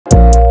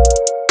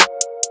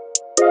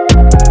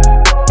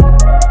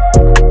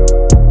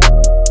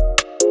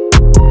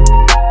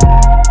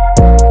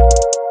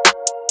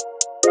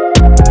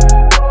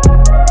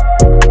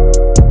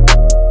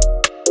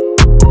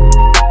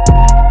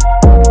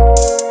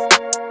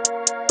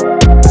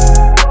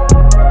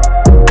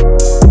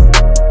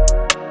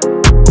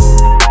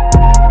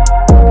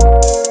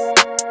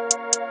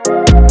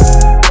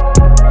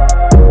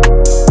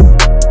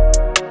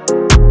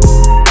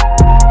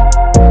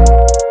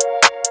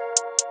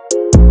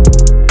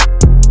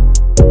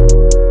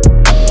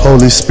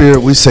Holy Spirit,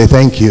 we say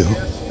thank you.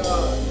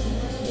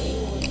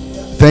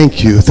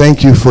 Thank you.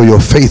 Thank you for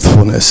your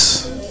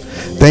faithfulness.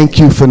 Thank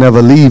you for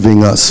never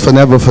leaving us, for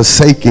never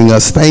forsaking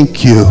us.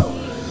 Thank you.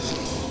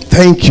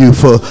 Thank you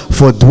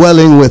for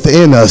dwelling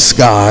within us,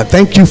 God.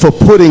 Thank you for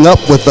putting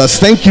up with us.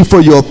 Thank you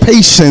for your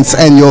patience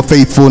and your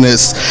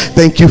faithfulness.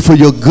 Thank you for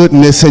your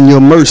goodness and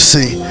your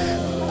mercy.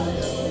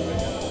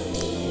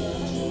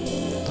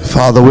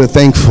 Father, we're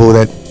thankful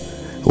that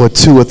where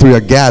 2 or 3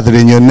 are gathered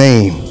in your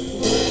name,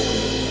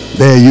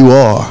 there you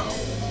are.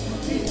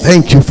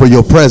 Thank you for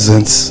your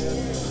presence.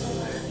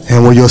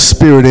 And where your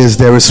spirit is,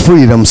 there is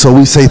freedom. So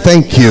we say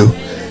thank you,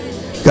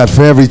 God,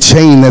 for every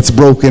chain that's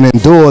broken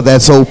and door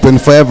that's open,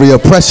 for every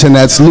oppression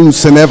that's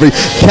loose and every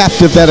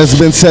captive that has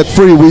been set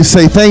free. We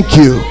say thank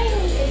you.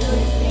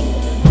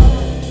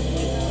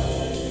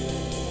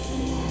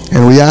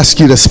 And we ask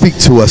you to speak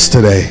to us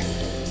today.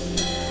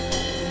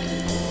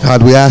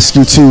 God, we ask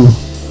you to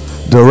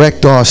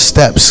direct our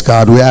steps,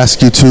 God. We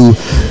ask you to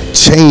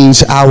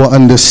change our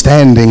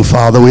understanding,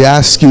 Father. We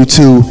ask you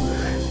to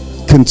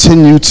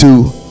continue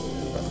to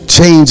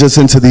change us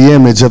into the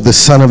image of the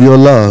Son of your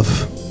love,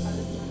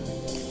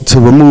 to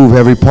remove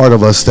every part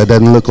of us that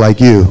doesn't look like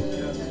you.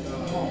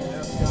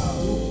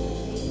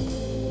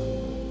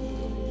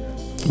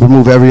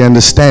 Remove every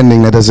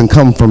understanding that doesn't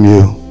come from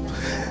you.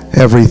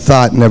 Every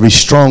thought and every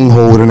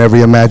stronghold and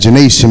every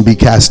imagination be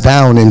cast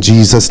down in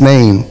Jesus'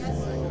 name.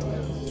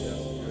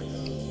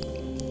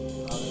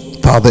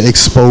 Father,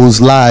 expose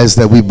lies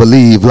that we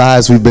believe,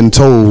 lies we've been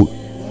told.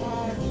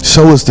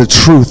 Show us the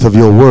truth of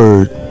your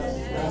word.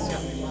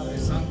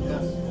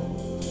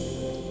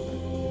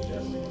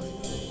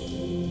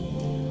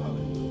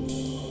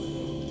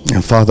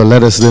 And Father,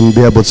 let us then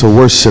be able to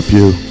worship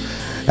you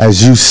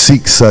as you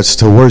seek such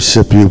to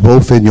worship you,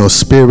 both in your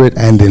spirit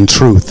and in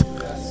truth.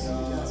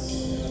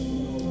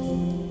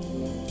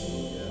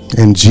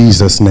 In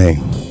Jesus'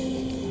 name,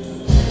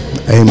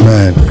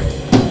 amen.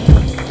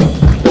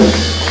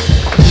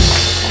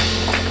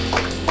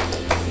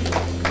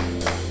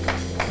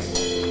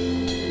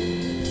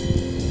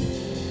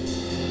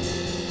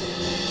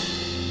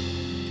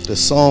 The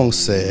song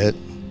said,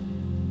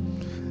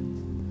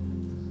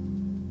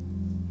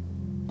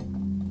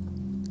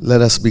 let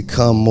us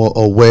become more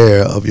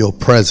aware of your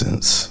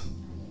presence.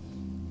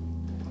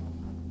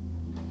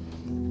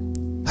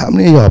 How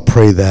many of y'all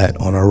pray that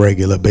on a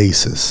regular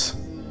basis?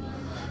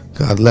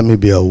 God, let me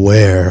be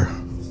aware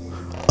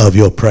of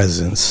your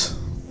presence.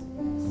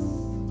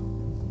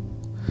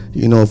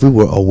 You know, if we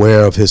were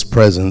aware of his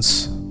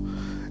presence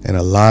and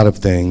a lot of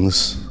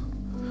things,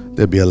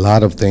 there'd be a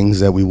lot of things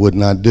that we would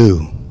not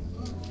do.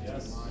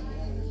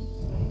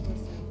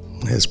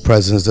 His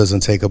presence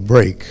doesn't take a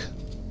break.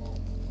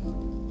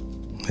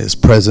 His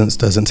presence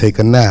doesn't take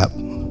a nap.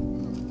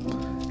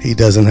 He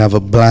doesn't have a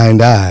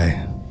blind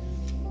eye.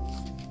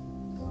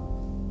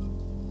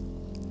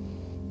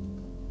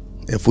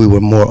 If we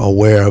were more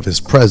aware of his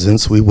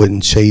presence, we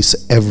wouldn't chase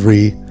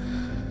every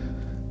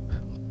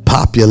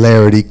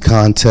popularity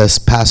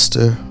contest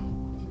pastor,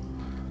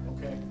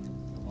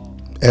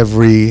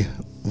 every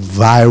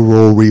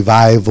viral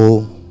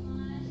revival.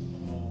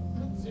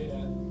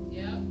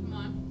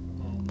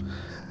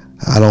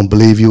 I don't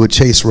believe you would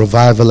chase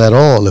revival at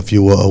all if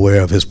you were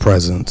aware of his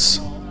presence.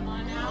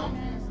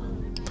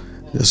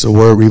 Just the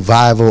word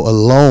revival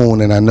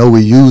alone, and I know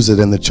we use it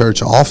in the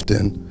church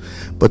often,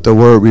 but the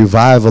word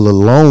revival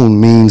alone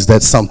means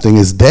that something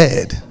is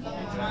dead.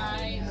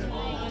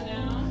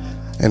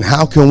 And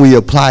how can we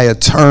apply a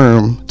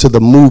term to the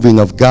moving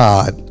of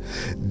God,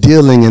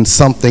 dealing in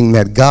something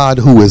that God,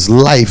 who is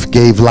life,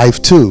 gave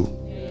life to?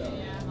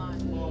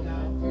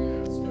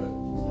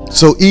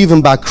 So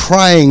even by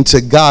crying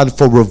to God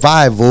for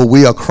revival,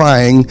 we are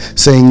crying,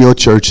 saying your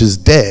church is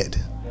dead.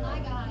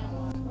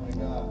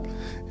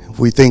 If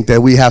we think that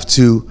we have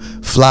to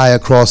fly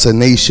across a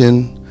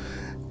nation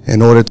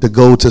in order to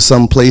go to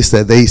some place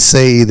that they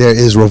say there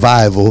is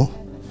revival,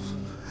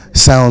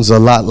 sounds a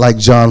lot like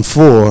John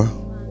 4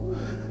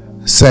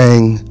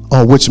 saying,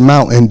 on which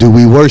mountain do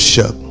we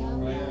worship?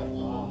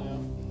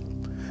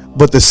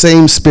 But the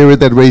same spirit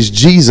that raised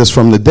Jesus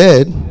from the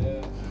dead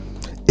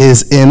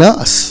is in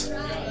us.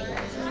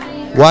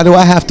 Why do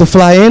I have to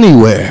fly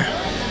anywhere?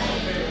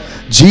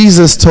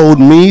 Jesus told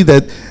me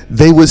that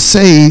they would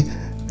say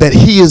that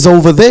he is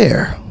over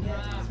there,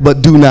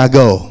 but do not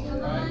go.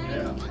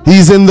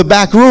 He's in the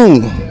back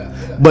room,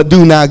 but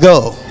do not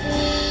go.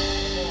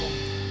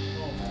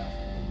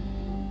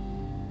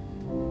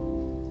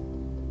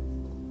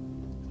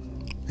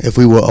 If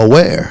we were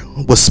aware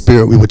what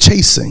spirit we were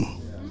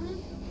chasing,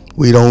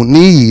 we don't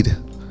need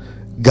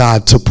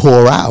God to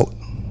pour out.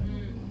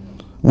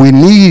 We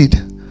need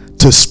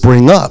to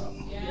spring up.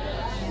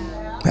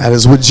 That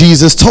is what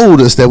Jesus told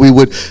us, that we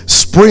would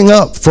spring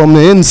up from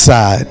the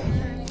inside,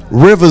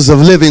 rivers of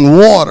living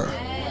water.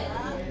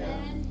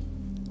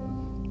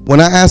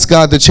 When I ask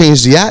God to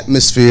change the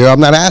atmosphere, I'm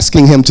not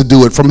asking him to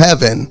do it from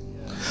heaven.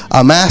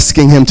 I'm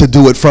asking him to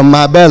do it from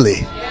my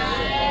belly.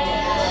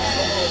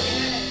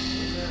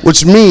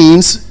 Which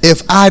means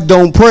if I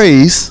don't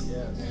praise,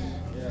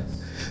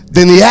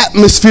 then the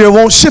atmosphere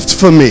won't shift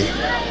for me.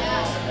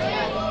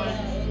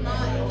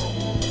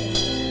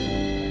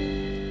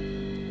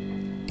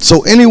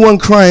 So anyone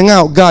crying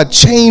out, God,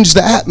 change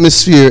the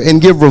atmosphere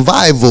and give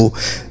revival,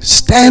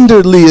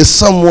 standardly is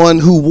someone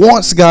who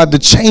wants God to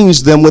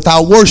change them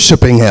without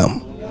worshiping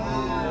him.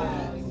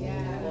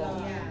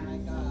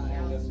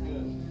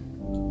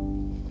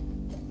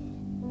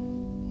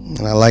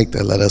 And I like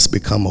that. Let us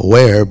become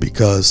aware,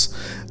 because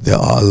there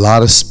are a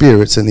lot of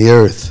spirits in the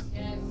earth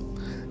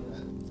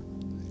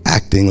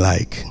acting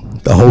like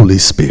the Holy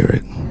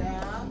Spirit,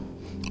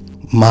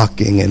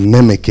 mocking and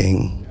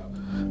mimicking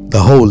the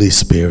Holy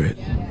Spirit,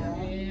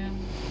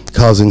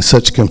 causing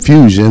such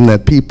confusion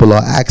that people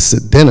are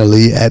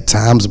accidentally at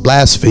times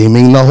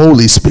blaspheming the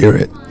Holy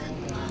Spirit,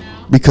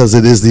 because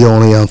it is the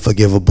only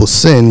unforgivable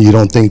sin. You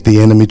don't think the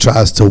enemy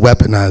tries to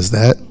weaponize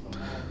that?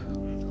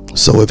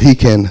 So if he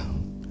can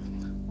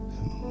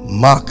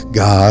mock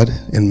God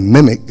and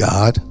mimic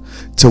God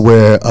to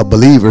where a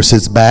believer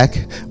sits back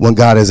when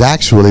God is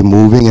actually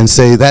moving and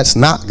say, that's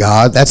not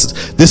God,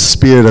 that's this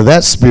spirit or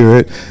that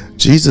spirit.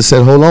 Jesus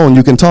said, hold on,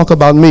 you can talk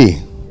about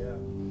me.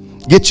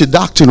 Get your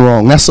doctrine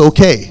wrong, that's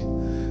okay.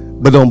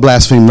 But don't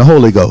blaspheme the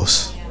Holy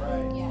Ghost.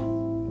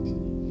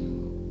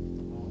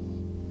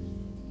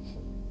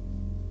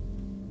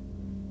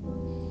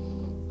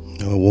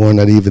 I warn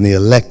that even the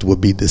elect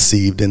would be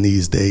deceived in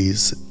these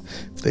days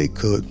if they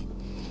could.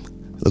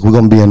 Look,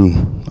 I'm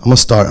going to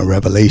start in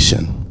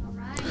Revelation.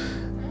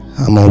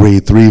 I'm going to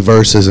read 3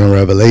 verses in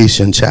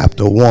Revelation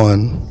chapter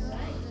 1.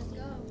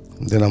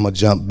 Then I'm going to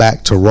jump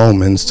back to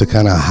Romans to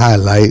kind of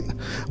highlight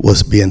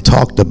what's being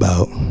talked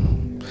about.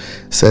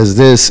 It says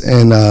this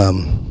in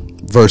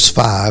verse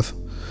 5.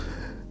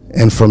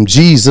 And from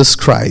Jesus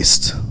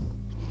Christ,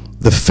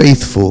 the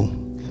faithful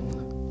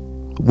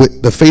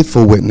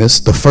witness,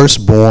 the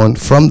firstborn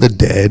from the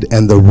dead,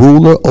 and the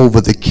ruler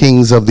over the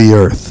kings of the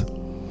earth,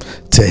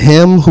 to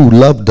him who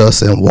loved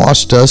us and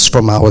washed us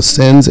from our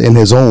sins in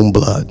his own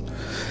blood,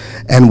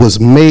 and has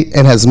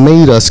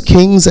made us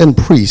kings and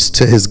priests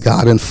to his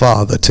God and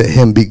Father, to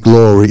him be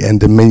glory and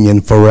dominion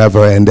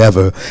forever and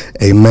ever.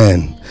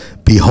 Amen.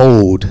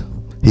 Behold,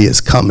 he is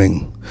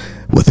coming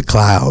with the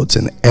clouds,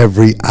 and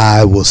every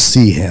eye will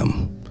see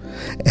him,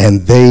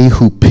 and they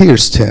who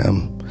pierced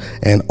him,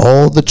 and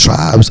all the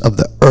tribes of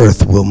the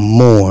earth will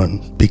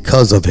mourn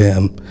because of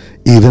him.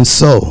 Even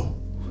so,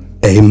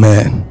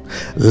 amen.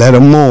 Let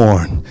them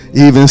mourn.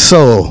 Even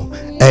so,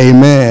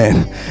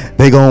 amen.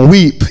 They gonna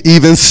weep.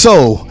 Even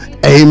so,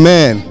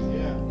 amen.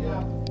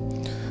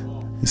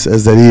 He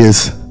says that he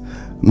has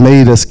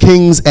made us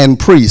kings and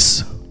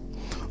priests.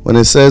 When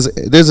it says,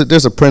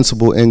 there's a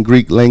principle in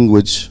Greek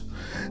language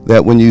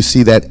that when you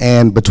see that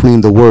and between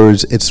the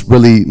words, it's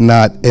really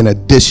not an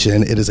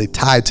addition, it is a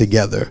tie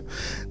together.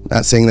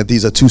 Not saying that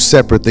these are two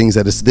separate things,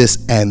 that it's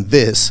this and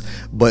this,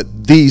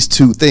 but these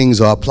two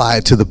things are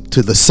applied to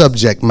the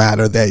subject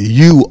matter, that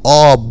you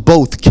are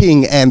both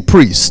king and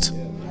priest.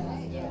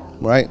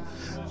 Right?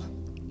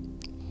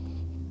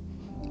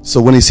 So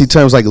when you see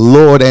terms like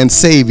Lord and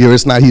Savior,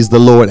 it's not he's the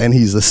Lord and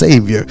he's the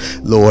Savior.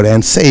 Lord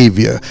and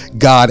Savior,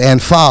 God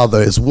and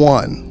Father is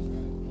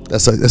one.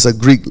 That's a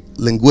Greek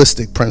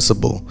linguistic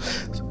principle.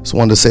 Just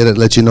wanted to say that,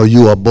 let you know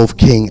you are both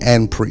king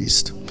and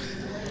priest.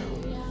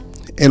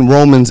 In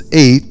Romans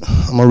 8,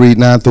 I'm going to read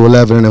 9 through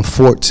 11 and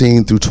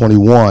 14 through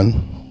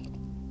 21.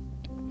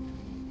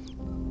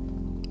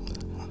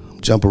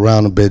 Jump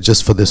around a bit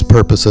just for this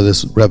purpose of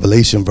this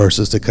Revelation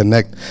verses to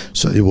connect,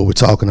 show you what we're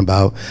talking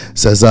about. It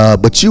says,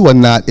 but you are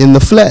not in the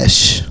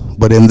flesh,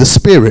 but in the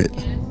Spirit,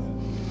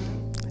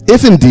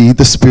 if indeed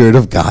the Spirit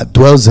of God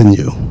dwells in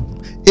you.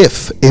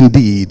 If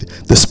indeed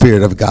the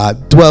Spirit of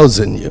God dwells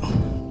in you.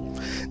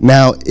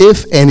 Now,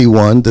 if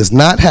anyone does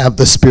not have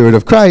the Spirit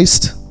of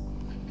Christ,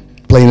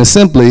 plain and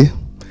simply,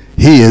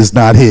 he is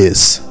not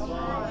his.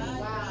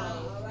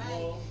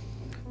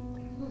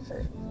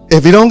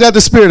 If you don't got the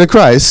Spirit of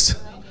Christ,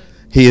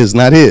 he is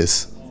not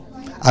his.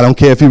 I don't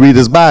care if you read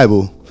his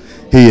Bible,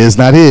 he is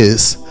not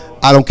his.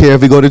 I don't care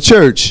if he go to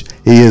church,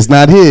 he is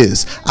not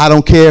his. I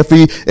don't care if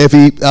he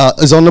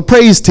is on the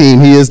praise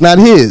team, he is not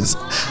his.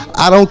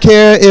 I don't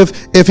care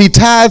if he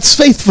tithes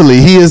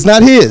faithfully, he is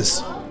not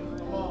his.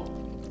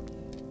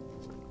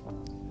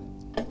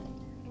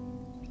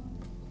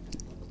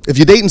 If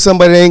you're dating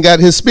somebody that ain't got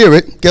his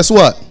Spirit, guess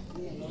what?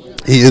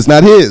 He is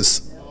not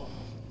his.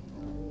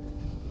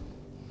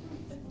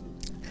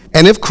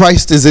 And if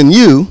Christ is in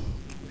you,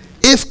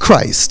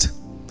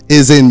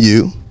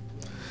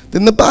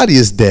 then the body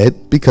is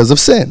dead because of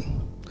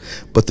sin,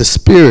 but the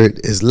Spirit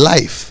is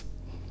life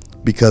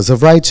because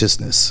of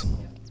righteousness.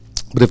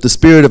 But if the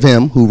Spirit of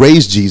him who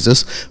raised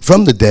Jesus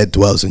from the dead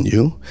dwells in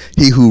you,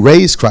 he who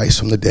raised Christ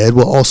from the dead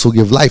will also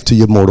give life to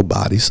your mortal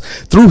bodies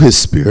through his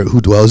Spirit who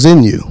dwells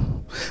in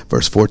you.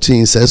 Verse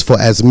 14 says, for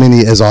as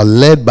many as are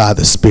led by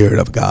the Spirit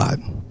of God,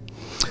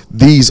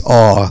 these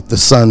are the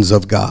sons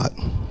of God.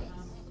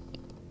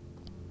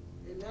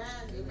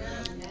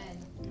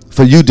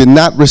 For you did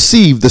not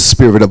receive the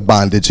spirit of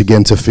bondage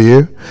again to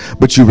fear,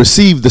 but you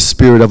received the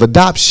Spirit of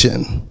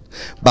adoption,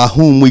 by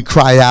whom we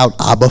cry out,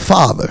 Abba,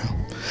 Father.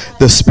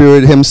 The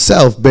Spirit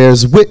himself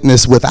bears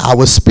witness with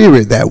our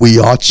spirit that we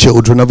are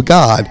children of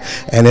God.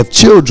 And if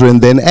children,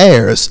 then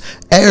heirs,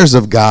 heirs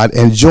of God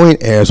and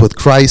joint heirs with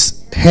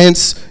Christ.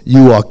 Hence,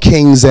 you are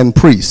kings and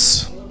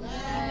priests.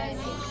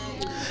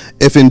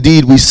 If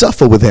indeed we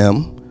suffer with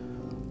him,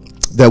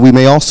 that we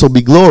may also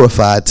be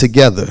glorified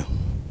together.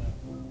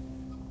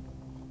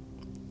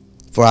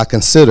 For I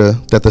consider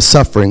that the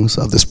sufferings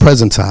of this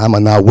present time are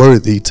not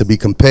worthy to be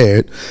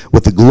compared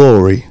with the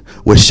glory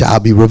which shall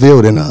be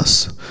revealed in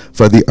us.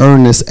 For the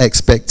earnest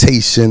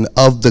expectation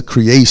of the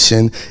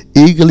creation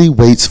eagerly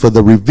waits for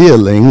the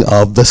revealing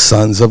of the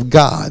sons of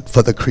God.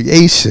 For the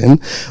creation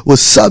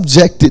was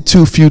subjected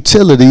to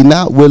futility,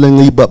 not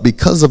willingly, but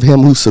because of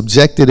him who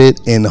subjected it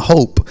in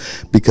hope,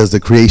 because the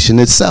creation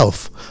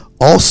itself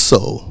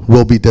also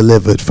will be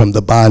delivered from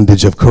the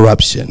bondage of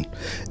corruption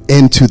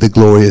into the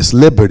glorious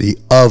liberty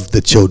of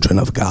the children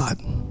of God.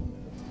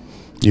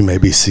 You may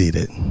be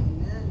seated.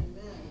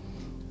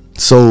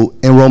 So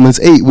in Romans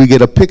 8, we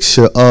get a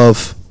picture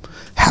of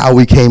how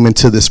we came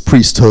into this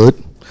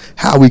priesthood,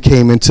 how we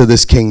came into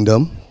this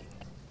kingdom,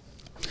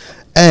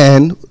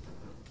 and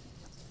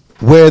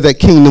where that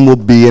kingdom will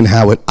be and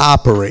how it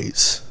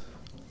operates.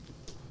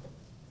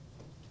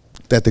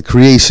 That the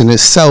creation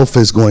itself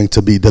is going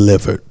to be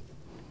delivered.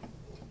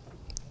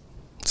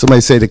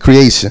 Somebody say the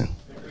creation.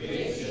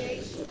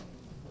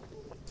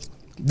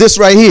 This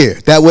right here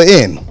that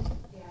we're in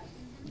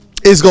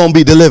is going to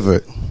be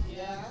delivered.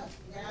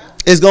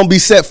 It's going to be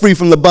set free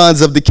from the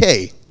bonds of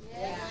decay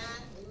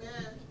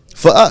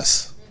for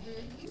us.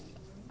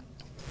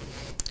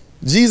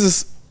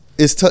 Jesus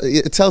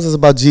it tells us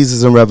about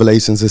Jesus in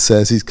Revelations. It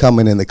says he's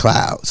coming in the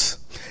clouds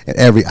and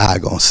every eye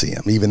going to see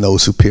him, even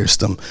those who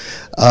pierced him.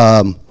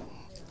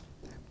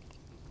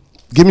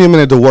 Give me a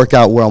minute to work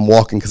out where I'm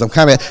walking, because I'm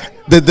kind of,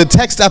 the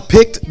text I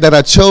picked that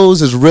I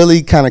chose is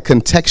really kind of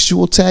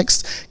contextual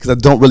text, because I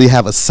don't really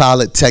have a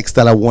solid text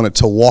that I wanted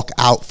to walk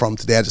out from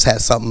today. I just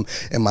had something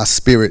in my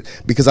spirit,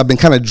 because I've been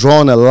kind of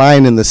drawing a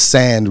line in the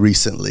sand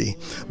recently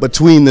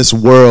between this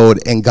world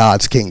and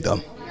God's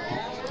kingdom.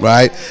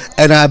 Right?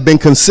 And I've been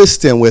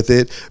consistent with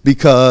it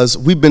because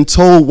we've been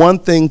told one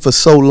thing for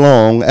so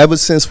long, ever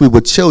since we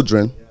were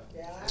children.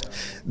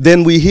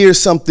 Then we hear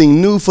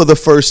something new for the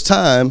first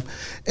time,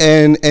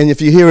 and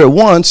if you hear it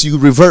once, you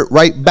revert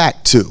right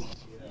back to.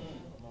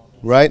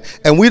 Right?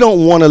 And we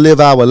don't want to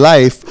live our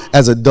life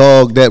as a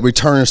dog that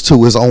returns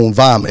to his own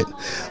vomit.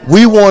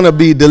 We want to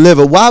be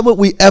delivered. Why would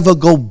we ever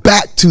go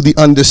back to the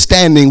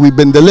understanding we've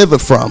been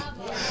delivered from?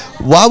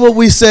 Why would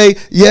we say,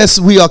 yes,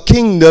 we are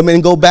kingdom,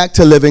 and go back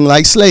to living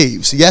like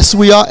slaves? Yes,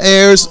 we are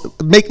heirs.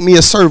 Make me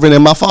a servant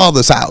in my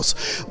father's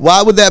house.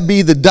 Why would that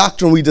be the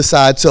doctrine we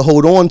decide to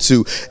hold on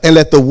to and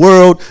let the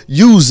world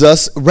use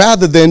us,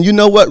 rather than, you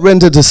know what,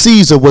 render to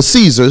Caesar what's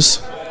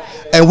Caesar's,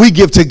 and we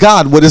give to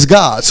God what is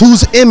God's?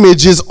 Whose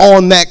image is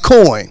on that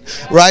coin,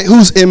 right?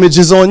 Whose image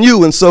is on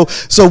you? And so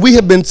we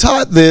have been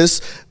taught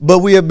this, but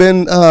we have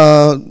been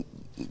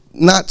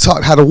not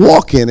taught how to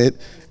walk in it,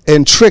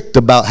 and tricked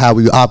about how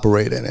we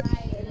operate in it.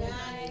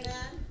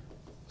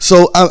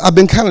 So I've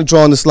been kind of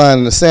drawing this line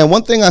in the sand.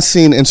 One thing I've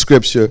seen in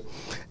Scripture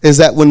is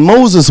that when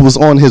Moses was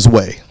on his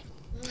way,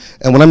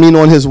 and when I mean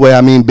on his way, I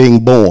mean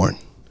being born,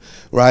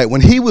 right? When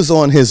he was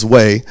on his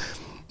way,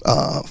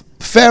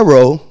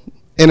 Pharaoh,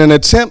 in an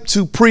attempt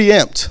to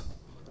preempt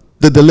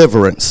the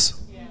deliverance,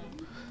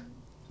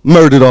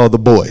 murdered all the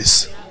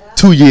boys,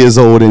 2 years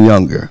old and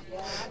younger.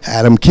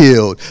 Had him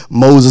killed.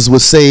 Moses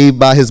was saved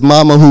by his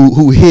mama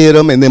who hid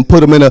him and then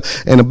put him in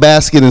a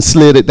basket and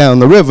slid it down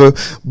the river.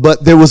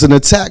 But there was an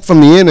attack from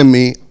the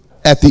enemy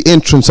at the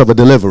entrance of a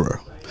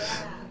deliverer.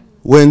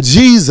 When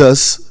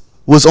Jesus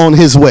was on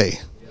his way,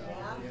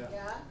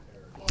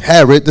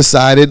 Herod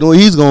decided, well,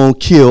 he's going to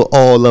kill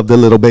all of the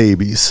little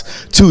babies,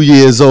 2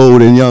 years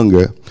old and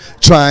younger,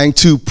 trying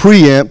to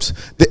preempt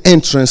the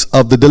entrance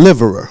of the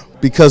deliverer.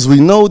 Because we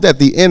know that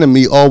the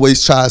enemy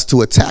always tries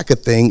to attack a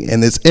thing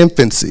in its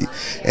infancy.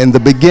 In the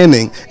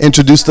beginning,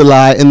 introduce the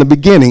lie in the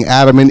beginning.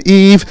 Adam and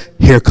Eve,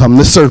 here come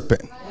the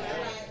serpent.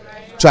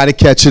 Try to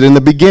catch it in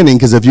the beginning,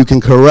 because if you can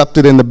corrupt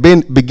it in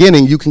the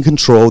beginning, you can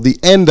control the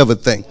end of a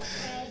thing.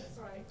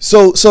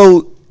 So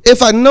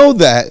if I know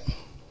that,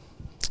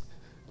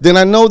 then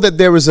I know that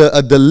there is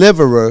a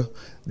deliverer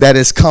that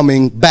is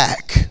coming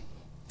back.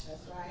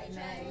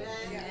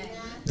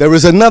 There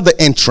is another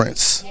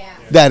entrance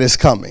that is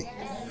coming.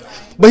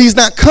 But he's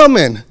not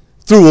coming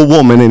through a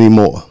woman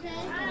anymore.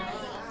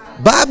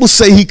 Bible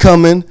say he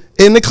coming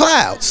in the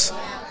clouds.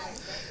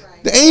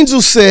 The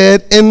angel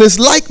said, in this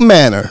like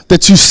manner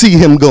that you see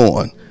him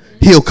going,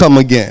 he'll come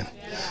again.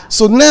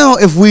 So now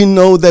if we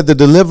know that the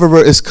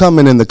deliverer is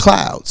coming in the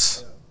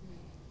clouds,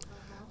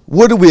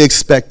 what do we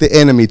expect the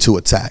enemy to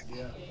attack?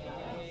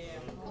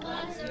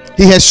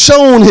 He has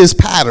shown his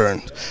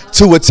pattern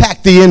to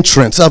attack the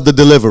entrance of the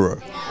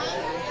deliverer.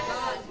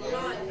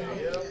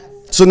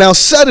 So now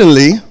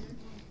suddenly,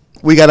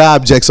 we got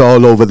objects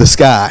all over the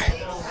sky.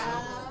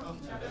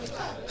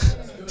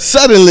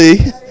 Suddenly,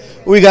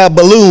 we got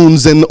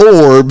balloons and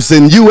orbs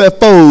and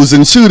UFOs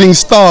and shooting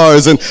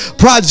stars, and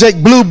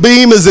Project Blue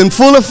Beam is in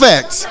full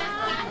effect.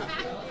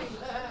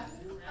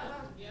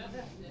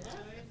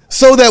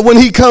 so that when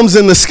he comes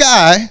in the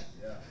sky,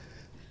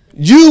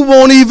 you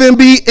won't even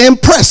be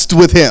impressed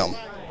with him.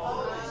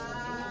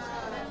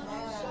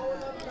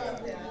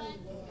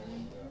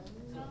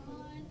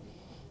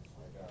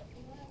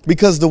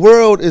 Because the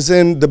world is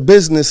in the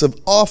business of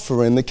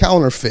offering the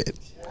counterfeit.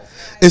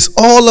 It's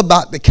all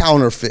about the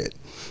counterfeit.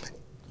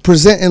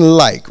 Presenting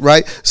like,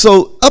 right?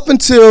 So up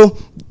until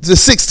the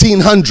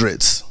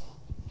 1600s,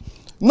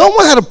 no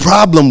one had a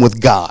problem with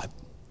God.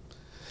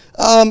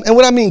 And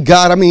when I mean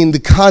God, I mean the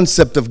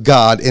concept of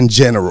God in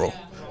general,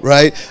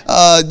 right?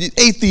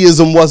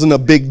 Atheism wasn't a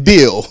big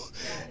deal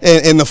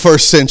in the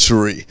first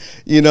century,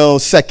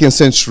 second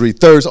century,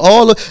 third,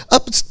 all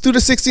up through the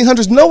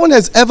 1600s. No one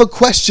has ever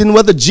questioned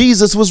whether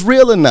Jesus was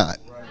real or not.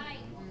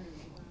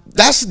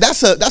 That's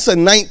a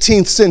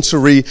 19th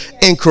century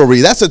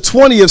inquiry. That's a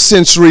 20th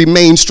century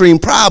mainstream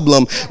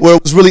problem where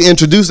it was really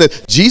introduced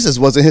that Jesus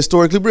wasn't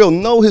historically real.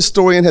 No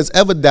historian has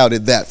ever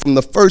doubted that from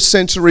the first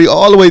century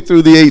all the way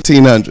through the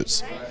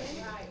 1800s.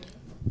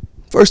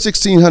 First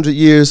 1600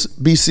 years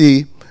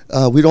BC,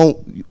 we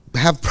don't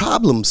have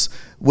problems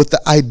with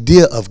the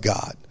idea of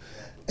God.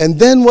 And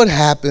then what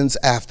happens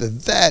after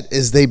that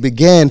is they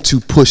began to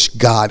push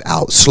God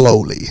out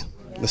slowly.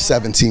 The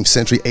 17th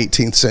century,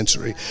 18th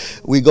century.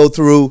 We go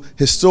through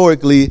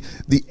historically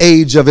the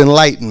age of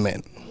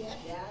enlightenment,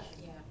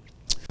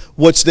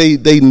 which they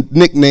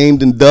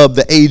nicknamed and dubbed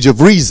the age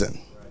of reason.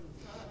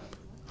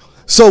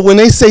 So when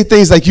they say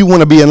things like you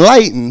want to be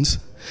enlightened,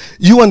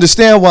 you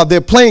understand while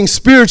they're playing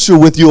spiritual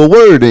with your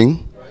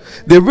wording,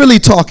 they're really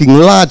talking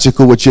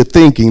logical with your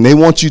thinking. They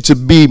want you to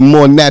be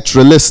more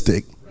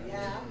naturalistic.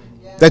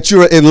 That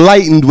you're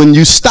enlightened when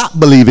you stop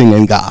believing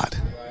in God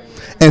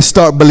and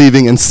start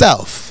believing in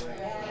self.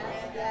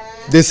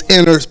 This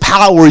inner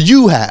power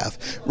you have,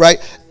 right?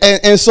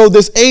 And so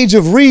this age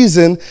of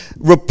reason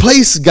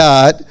replaced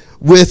God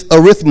with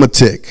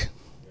arithmetic,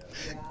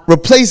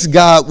 replaced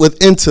God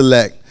with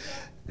intellect.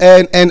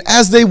 And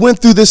as they went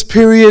through this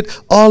period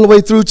all the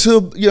way through to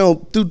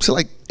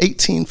like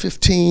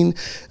 1815,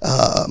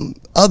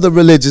 other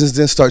religions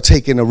then start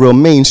taking a real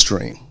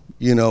mainstream.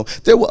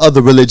 There were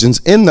other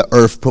religions in the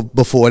earth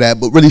before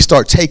that, but really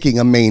start taking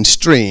a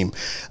mainstream,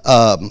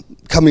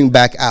 coming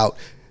back out.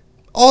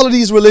 All of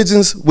these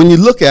religions, when you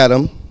look at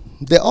them,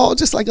 they're all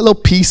just like a little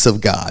piece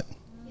of God.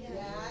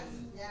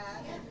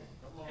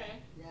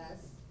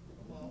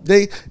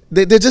 They're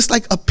just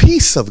like a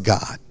piece of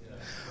God,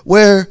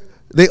 where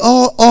they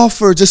all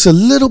offer just a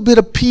little bit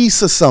of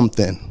piece of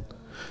something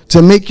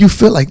to make you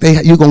feel like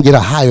you're going to get a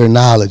higher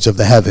knowledge of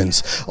the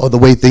heavens or the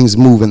way things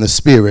move in the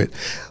spirit.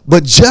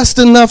 But just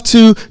enough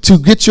to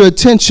get your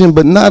attention,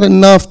 but not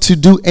enough to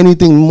do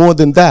anything more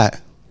than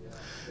that.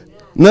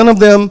 None of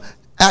them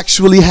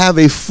actually have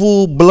a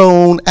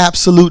full-blown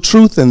absolute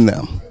truth in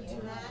them.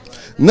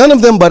 None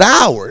of them but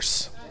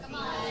ours.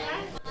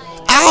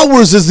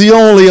 Ours is the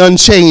only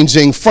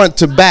unchanging, front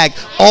to back.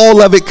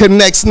 All of it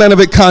connects, none of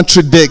it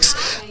contradicts.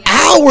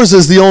 Ours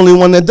is the only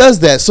one that does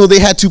that. So they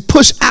had to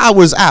push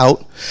ours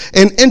out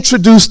and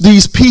introduce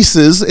these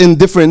pieces in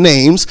different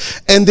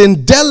names and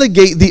then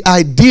delegate the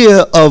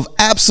idea of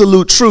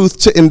absolute truth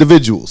to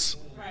individuals.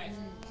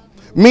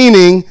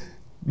 Meaning,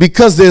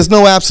 because there's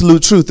no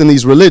absolute truth in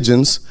these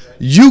religions,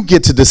 you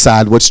get to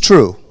decide what's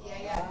true.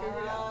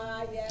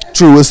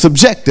 True is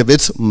subjective.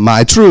 It's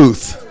my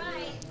truth.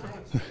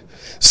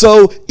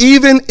 So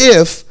even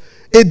if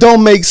it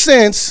don't make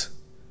sense,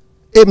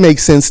 it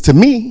makes sense to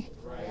me.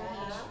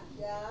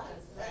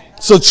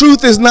 So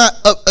truth is not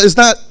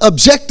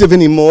objective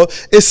anymore.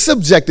 It's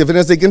subjective. And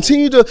as they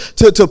continue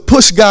to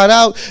push God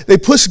out, they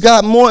push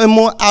God more and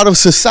more out of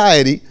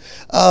society,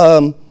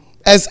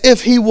 as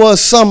if he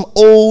was some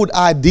old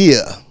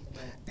idea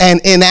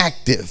and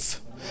inactive,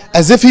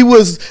 as if he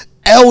was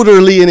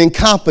elderly and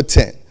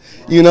incompetent,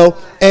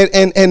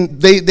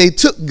 and they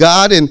took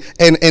God and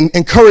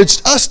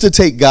encouraged us to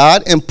take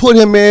God and put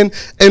him in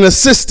an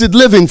assisted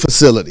living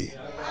facility.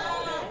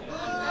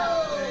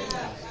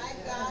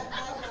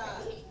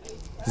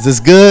 Is this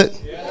good?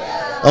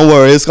 Don't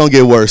worry, it's going to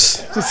get worse.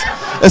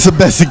 That's the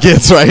best it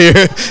gets right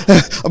here.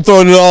 I'm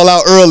throwing it all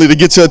out early to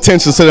get your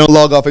attention so they don't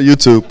log off of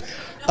YouTube.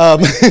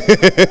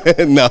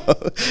 No.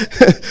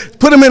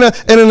 Put them in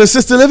an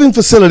assisted living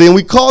facility, and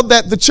we called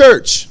that the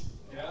church.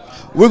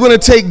 We're going to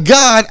take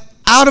God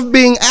out of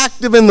being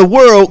active in the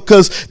world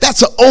because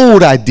that's an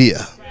old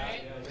idea.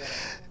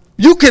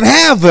 You can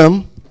have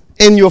him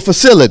in your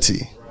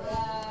facility.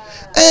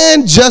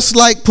 And just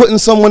like putting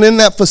someone in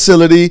that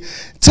facility,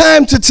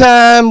 time to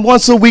time,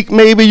 once a week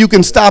maybe, you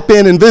can stop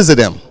in and visit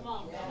him.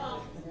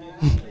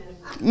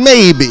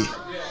 Maybe.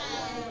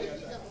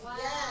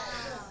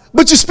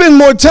 But you spend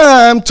more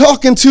time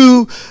talking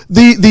to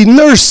the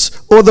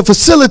nurse or the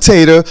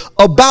facilitator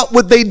about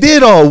what they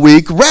did all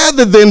week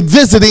rather than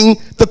visiting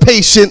the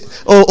patient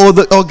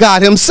or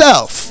God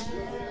himself.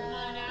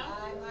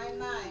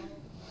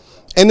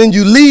 And then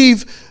you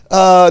leave,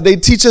 they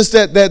teach us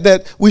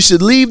that we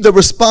should leave the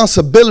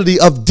responsibility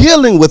of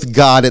dealing with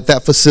God at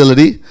that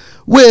facility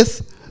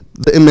with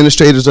the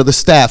administrators or the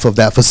staff of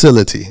that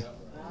facility.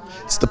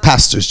 It's the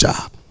pastor's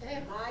job.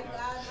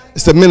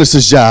 It's the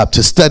minister's job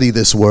to study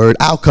this word.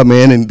 I'll come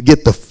in and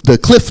get the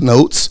cliff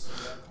notes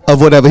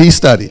of whatever he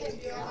studied.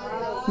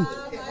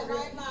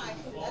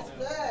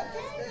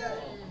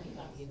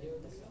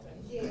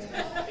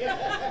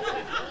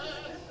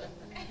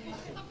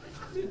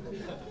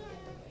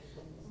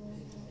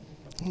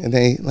 And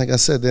they, like I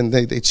said, then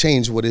they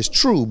change what is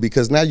true,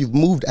 because now you've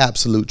moved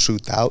absolute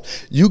truth out.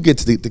 You get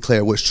to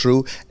declare what's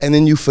true, and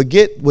then you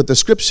forget what the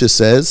scripture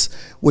says,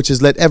 which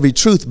is let every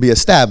truth be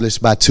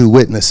established by two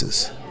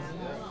witnesses.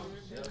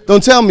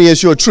 Don't tell me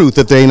it's your truth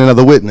if there ain't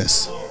another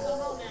witness.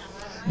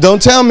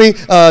 Don't tell me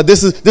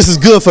this is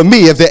good for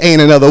me if there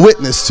ain't another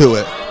witness to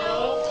it.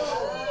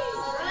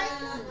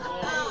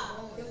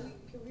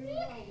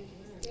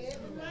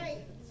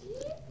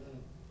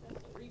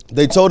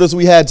 They told us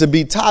we had to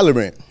be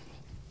tolerant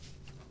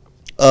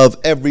of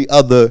every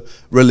other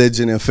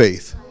religion and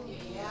faith,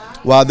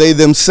 while they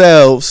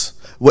themselves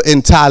were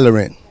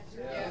intolerant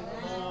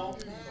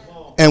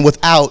and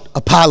without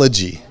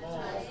apology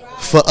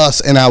for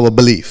us and our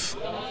belief.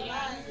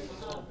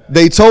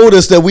 They told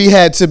us that we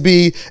had to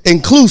be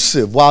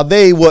inclusive while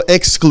they were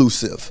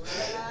exclusive.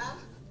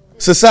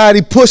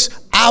 Society pushed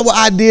our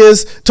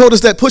ideas, told us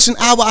that pushing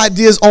our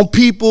ideas on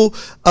people,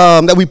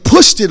 that we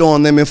pushed it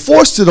on them and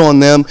forced it on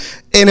them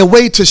in a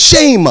way to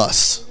shame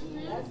us,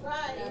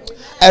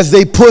 as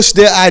they pushed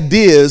their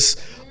ideas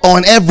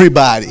on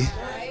everybody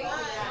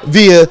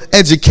via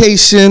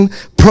education,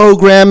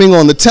 programming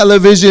on the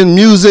television,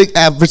 music,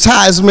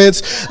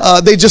 advertisements.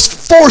 They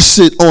just force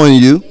it on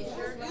you.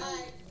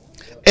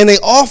 And they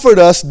offered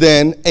us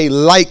then a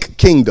like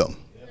kingdom.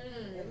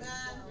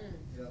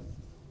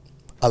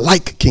 A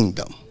like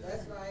kingdom.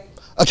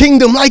 A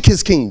kingdom like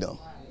his kingdom.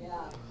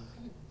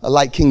 A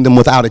like kingdom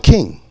without a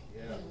king.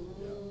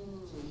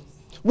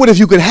 What if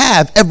you could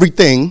have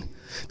everything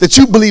that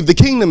you believe the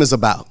kingdom is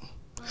about,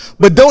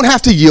 but don't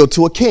have to yield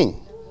to a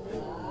king?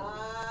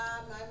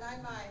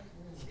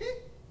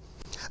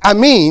 I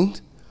mean,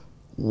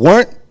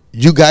 weren't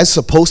you guys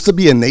supposed to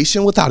be a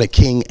nation without a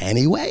king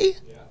anyway?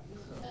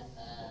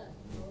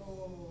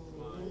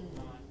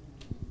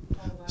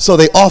 So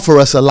they offer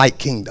us a light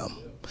kingdom.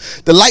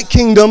 The light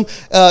kingdom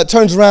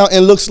turns around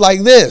and looks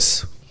like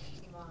this.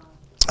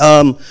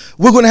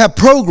 We're going to have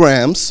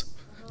programs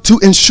to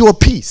ensure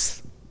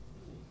peace.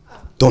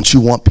 Don't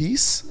you want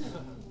peace?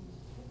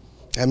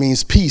 That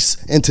means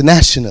peace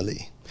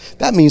internationally.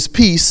 That means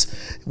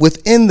peace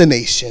within the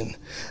nation.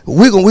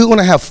 We're going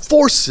to have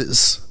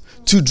forces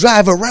to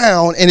drive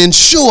around and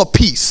ensure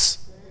peace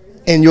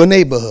in your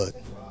neighborhood.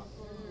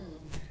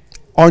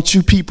 Aren't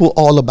you people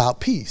all about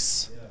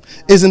peace?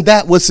 Isn't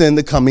that what's in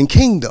the coming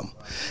kingdom?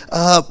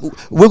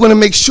 We're going to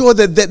make sure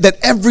that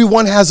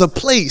everyone has a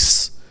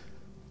place.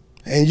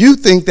 And you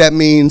think that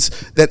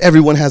means that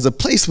everyone has a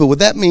place, but what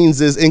that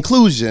means is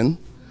inclusion,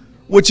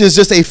 which is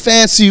just a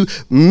fancy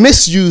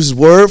misused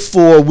word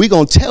for we're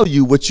going to tell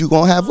you what you're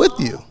going to have with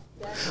you.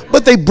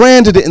 But they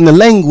branded it in the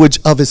language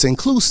of it's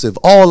inclusive.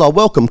 All are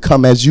welcome,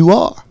 come as you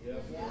are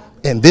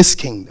in this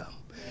kingdom.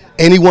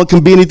 Anyone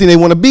can be anything they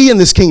want to be in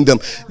this kingdom.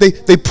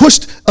 They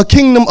pushed a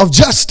kingdom of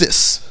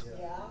justice,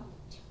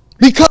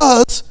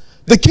 because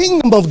the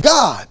kingdom of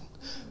God,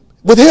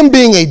 with him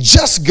being a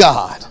just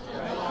God,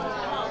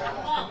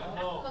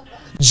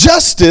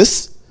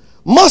 justice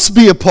must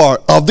be a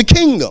part of the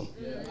kingdom.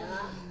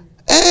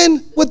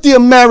 And with the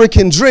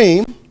American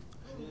dream,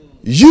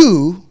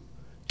 you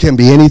can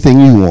be anything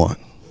you want.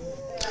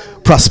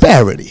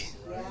 Prosperity.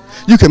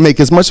 You can make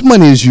as much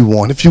money as you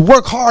want. If you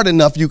work hard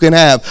enough, you can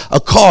have a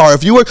car.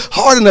 If you work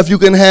hard enough, you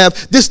can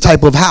have this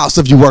type of house.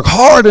 If you work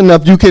hard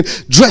enough, you can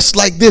dress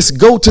like this,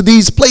 go to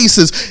these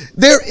places.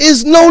 There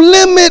is no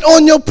limit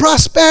on your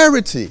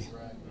prosperity.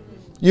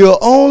 You're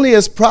only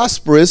as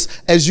prosperous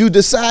as you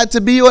decide to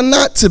be or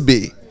not to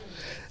be.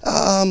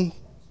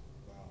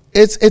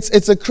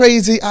 It's a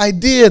crazy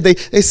idea.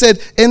 They said,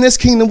 in this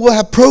kingdom, we'll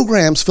have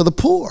programs for the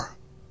poor,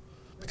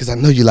 because I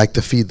know you like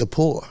to feed the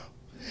poor.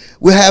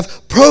 We'll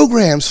have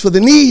programs for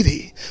the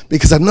needy,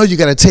 because I know you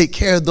got to take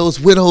care of those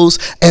widows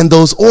and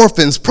those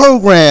orphans.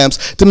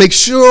 Programs to make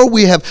sure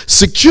we have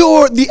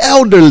secured the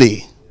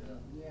elderly.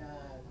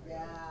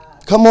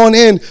 Come on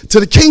in to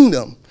the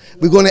kingdom.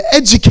 We're going to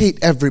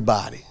educate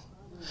everybody.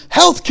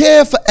 Health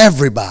care for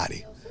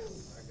everybody.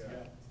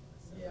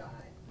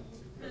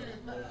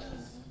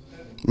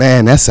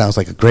 Man, that sounds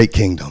like a great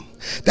kingdom.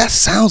 That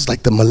sounds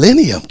like the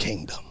millennium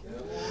kingdom.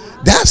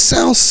 That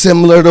sounds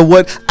similar to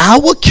what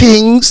our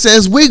king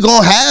says we're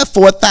going to have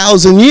for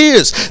 1,000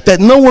 years.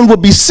 That no one will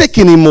be sick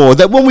anymore.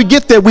 That when we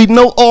get there, we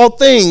know all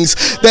things.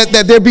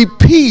 That there be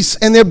peace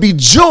and there be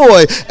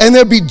joy and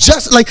there be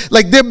just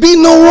like there be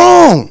no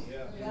wrong.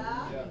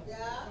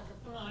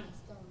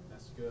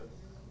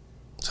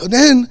 So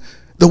then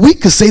the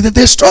weak can say that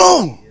they're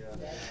strong.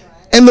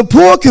 And the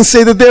poor can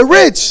say that they're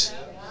rich.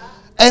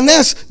 And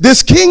that's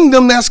this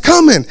kingdom that's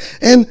coming.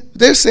 And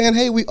they're saying,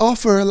 hey, we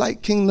offer a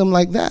light kingdom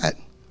like that.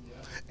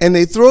 And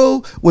they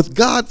throw, with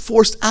God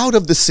forced out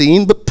of the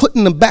scene, but put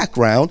in the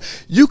background,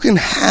 you can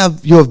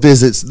have your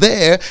visits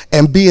there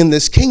and be in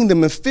this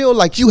kingdom and feel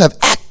like you have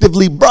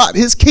actively brought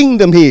his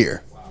kingdom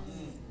here.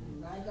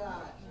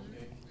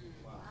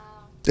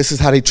 This is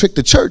how they tricked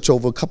the church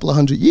over a couple of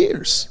 100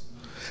 years,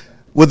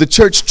 where the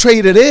church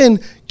traded in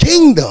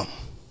kingdom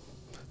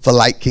for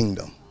light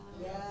kingdom.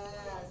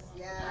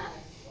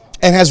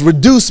 And has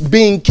reduced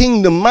being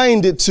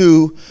kingdom-minded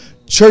to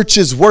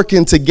churches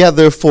working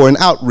together for an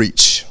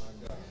outreach.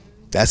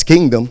 That's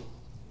kingdom.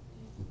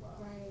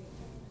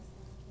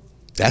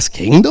 That's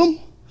kingdom?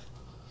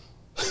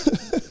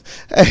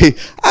 Hey,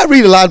 I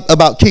read a lot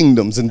about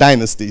kingdoms and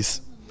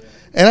dynasties.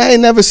 And I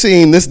ain't never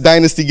seen this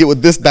dynasty get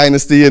with this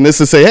dynasty and this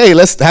and say, hey,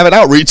 let's have an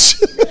outreach.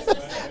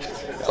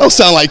 That don't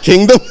sound like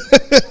kingdom.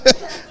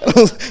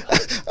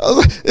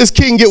 This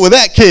king get with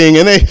that king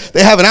and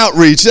they have an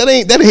outreach. That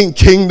ain't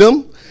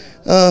kingdom.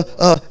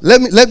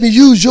 Let me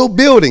use your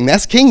building.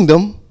 That's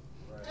kingdom.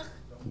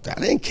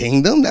 That ain't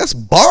kingdom. That's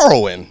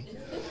borrowing.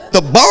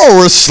 The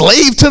borrower's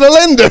slave to the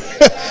lender.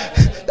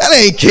 That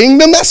ain't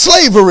kingdom. That's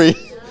slavery.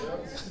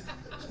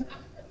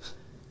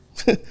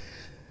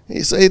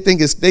 So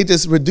they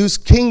just reduce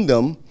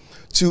kingdom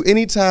to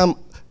any time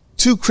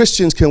two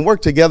Christians can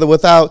work together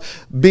without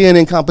being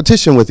in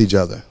competition with each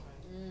other.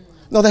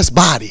 No, that's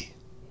body.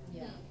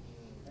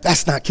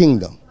 That's not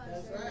kingdom.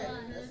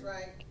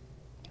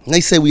 And they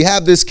say we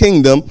have this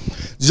kingdom,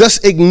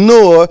 just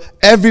ignore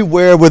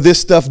everywhere where this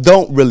stuff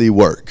don't really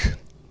work.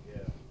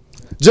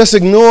 Just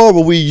ignore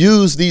where we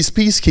use these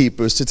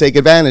peacekeepers to take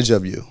advantage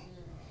of you.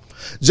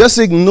 Just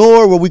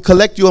ignore where we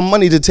collect your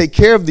money to take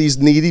care of these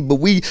needy, but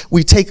we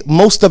take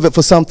most of it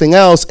for something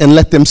else and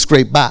let them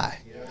scrape by.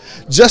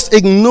 Just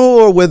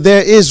ignore where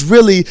there is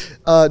really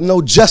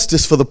no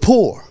justice for the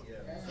poor.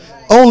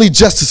 Only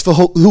justice for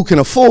who can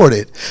afford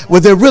it.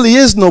 Where there really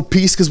is no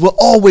peace because we're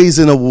always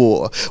in a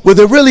war. Where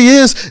there really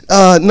is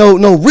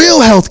no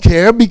real health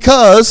care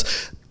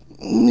because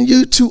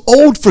you're too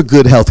old for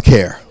good health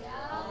care.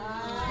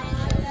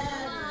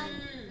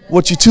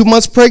 What, you 2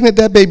 months pregnant?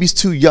 That baby's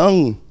too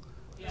young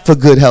for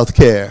good health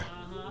care.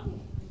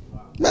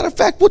 Matter of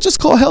fact, we'll just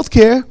call health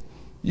care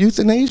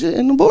euthanasia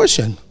and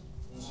abortion.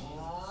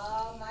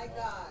 Oh my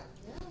God.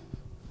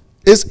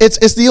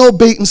 It's the old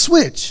bait and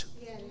switch.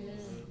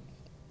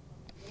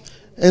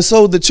 And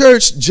so the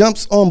church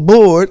jumps on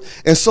board,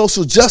 and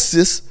social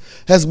justice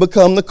has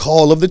become the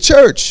call of the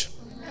church.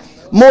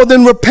 More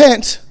than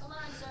repent,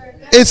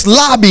 it's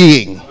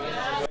lobbying.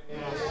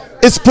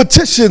 It's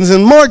petitions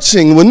and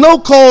marching with no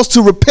calls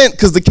to repent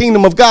because the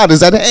kingdom of God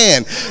is at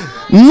hand.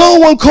 No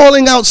one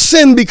calling out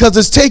sin because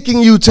it's taking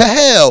you to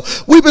hell.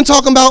 We've been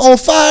talking about on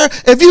fire.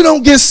 If you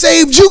don't get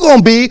saved, you're going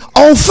to be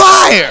on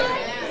fire.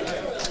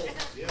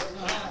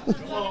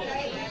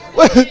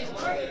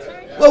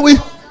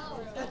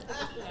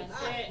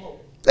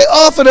 They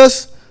offered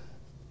us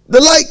the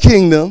light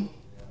kingdom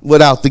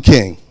without the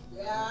king.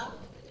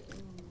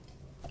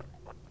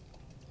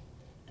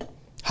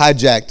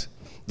 Hijacked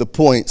the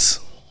points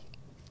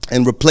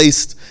and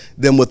replaced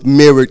them with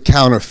mirrored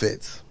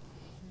counterfeits.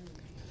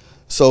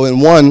 So in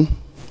one,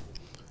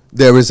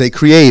 there is a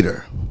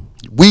creator.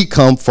 We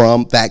come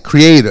from that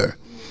creator.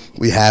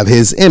 We have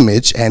his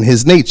image and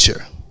his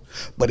nature.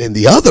 But in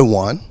the other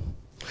one,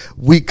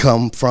 we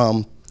come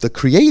from the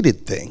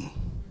created thing.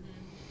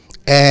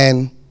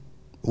 And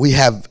we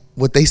have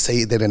what they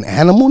say that an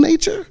animal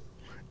nature,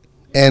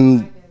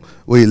 and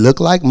we look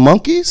like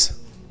monkeys.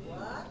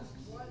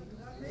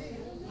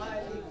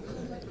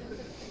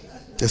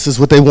 This is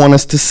what they want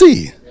us to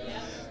see.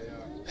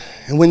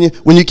 And when you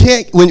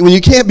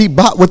can't be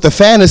bought with the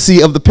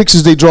fantasy of the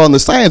pictures they draw in the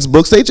science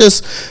books, they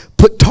just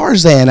put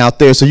Tarzan out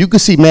there so you can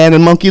see man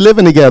and monkey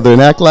living together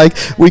and act like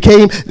we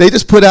came. They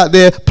just put out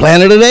there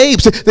Planet of the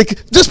Apes. They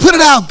just put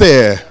it out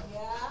there.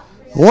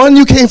 One,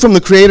 you came from the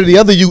creator, the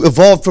other you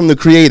evolved from the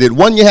created.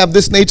 One, you have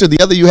this nature,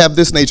 the other you have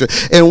this nature.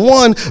 And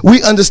one,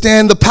 we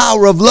understand the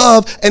power of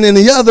love, and in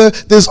the other,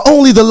 there's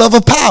only the love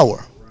of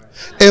power.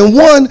 And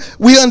one,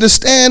 we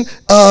understand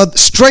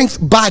strength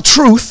by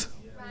truth.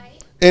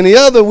 And the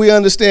other, we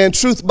understand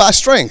truth by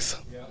strength.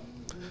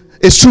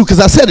 It's true because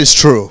I said it's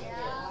true.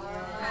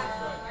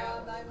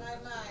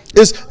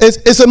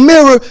 It's a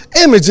mirror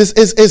image.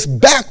 It's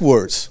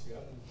backwards.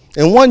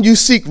 And one, you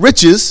seek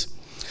riches,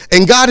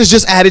 and God is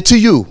just added to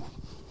you.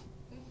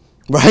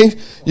 Right?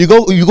 You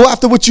go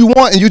after what you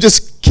want, and you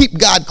just keep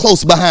God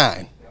close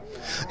behind.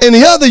 And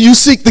the other, you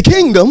seek the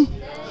kingdom,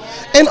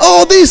 and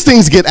all these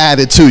things get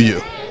added to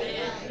you.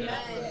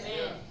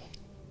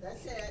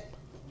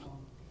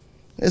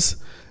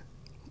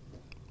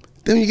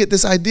 Then you get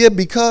this idea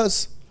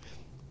because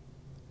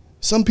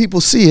some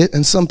people see it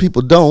and some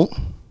people don't.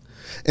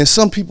 And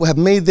some people have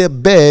made their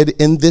bed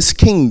in this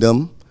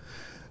kingdom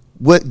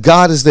with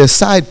God as their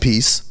side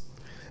piece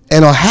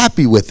and are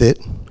happy with it.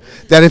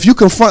 That if you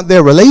confront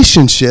their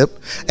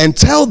relationship and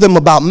tell them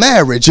about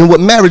marriage and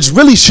what marriage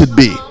really should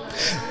be,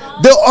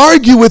 they'll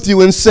argue with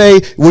you and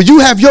say, well, you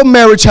have your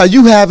marriage how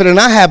you have it and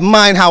I have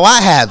mine how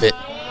I have it.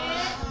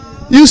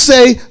 You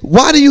say,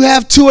 why do you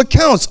have two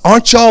accounts?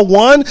 Aren't y'all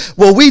one?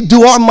 Well, we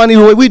do our money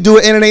the way we do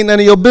it, and it ain't none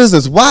of your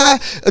business. Why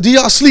do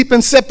y'all sleep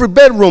in separate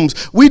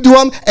bedrooms? We do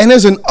them, and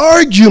there's an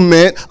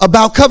argument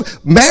about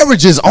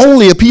marriage is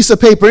only a piece of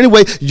paper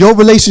anyway. Your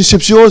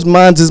relationship's yours,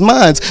 mine's is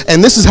mine.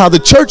 And this is how the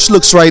church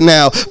looks right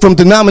now, from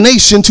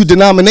denomination to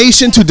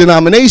denomination to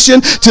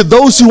denomination, to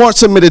those who aren't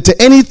submitted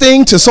to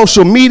anything, to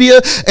social media,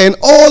 and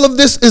all of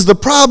this is the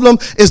problem,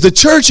 is the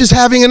church is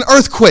having an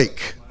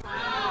earthquake.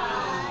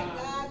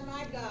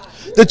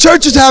 The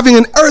church is having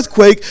an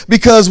earthquake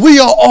because we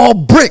are all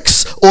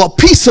bricks or a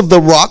piece of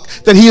the rock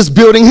that he is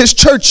building his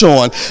church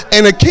on.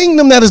 And a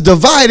kingdom that is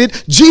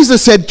divided,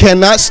 Jesus said,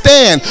 cannot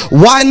stand.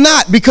 Why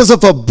not? Because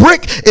if a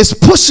brick is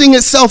pushing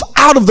itself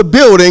out of the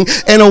building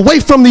and away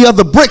from the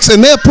other bricks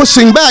and they're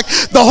pushing back,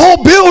 the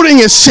whole building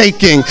is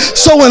shaking.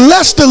 So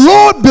unless the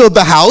Lord build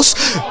the house,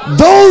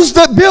 those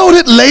that build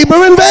it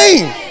labor in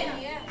vain.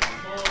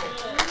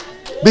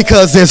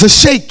 Because there's a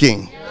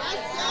shaking.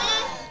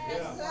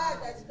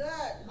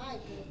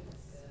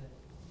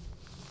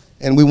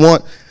 And we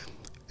want,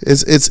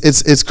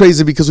 it's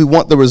crazy because we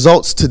want the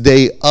results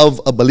today of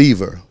a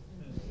believer.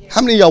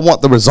 How many of y'all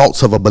want the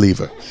results of a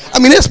believer? I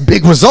mean, it's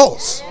big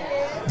results.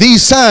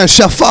 These signs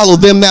shall follow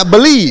them that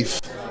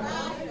believe.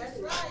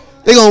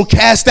 They're going to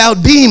cast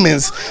out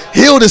demons,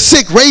 heal the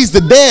sick, raise the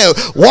dead,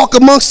 walk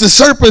amongst the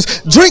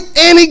serpents, drink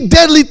any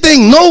deadly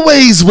thing. No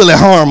ways will it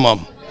harm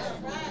them.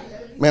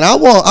 Man, I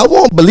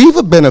want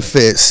believer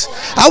benefits.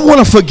 I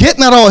want to forget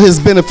not all his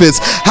benefits.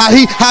 How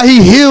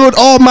he healed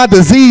all my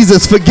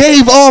diseases,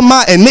 forgave all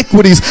my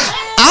iniquities.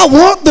 I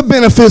want the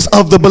benefits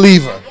of the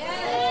believer.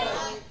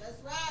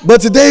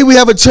 But today we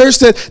have a church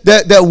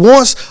that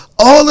wants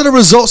all of the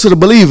results of the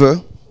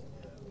believer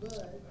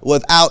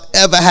without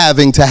ever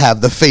having to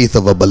have the faith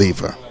of a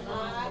believer.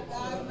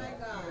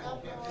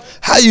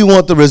 How you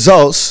want the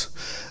results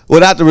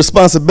without the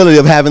responsibility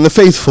of having the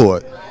faith for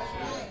it?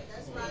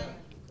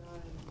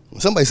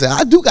 Somebody say,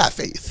 I do got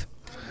faith.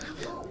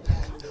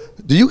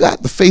 Do you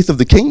got the faith of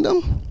the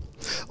kingdom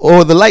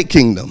or the light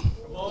kingdom?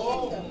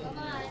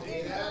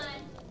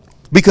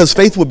 Because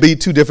faith would be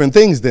two different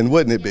things then,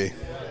 wouldn't it be?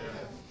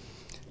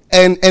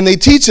 And they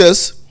teach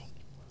us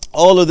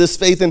all of this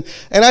faith. And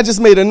I just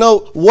made a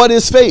note, what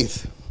is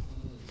faith?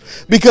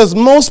 Because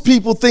most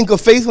people think of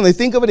faith, when they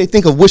think of it, they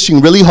think of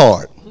wishing really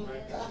hard.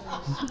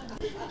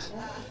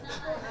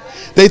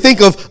 They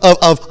think of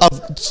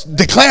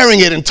declaring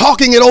it and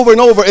talking it over and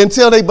over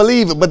until they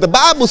believe it. But the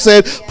Bible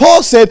said,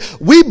 Paul said,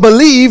 we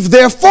believe,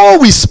 therefore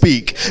we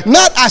speak.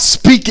 Not I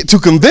speak it to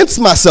convince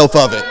myself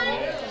of it.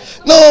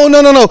 No.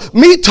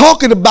 Me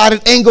talking about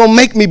it ain't going to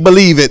make me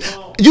believe it.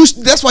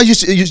 That's why you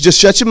just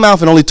shut your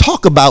mouth and only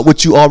talk about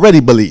what you already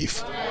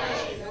believe.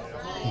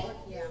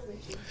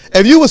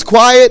 If you was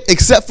quiet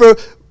except for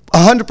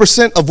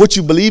 100% of what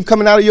you believe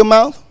coming out of your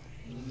mouth,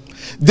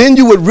 then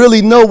you would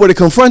really know where to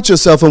confront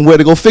yourself and where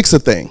to go fix a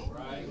thing.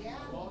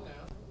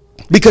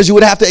 Because you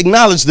would have to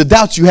acknowledge the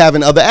doubts you have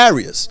in other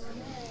areas.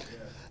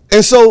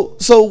 And so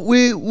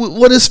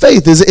what is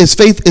faith? Is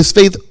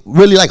faith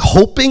really like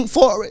hoping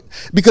for it?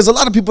 Because a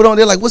lot of people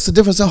they're like, what's the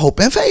difference in hope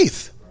and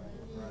faith?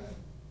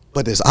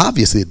 But there's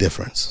obviously a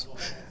difference.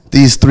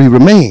 These three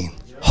remain: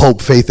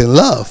 hope, faith, and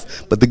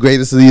love. But the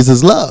greatest of these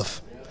is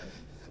love.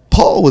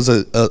 Paul was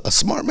a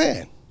smart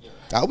man.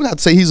 I would have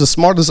to say he's the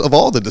smartest of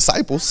all the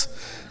disciples.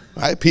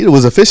 Right? Peter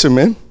was a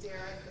fisherman.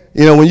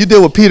 You know, when you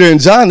deal with Peter and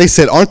John, they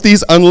said, aren't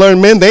these unlearned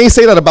men? They ain't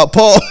say that about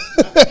Paul.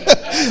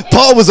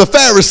 Paul was a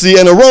Pharisee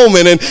and a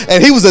Roman,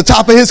 and he was the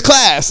top of his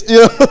class.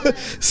 You know?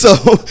 So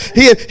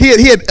he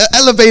had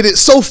elevated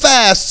so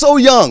fast, so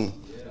young,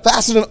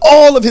 faster than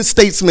all of his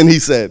statesmen, he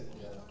said.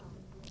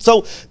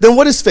 So then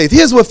what is faith?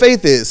 Here's what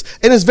faith is,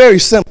 and it's very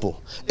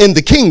simple. In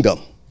the kingdom,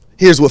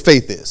 here's what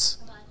faith is.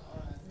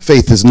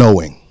 Faith is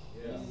knowing.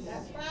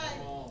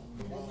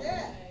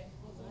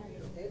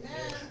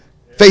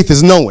 Faith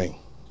is knowing.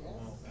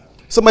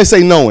 Somebody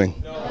say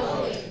knowing.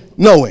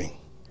 Knowing.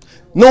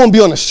 Knowing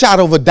beyond a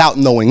shadow of a doubt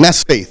knowing.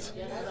 That's faith.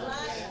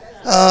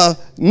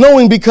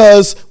 Knowing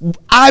because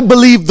I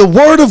believe the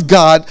word of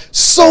God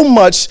so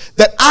much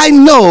that I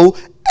know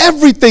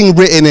everything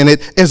written in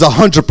it is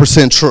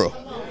 100% true.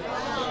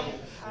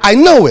 I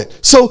know it.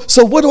 So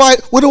what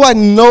do I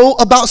know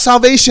about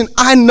salvation?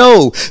 I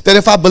know that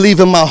if I believe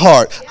in my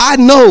heart, I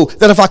know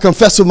that if I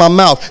confess with my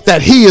mouth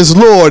that he is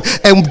Lord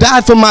and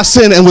died for my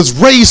sin and was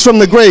raised from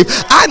the grave,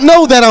 I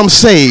know that I'm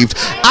saved.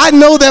 I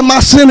know that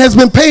my sin has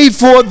been paid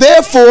for.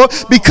 Therefore,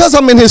 because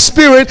I'm in his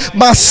spirit,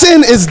 my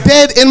sin is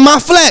dead in my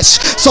flesh.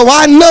 So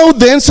I know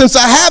then, since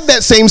I have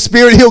that same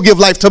spirit, he'll give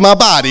life to my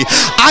body.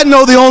 I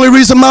know the only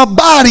reason my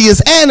body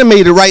is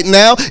animated right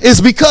now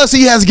is because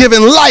he has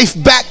given life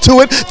back to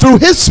it through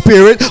his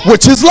spirit,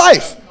 which is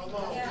life.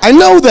 I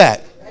know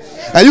that.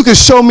 Now you can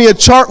show me a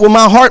chart with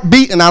my heart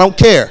beat and I don't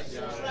care.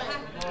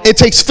 It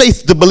takes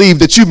faith to believe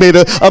that you made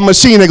a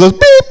machine that goes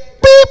beep,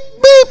 beep,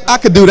 beep. I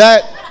could do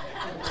that.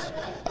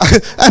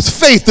 That's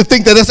faith to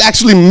think that it's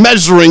actually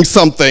measuring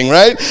something,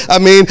 right? I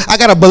mean, I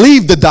got to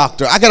believe the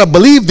doctor. I got to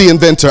believe the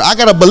inventor. I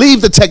got to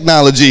believe the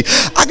technology.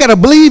 I got to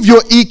believe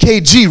your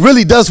EKG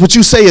really does what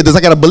you say it does.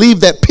 I got to believe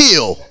that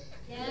pill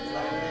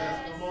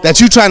that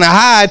you're trying to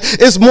hide.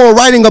 It's more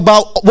writing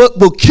about what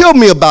will kill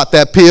me about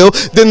that pill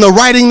than the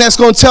writing that's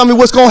going to tell me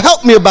what's going to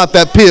help me about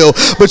that pill.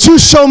 But you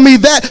show me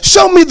that.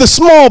 Show me the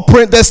small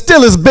print that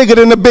still is bigger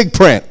than the big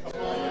print.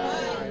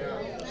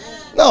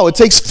 No, it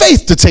takes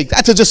faith to take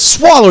that, to just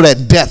swallow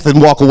that death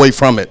and walk away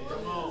from it.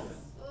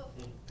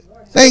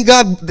 Thank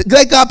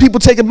God people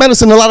taking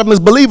medicine, a lot of them as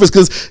believers,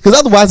 because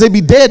otherwise they'd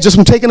be dead just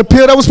from taking a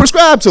pill that was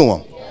prescribed to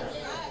them.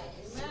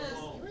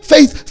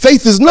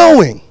 Faith is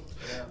knowing.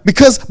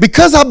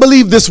 Because I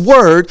believe this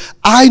word,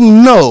 I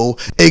know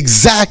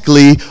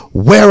exactly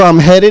where I'm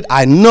headed.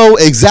 I know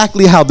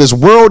exactly how this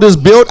world is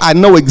built. I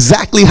know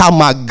exactly how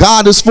my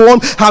God is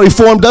formed, how he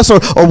formed us, or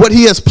what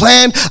he has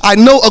planned. I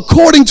know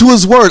according to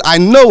his word. I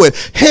know it.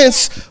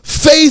 Hence,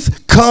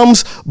 faith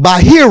comes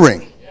by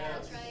hearing.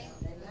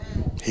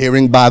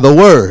 Hearing by the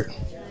word.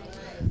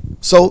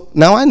 So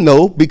now I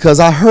know because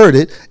I heard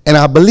it and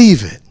I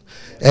believe it.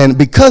 And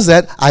because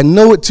that, I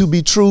know it to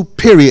be true,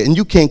 period. And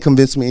you can't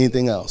convince me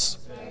anything else.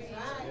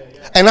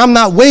 And I'm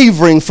not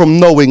wavering from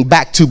knowing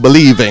back to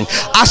believing.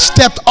 I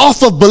stepped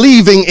off of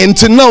believing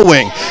into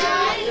knowing.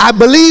 I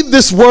believe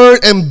this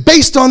word, and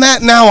based on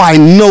that, now I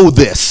know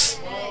this.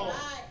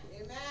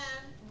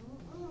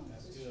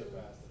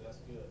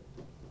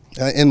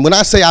 And when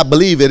I say I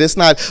believe it, it's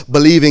not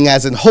believing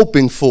as in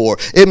hoping for.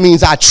 It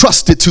means I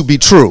trust it to be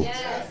true.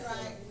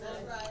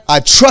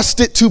 I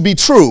trust it to be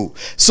true.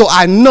 So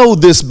I know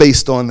this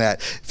based on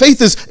that.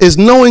 Faith is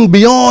knowing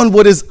beyond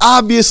what is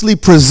obviously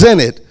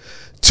presented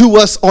to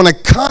us on a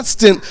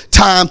constant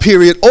time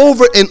period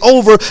over and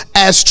over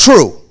as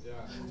true.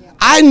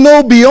 I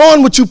know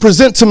beyond what you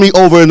present to me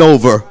over and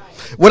over.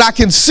 What I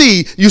can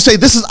see, you say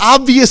this is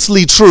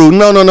obviously true.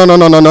 No.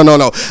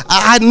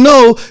 I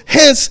know,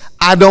 hence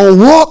I don't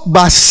walk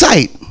by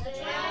sight.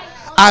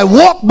 I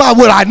walk by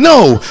what I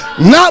know,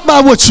 not by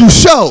what you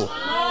show.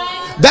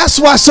 That's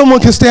why someone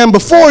can stand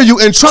before you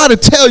and try to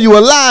tell you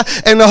a lie,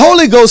 and the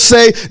Holy Ghost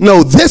say,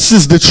 no, this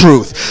is the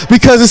truth.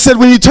 Because it said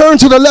when you turn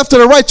to the left or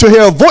the right, you'll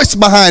hear a voice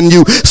behind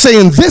you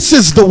saying, this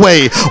is the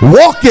way,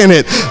 walk in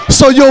it.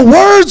 So your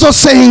words are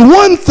saying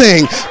one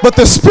thing, but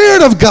the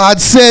Spirit of God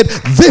said,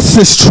 this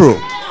is true.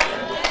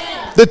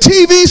 The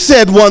TV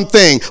said one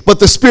thing,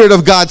 but the Spirit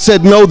of God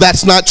said, no,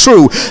 that's not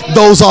true.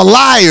 Those are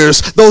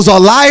liars. Those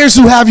are liars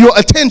who have your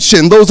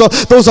attention. Those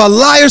are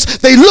liars.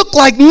 They look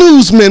like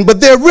newsmen,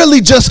 but they're really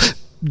just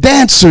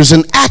dancers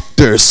and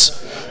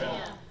actors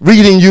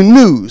reading you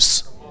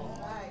news.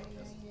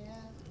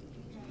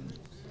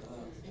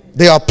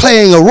 They are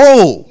playing a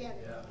role.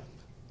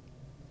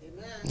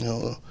 You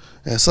know,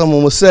 and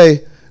someone will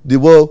say,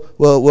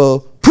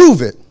 well,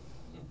 prove it.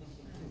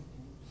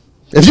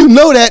 If you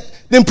know that,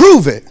 then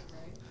prove it.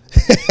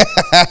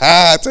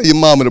 Tell your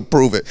mama to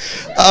prove it.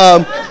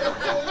 I'll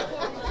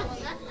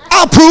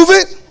prove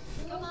it.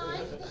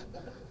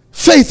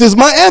 Faith is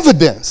my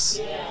evidence.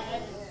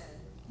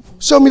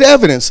 Show me the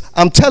evidence.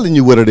 I'm telling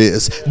you what it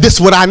is. This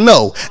is what I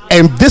know.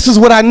 And this is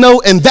what I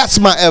know, and that's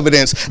my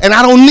evidence. And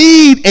I don't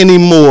need any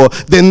more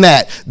than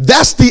that.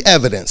 That's the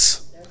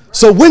evidence.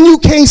 So when you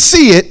can't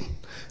see it,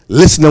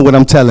 listen to what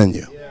I'm telling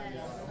you.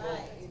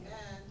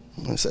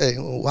 I say,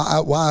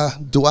 why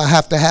do I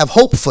have to have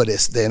hope for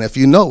this then if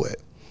you know it?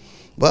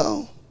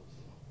 Well,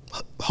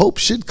 hope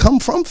should come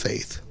from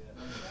faith.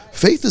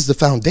 Faith is the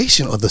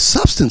foundation or the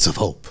substance of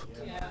hope.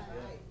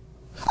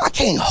 I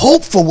can't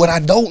hope for what I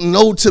don't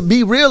know to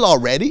be real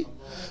already.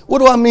 What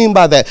do I mean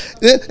by that?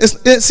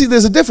 See,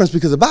 there's a difference,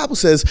 because the Bible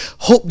says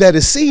hope that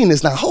is seen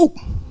is not hope.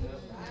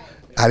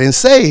 I didn't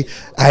say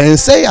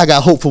I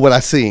got hope for what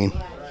I seen.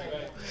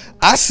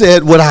 I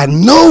said what I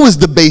know is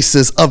the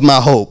basis of my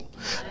hope.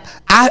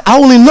 I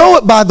only know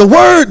it by the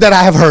word that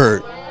I have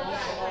heard.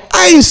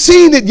 I ain't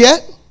seen it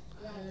yet.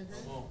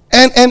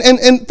 And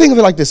think of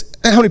it like this.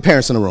 How many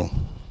parents in the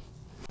room?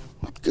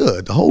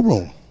 Good, the whole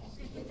room.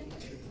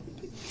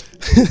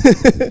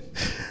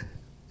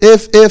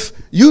 If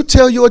you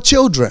tell your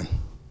children,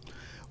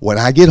 when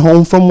I get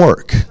home from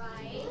work,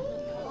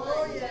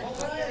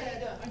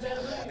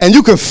 and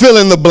you can fill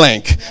in the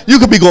blank. You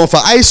could be going for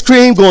ice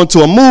cream, going to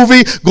a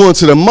movie, going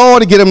to the mall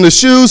to get them the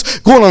shoes,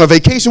 going on a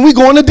vacation. We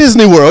going to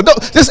Disney World.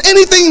 There's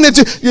anything that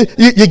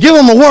you give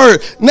them a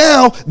word.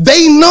 Now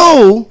they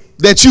know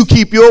that you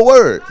keep your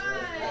word.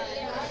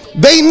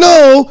 They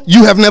know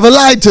you have never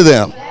lied to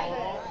them.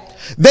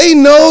 They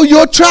know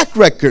your track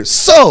record.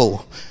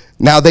 So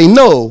now they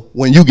know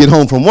when you get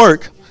home from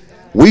work,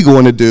 we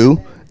going to do ...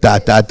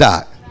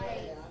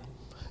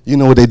 You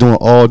know what they're doing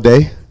all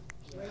day?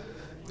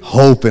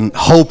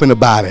 Hoping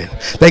about it.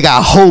 They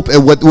got hope at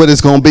what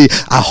it's going to be.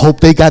 I hope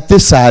they got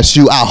this size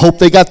shoe. I hope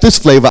they got this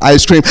flavor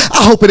ice cream.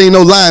 I hope it ain't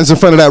no lines in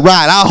front of that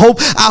ride. I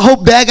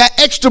hope Dad got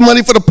extra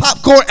money for the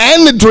popcorn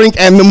and the drink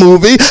and the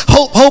movie.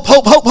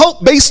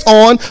 Hope based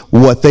on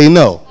what they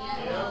know.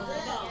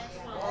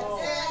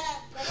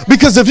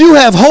 Because if you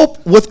have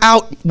hope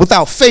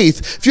without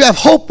faith, if you have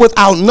hope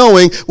without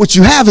knowing, what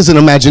you have is an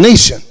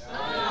imagination.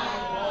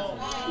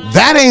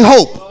 That ain't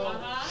hope.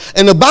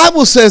 And the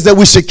Bible says that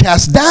we should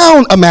cast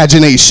down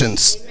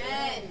imaginations.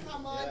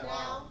 Come on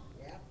now.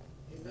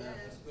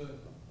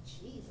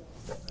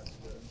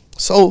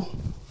 So,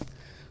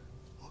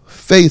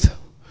 faith,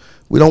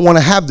 we don't want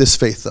to have this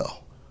faith though.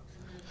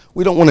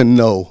 We don't want to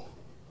know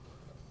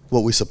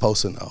what we're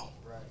supposed to know.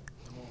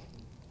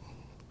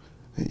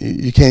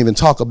 You can't even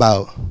talk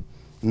about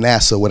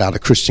NASA without a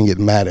Christian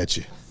getting mad at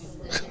you.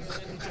 You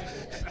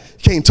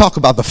can't talk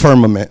about the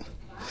firmament.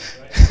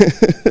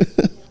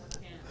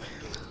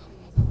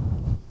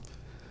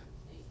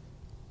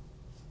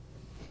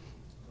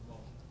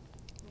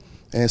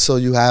 And so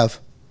you have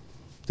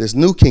this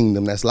new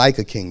kingdom that's like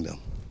a kingdom,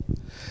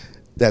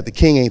 that the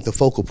king ain't the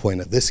focal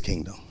point of this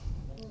kingdom.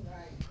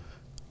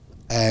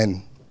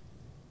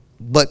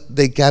 But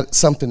they got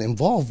something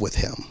involved with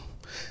him.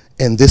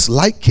 In this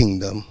like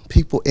kingdom,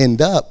 people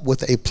end up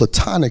with a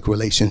platonic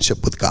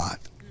relationship with God,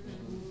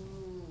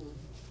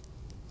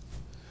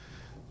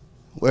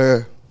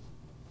 where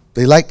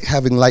they like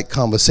having like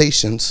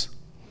conversations,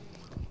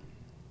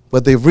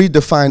 but they've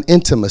redefined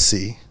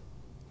intimacy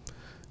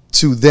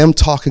to them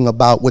talking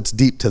about what's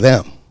deep to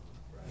them.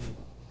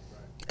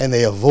 And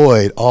they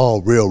avoid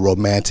all real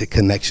romantic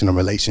connection and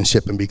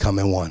relationship and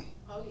becoming one.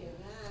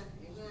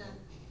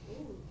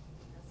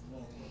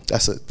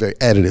 That's a very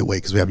edited way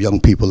because we have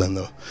young people in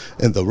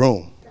the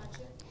room.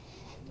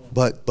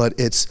 But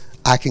it's,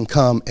 I can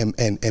come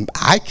and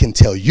I can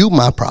tell you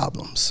my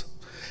problems.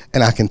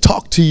 And I can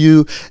talk to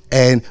you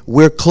and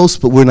we're close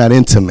but we're not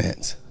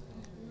intimate.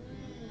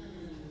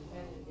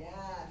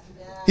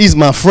 He's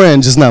my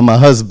friend, just not my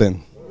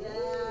husband.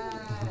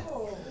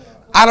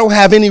 I don't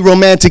have any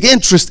romantic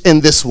interest in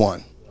this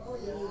one.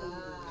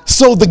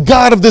 So the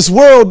God of this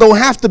world don't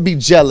have to be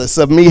jealous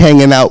of me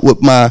hanging out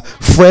with my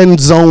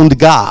friend-zoned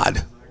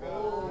God.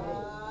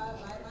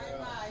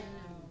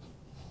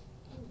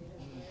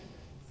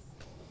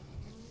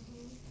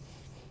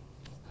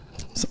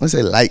 Somebody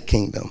say light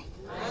kingdom.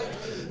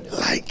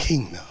 Light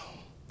kingdom.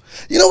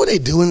 You know what they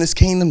do in this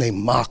kingdom? They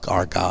mock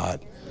our God.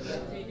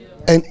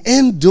 And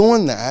in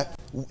doing that,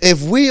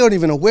 if we aren't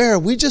even aware,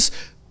 we just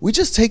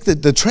take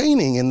the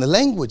training and the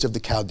language of the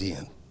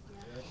Chaldean.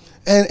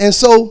 And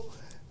so,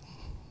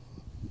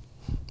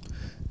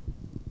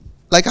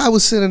 like I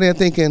was sitting there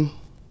thinking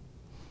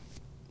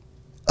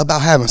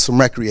about having some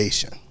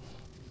recreation.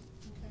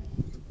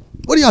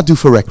 What do y'all do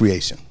for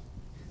recreation?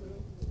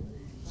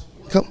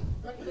 Come.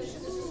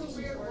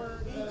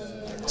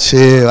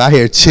 Chill. I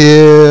hear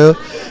chill.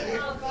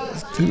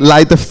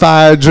 Light the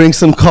fire, drink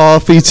some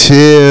coffee,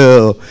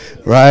 chill.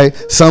 Right?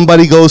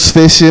 Somebody goes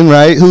fishing,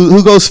 right?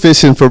 Who goes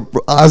fishing? For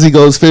Ozzy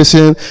goes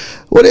fishing.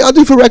 What do y'all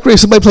do for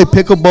recreation? Somebody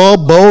play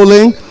pickleball,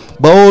 bowling,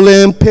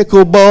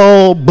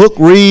 pickleball, book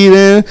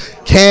reading,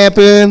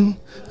 camping,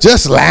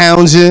 just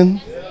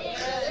lounging.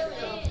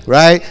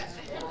 Right?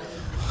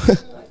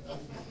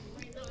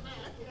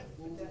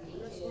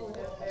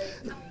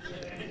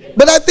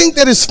 But I think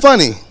that it's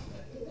funny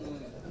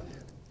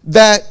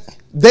that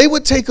they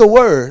would take a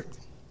word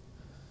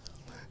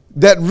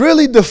that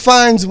really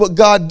defines what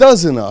God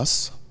does in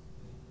us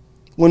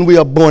when we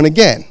are born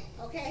again.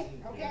 Okay.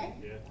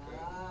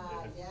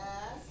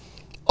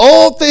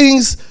 All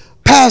things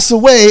pass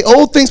away,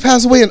 old things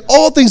pass away, and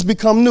all things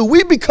become new.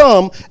 We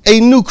become a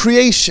new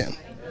creation.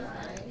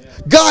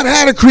 God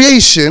had a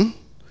creation,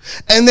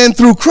 and then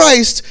through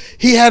Christ,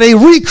 he had a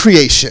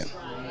recreation.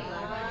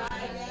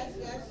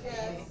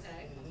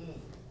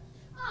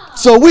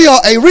 So we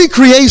are a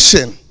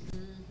recreation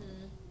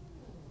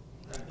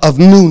of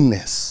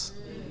newness.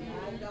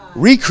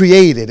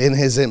 Recreated in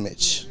his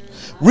image.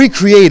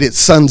 Recreated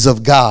sons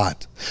of God.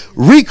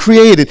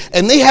 Recreated.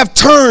 And they have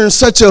turned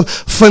such a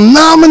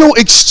phenomenal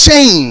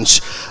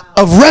exchange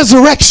of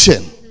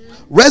resurrection.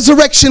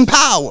 Resurrection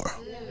power.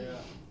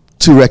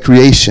 To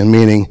recreation,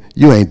 meaning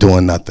you ain't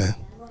doing nothing.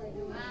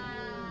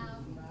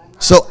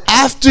 So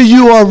after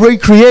you are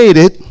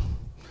recreated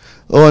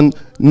or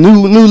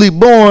newly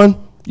born,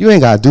 you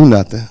ain't got to do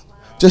nothing.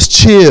 Just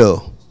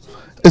chill.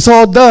 It's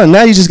all done.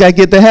 Now you just got to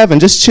get to heaven.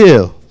 Just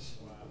chill.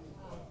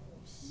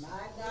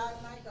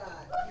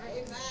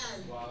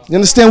 You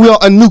understand? We are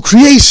a new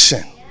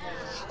creation.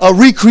 A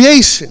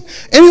recreation.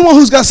 Anyone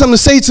who's got something to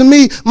say to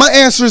me, my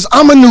answer is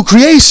I'm a new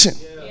creation.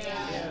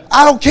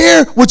 I don't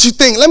care what you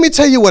think. Let me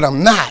tell you what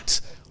I'm not.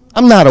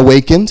 I'm not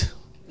awakened.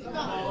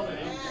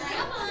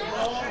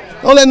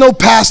 Don't let no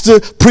pastor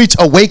preach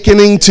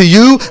awakening to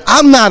you.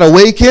 I'm not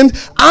awakened.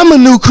 I'm a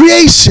new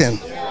creation.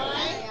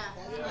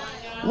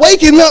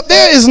 Waking up,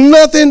 there is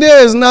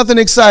nothing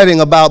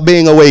exciting about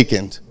being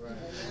awakened.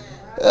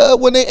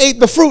 When they ate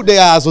the fruit,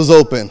 their eyes was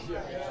open.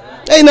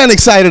 Ain't nothing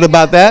excited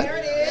about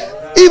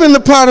that. Even the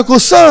prodigal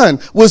son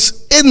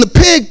was in the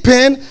pig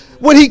pen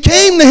when he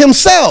came to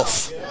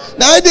himself.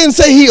 Now, it didn't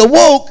say he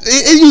awoke.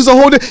 It used a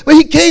whole different, but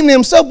he came to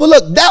himself. But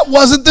look, that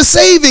wasn't the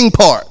saving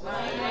part.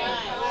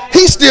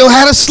 He still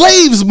had a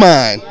slave's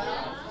mind.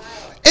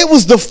 It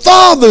was the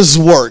Father's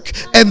work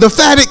and the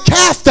fatted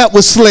calf that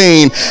was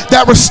slain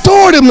that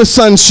restored him to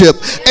sonship.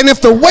 And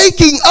if the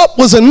waking up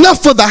was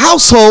enough for the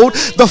household,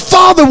 the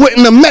Father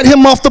wouldn't have met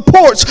him off the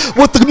porch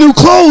with the new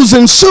clothes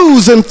and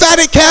shoes and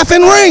fatted calf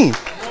and ring.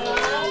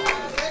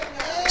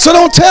 So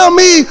don't tell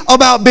me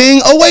about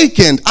being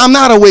awakened. I'm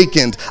not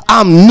awakened.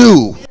 I'm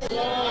new.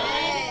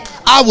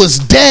 I was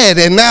dead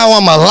and now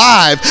I'm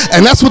alive.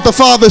 And that's what the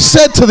Father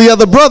said to the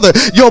other brother.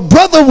 Your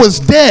brother was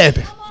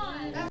dead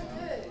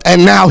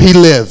and now he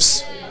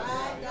lives.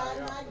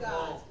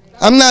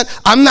 I'm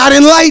not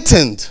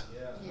enlightened.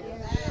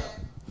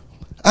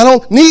 I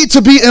don't need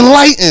to be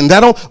enlightened. I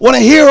don't want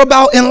to hear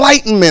about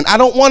enlightenment. I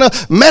don't want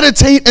to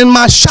meditate in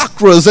my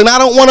chakras, and I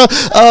don't want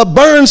to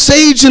burn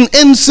sage and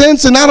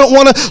incense, and I don't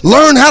want to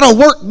learn how to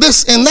work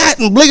this and that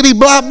and bliggity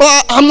blah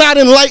blah. I'm not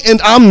enlightened.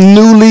 I'm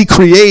newly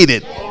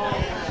created.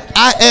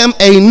 I am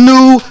a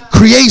new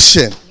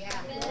creation.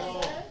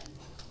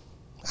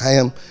 I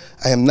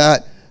am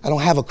not. I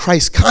don't have a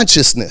Christ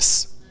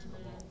consciousness.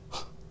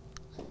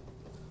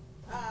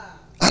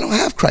 I don't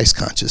have Christ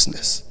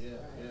consciousness.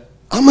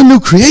 I'm a new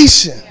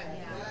creation.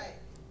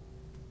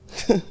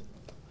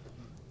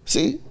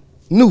 See?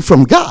 New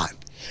from God.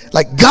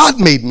 Like God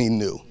made me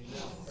new.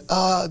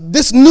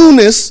 This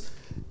newness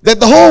that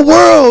the whole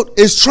world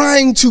is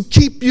trying to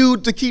keep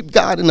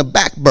God in the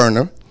back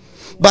burner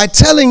by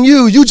telling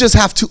you just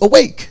have to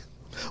awake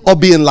or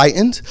be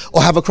enlightened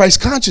or have a Christ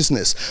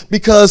consciousness,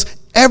 because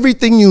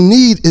everything you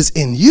need is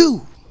in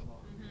you.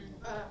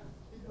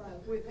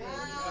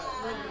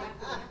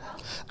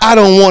 I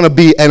don't want to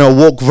be an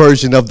awoke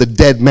version of the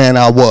dead man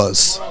I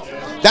was.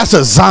 That's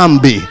a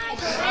zombie.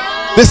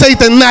 This ain't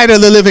the night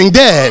of the living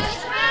dead.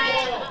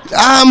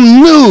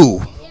 I'm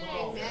new.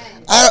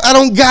 I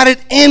don't got it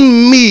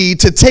in me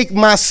to take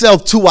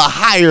myself to a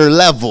higher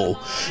level.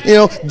 You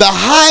know, the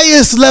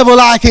highest level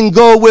I can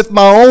go with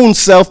my own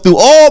self through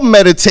all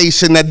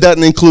meditation that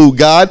doesn't include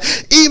God,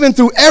 even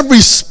through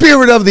every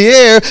spirit of the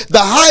air,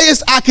 the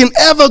highest I can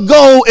ever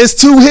go is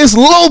to his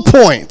low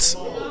point.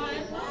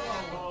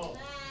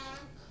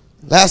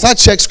 Last I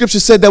checked, scripture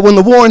said that when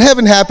the war in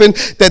heaven happened,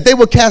 that they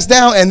were cast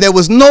down and there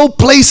was no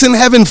place in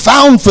heaven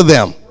found for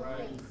them.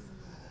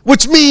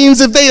 Which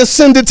means if they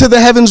ascended to the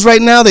heavens right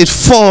now, they'd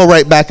fall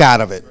right back out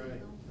of it.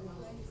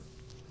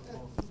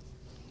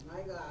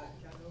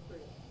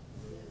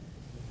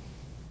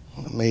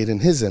 Made in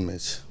his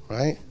image,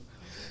 right?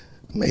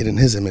 Made in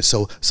his image.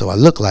 So I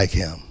look like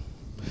him.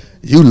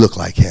 You look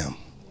like him.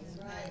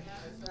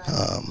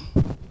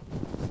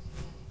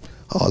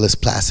 All this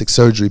plastic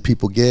surgery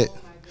people get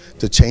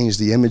to change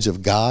the image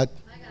of God.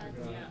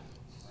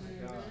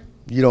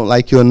 You don't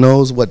like your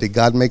nose? What, did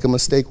God make a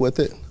mistake with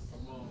it?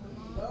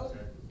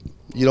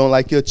 You don't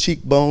like your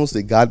cheekbones?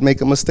 Did God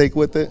make a mistake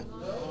with it?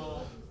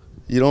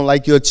 You don't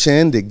like your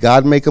chin? Did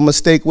God make a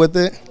mistake with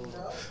it?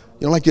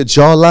 You don't like your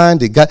jawline?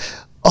 Did God?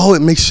 Oh,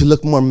 it makes you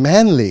look more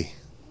manly.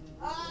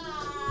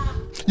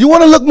 You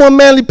want to look more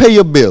manly? Pay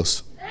your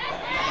bills.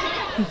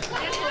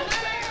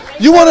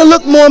 You want to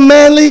look more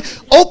manly?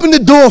 Open the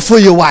door for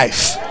your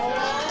wife.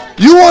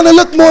 You want to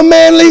look more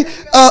manly?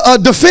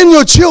 Defend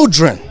your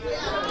children.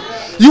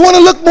 You want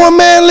to look more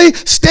manly?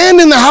 Stand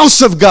in the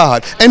house of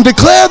God and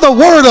declare the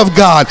word of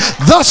God.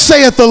 Thus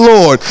saith the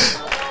Lord.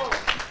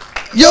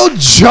 Your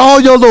jaw,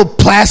 your little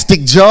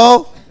plastic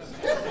jaw,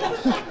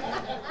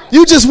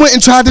 you just went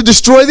and tried to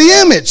destroy the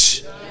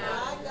image.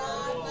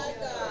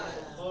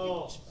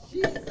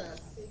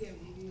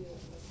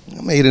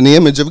 I'm made in the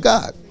image of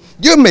God.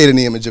 You're made in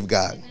the image of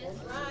God.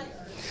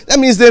 That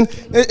means then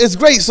it's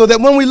great so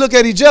that when we look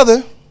at each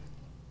other,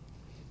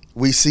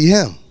 we see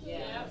him.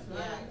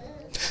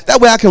 That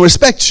way I can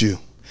respect you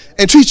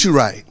and treat you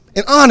right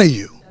and honor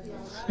you,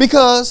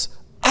 because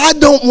I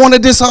don't want to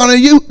dishonor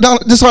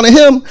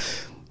him.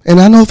 And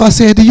I know if I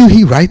say it to you,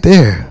 he right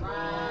there.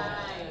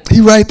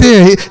 He right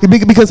there.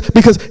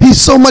 Because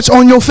he's so much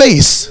on your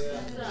face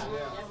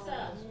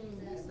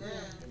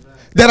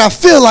that I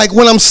feel like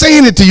when I'm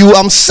saying it to you,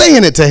 I'm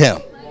saying it to him.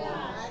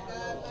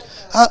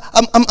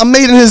 I'm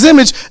made in his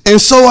image, and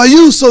so are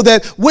you, so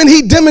that when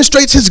he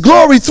demonstrates his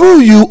glory through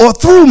you or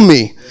through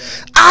me,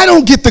 I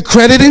don't get the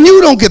credit and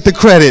you don't get the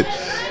credit.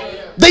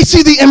 They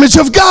see the image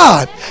of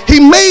God. He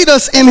made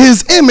us in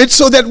his image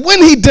so that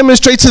when he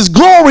demonstrates his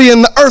glory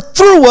in the earth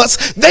through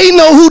us, they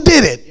know who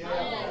did it.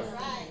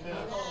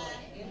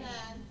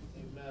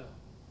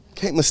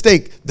 Can't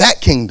mistake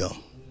that kingdom.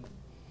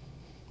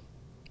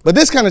 But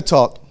this kind of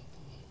talk,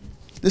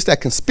 this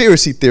that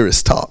conspiracy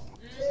theorist talk.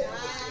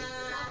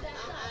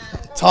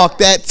 Talk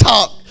that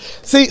talk.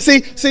 See,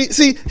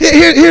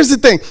 here's the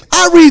thing.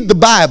 I read the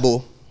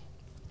Bible.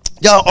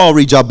 Y'all all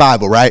read your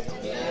Bible, right?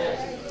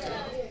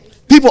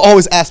 People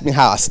always ask me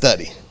how I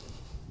study.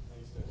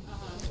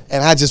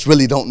 And I just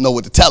really don't know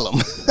what to tell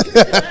them.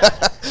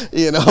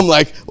 You know, I'm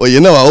like, well, you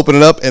know, I open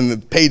it up and the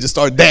pages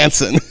start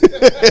dancing.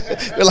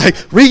 They're like,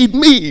 read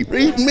me,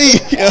 read me.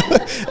 You know?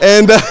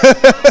 And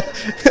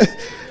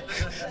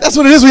that's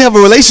what it is. We have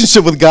a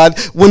relationship with God.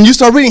 When you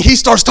start reading, he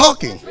starts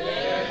talking.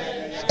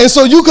 And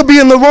so you could be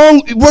in the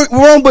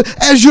wrong,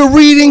 but as you're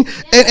reading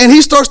and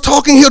he starts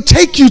talking, he'll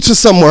take you to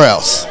somewhere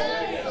else.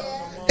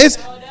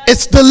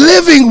 It's the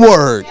living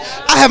word.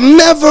 I have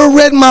never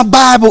read my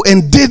Bible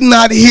and did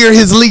not hear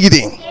his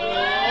leading.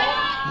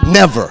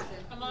 Never.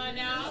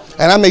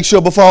 And I make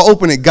sure before I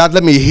open it, God,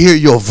 let me hear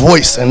your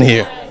voice in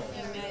here.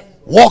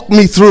 Walk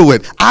me through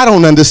it. I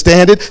don't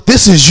understand it.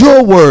 This is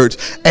your word.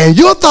 And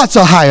your thoughts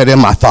are higher than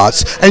my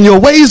thoughts. And your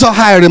ways are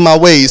higher than my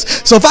ways.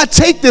 So if I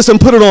take this and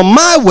put it on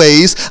my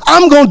ways,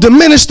 I'm going to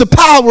diminish the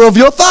power of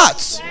your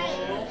thoughts.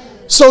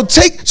 So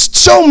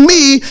show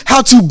me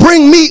how to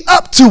bring me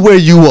up to where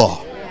you are.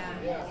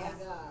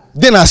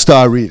 Then I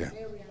start reading.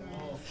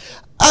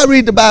 I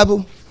read the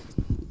Bible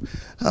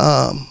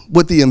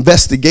with the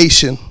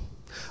investigation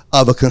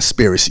of a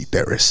conspiracy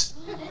theorist.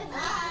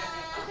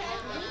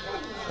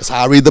 That's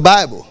how I read the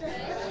Bible.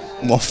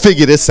 I'm going to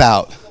figure this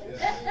out.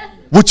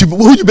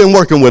 Who you been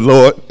working with,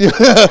 Lord?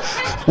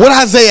 What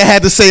Isaiah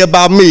had to say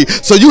about me.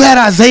 So you had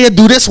Isaiah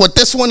do this with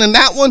this one and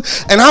that one.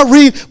 And I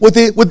read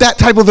with that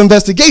type of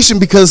investigation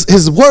because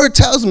his word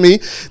tells me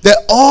that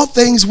all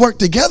things work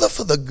together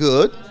for the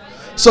good.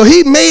 So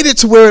he made it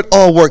to where it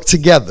all worked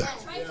together.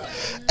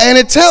 And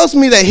it tells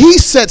me that he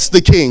sets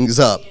the kings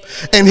up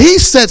and he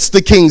sets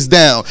the kings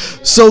down.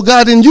 So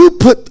God, and you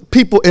put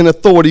people in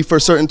authority for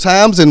certain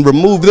times and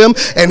remove them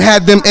and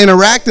had them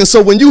interact. And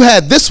so when you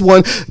had this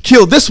one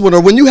kill this one,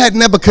 or when you had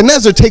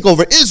Nebuchadnezzar take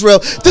over Israel,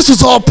 this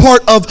was all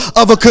part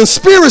of a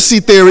conspiracy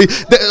theory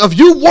of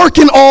you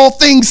working all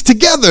things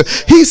together.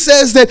 He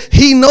says that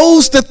he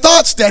knows the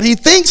thoughts that he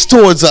thinks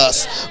towards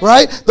us,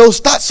 right? Those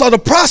thoughts are to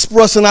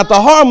prosper us and not to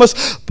harm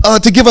us,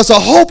 to give us a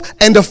hope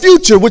and a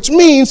future, which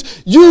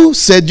means you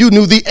said you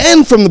knew the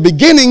end from the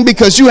beginning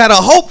because you had a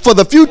hope for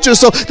the future.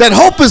 So that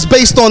hope is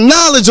based on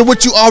knowledge of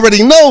what you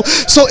already know.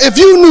 So if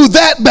you knew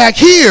that back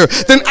here,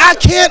 then I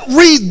can't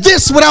read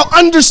this without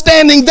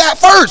understanding that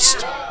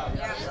first.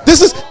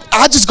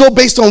 I just go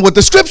based on what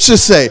the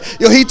scriptures say.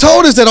 He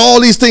told us that all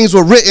these things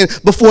were written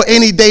before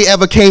any day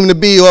ever came to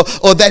be, or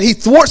that he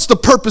thwarts the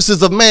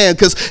purposes of man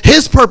because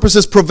his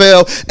purposes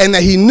prevail, and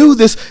that he knew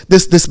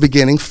this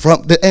beginning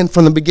from the end,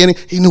 from the beginning.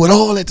 He knew it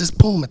all at this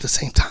boom at the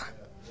same time.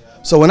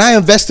 So when I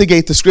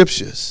investigate the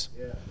scriptures,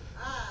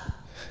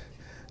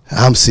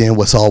 I'm seeing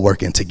what's all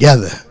working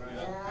together.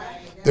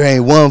 There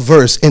ain't one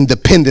verse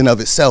independent of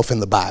itself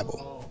in the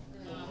Bible.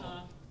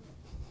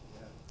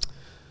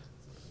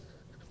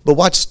 But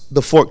watch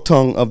the forked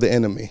tongue of the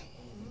enemy.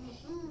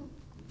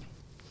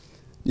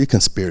 You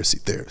conspiracy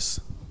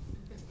theorists.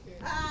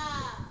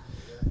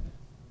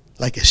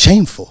 Like it's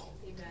shameful.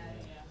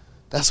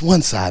 That's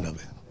one side of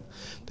it.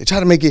 They try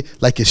to make it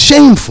like it's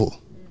shameful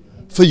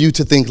for you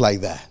to think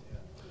like that.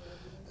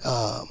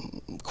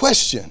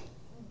 Question.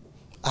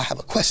 I have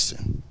a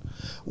question.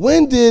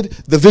 When did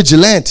the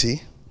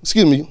vigilante, I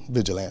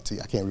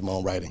can't read my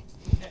own writing.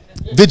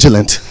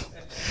 Vigilant.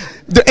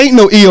 There ain't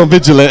no E on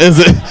vigilant, is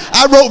it?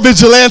 I wrote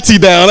vigilante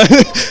down.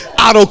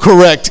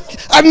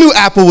 Autocorrect. I knew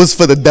Apple was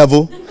for the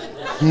devil.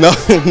 No.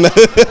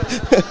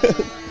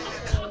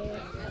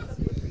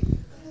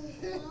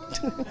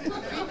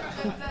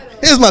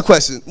 Here's my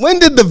question. When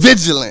did the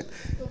vigilant,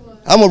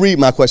 I'm going to read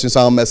my question so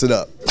I don't mess it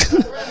up.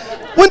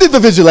 When did the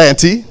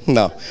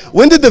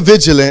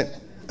vigilant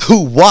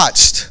who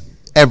watched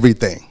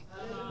everything,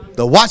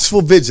 the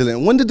watchful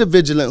vigilant, when did the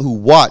vigilant who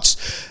watched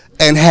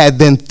and had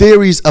then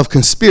theories of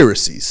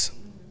conspiracies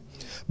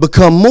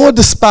become more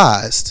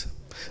despised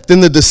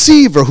than the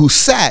deceiver who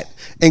sat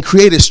and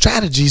created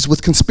strategies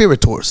with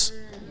conspirators?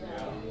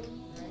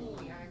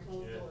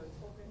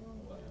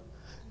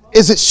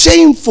 Is it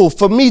shameful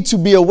for me to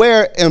be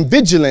aware and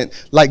vigilant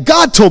like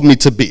God told me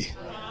to be?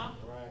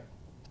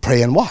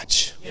 Pray and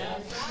watch.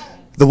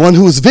 The one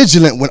who is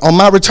vigilant when on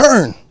my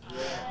return.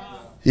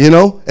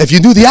 If you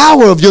knew the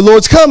hour of your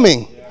Lord's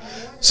coming.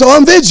 So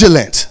I'm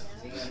vigilant.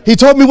 He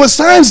told me what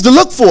signs to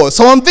look for.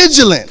 So I'm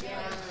vigilant.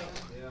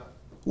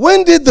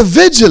 When did the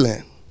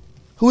vigilant,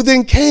 who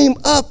then came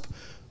up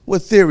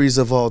with theories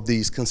of all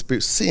these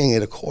conspiracies, seeing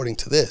it according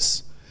to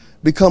this,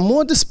 become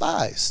more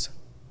despised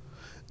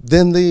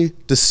than the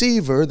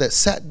deceiver that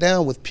sat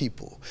down with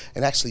people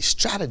and actually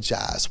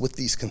strategized with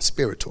these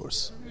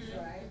conspirators?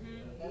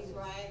 That's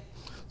right.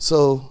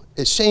 So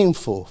it's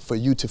shameful for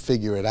you to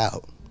figure it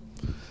out.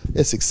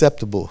 It's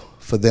acceptable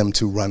for them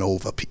to run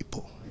over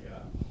people.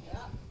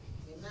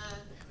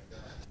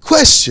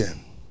 Question.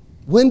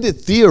 When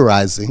did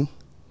theorizing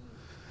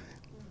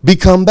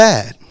become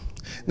bad?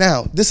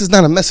 Now, this is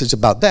not a message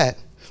about that,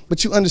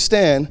 but you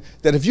understand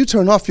that if you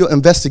turn off your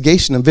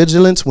investigation and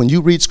vigilance when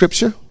you read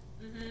scripture,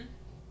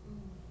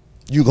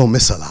 you're going to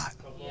miss a lot.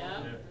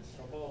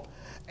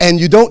 And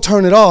you don't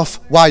turn it off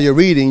while you're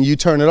reading. You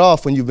turn it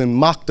off when you've been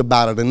mocked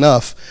about it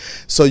enough.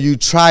 So you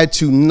try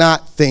to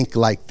not think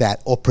like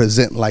that or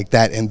present like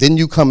that. And then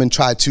you come and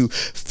try to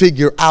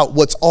figure out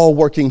what's all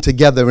working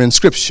together in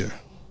scripture.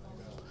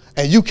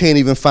 And you can't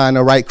even find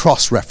the right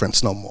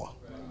cross-reference no more.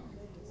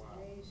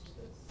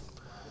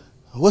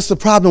 What's the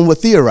problem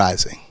with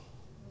theorizing?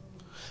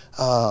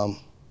 Let's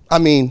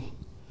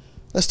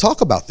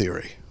talk about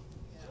theory.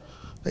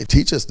 They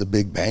teach us the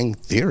Big Bang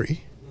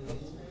Theory.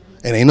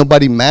 And ain't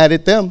nobody mad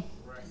at them.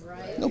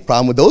 No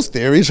problem with those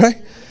theories,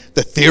 right?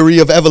 The theory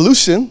of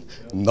evolution,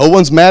 no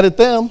one's mad at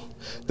them.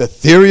 The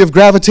theory of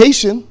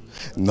gravitation,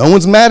 no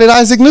one's mad at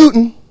Isaac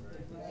Newton.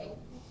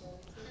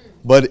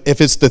 But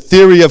if it's the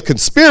theory of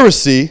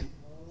conspiracy,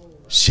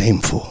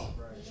 shameful.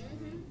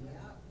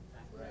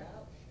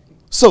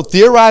 So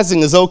theorizing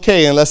is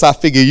okay unless I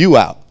figure you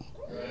out.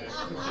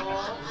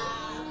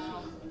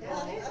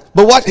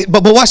 But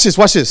watch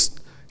this.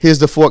 Here's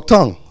the forked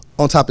tongue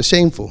on top of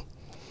shameful.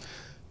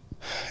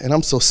 And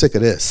I'm so sick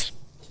of this.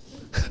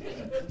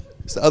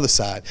 It's the other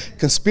side.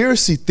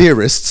 Conspiracy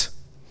theorists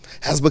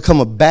has become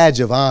a badge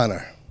of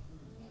honor.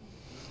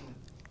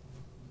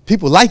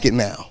 People like it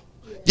now.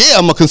 Yeah,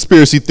 I'm a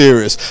conspiracy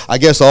theorist. I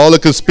guess all the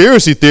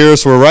conspiracy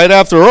theorists were right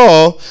after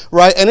all,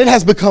 right? And it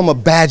has become a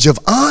badge of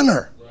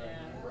honor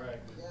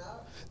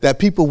that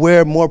people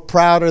wear more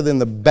prouder than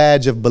the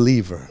badge of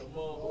believer.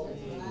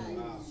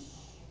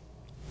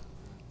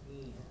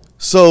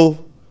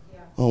 So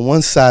on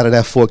one side of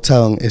that forked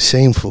tongue is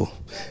shameful.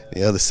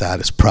 The other side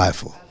is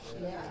prideful.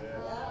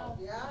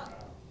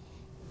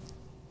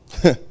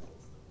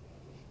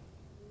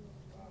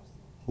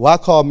 Why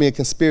call me a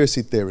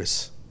conspiracy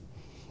theorist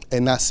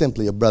and not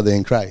simply a brother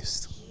in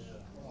Christ?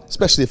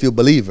 Especially if you're a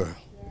believer.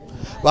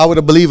 Why would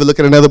a believer look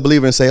at another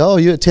believer and say, oh,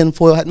 you're a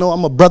tinfoil hat? No,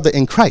 I'm a brother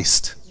in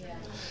Christ.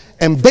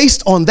 And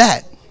based on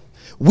that,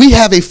 we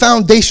have a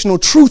foundational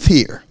truth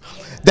here.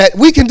 That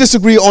we can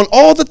disagree on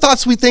all the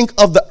thoughts we think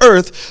of the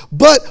earth,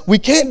 but we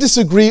can't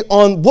disagree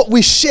on what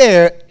we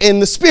share in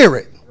the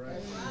spirit.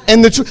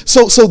 And the truth.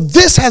 So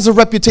this has a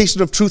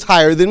reputation of truth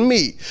higher than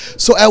me.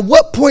 So at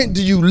what point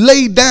do you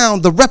lay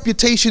down the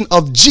reputation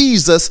of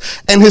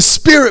Jesus and his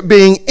spirit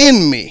being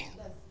in me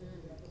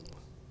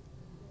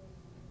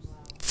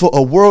for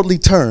a worldly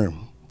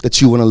term that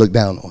you want to look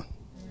down on?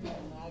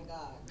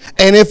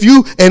 And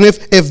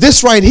if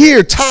this right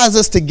here ties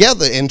us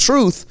together in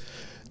truth,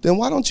 then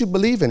why don't you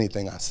believe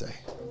anything I say?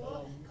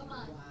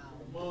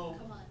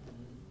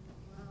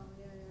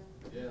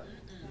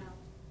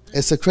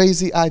 It's a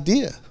crazy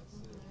idea.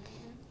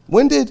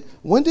 When did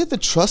the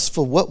trust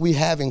for what we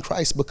have in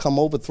Christ become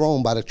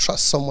overthrown by the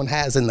trust someone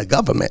has in the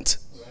government?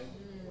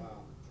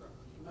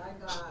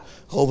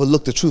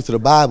 Overlook the truth of the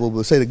Bible,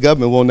 but say the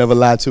government won't never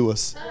lie to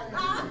us.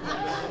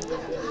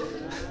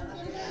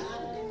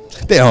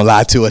 They don't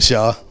lie to us,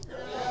 y'all.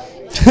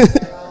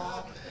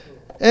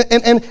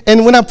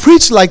 And when I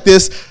preach like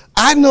this,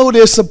 I know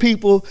there's some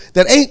people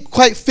that ain't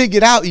quite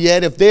figured out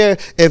yet if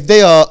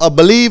they are a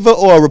believer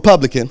or a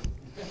Republican,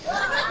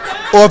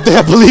 or if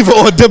they're a believer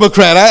or a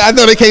Democrat. I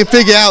know they can't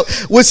figure out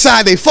which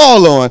side they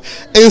fall on,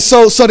 and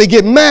so they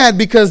get mad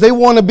because they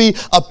want to be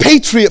a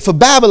patriot for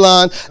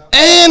Babylon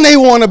and they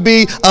want to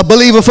be a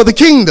believer for the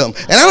kingdom.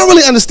 And I don't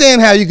really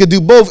understand how you could do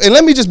both. And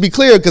let me just be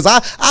clear, because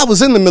I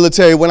was in the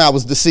military when I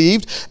was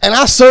deceived, and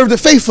I served it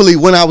faithfully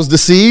when I was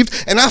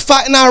deceived, and I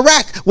fought in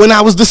Iraq when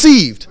I was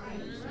deceived.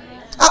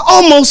 I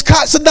almost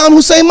caught Saddam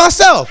Hussein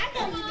myself.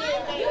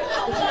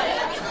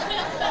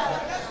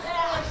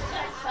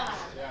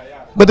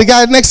 But the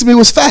guy next to me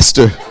was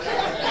faster.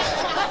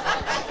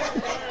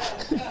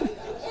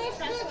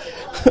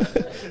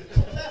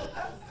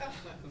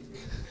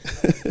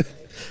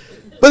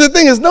 But the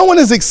thing is, no one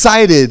is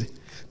excited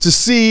to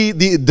see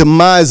the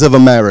demise of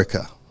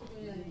America.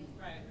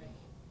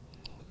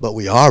 But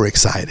we are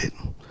excited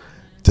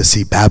to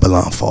see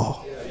Babylon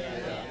fall.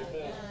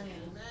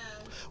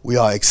 We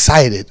are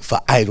excited for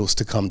idols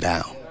to come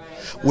down.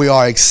 We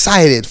are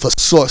excited for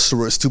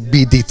sorcerers to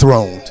be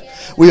dethroned.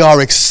 We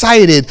are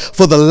excited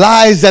for the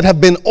lies that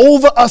have been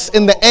over us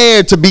in the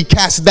air to be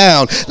cast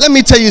down. Let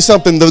me tell you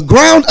something. The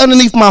ground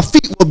underneath my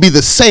feet will be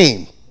the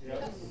same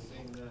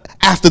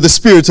after the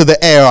spirits of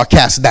the air are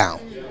cast down.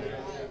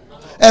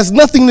 It has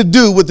nothing to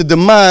do with the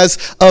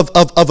demise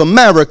of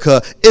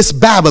America. It's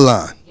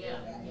Babylon.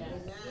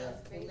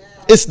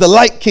 It's the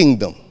light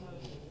kingdom.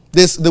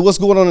 What's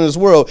going on in this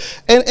world.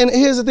 And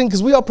here's the thing,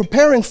 because we are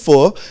preparing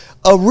for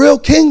a real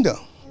kingdom.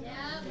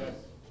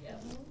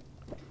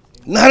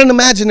 Not an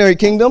imaginary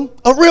kingdom,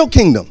 a real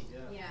kingdom.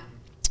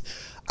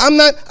 I'm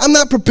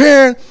not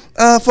preparing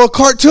for a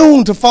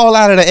cartoon to fall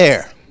out of the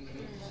air.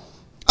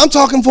 I'm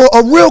talking for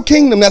a real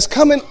kingdom that's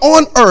coming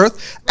on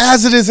earth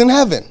as it is in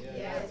heaven.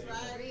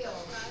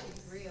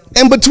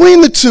 And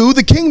between the two,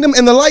 the kingdom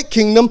and the light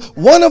kingdom,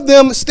 one of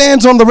them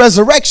stands on the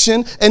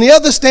resurrection and the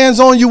other stands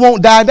on you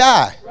won't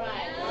die.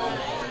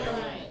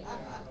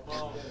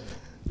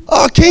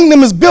 Our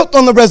kingdom is built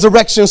on the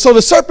resurrection. So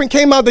the serpent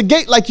came out the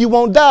gate like you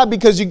won't die,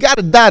 because you got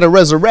to die to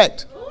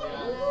resurrect.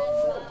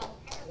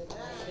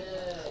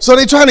 So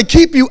they're trying to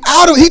keep you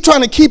he's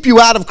trying to keep you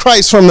out of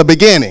Christ from the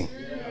beginning.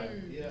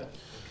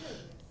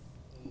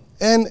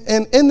 And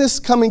in this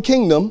coming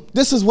kingdom,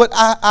 this is what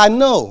I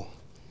know.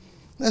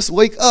 Let's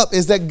wake up,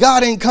 is that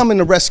God ain't coming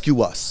to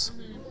rescue us.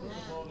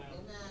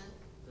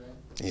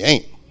 He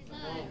ain't.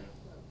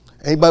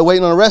 Anybody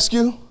waiting on a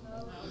rescue?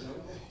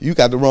 You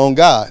got the wrong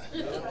God.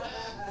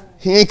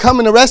 He ain't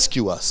coming to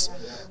rescue us.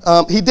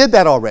 He did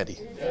that already.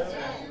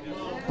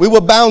 We were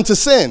bound to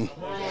sin.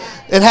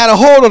 It had a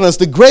hold on us.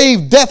 The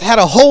grave death had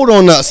a hold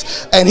on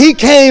us. And he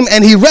came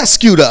and he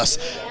rescued us.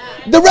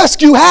 The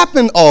rescue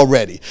happened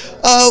already.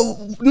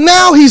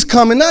 Now he's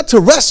coming not to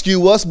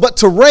rescue us, but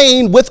to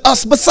reign with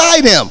us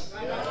beside him.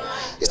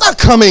 He's not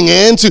coming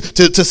in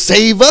to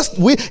save us.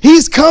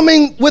 He's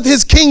coming with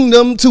his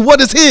kingdom to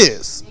what is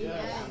his.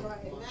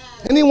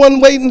 Anyone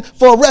waiting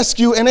for a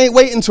rescue and ain't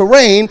waiting to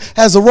reign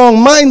has a wrong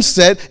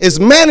mindset, is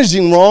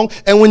managing wrong,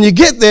 and when you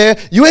get there,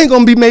 you ain't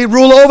going to be made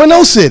ruler over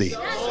no city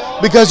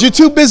because you're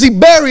too busy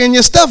burying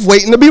your stuff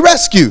waiting to be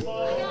rescued.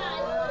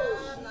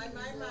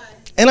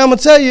 And I'm going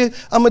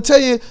to tell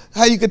you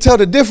how you can tell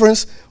the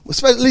difference,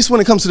 at least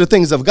when it comes to the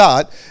things of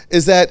God,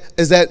 is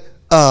that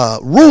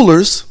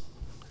rulers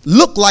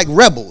look like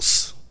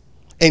rebels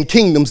in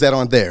kingdoms that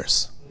aren't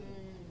theirs.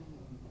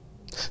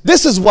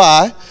 This is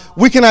why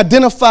we can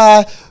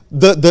identify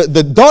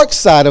the dark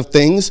side of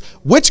things,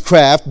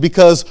 witchcraft,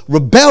 because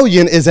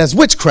rebellion is as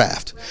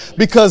witchcraft.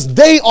 Because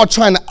they are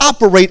trying to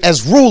operate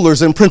as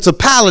rulers and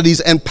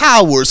principalities and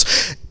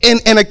powers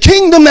in a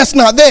kingdom that's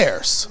not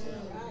theirs.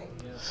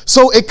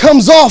 So it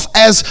comes off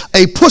as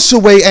a push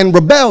away and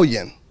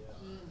rebellion.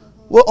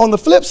 Well, on the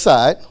flip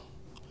side,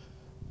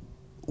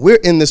 we're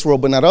in this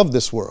world but not of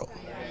this world.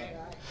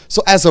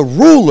 So as a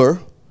ruler,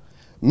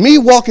 me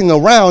walking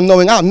around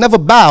knowing I'll never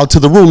bow to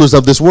the rulers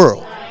of this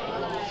world.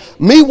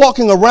 Me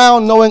walking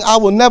around knowing I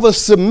will never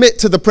submit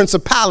to the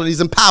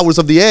principalities and powers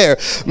of the air.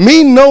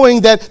 Me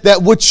knowing that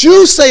what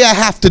you say I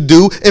have to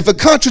do, if it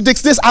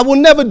contradicts this, I will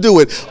never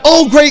do it.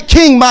 Oh, great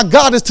King, my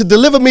God is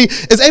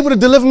able to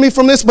deliver me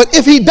from this. But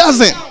if he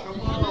doesn't,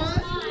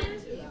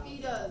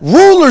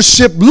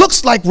 rulership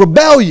looks like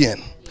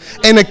rebellion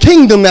in a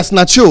kingdom that's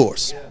not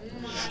yours.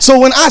 So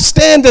when I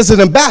stand as an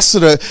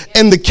ambassador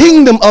in the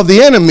kingdom of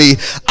the enemy,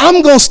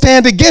 I'm going to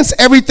stand against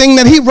everything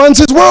that he runs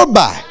his world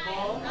by.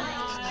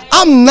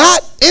 I'm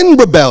not in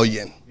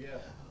rebellion,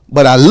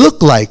 but I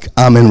look like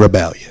I'm in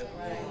rebellion.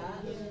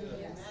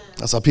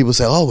 That's how people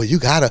say, oh, well, you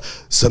got to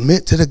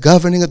submit to the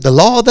governing of the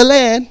law of the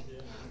land.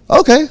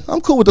 Okay,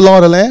 I'm cool with the law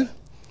of the land,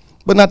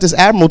 but not this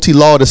admiralty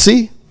law of the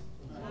sea.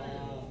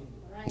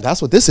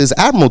 That's what this is,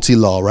 admiralty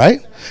law, right?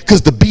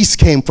 Because the beast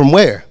came from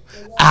where?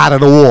 Out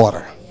of the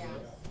water.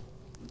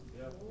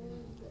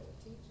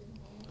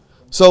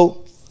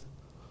 So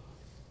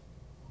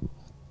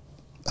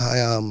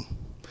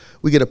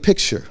we get a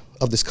picture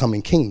of this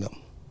coming kingdom,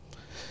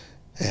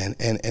 and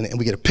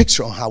we get a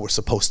picture on how we're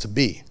supposed to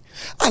be.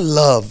 I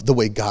love the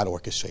way God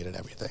orchestrated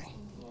everything.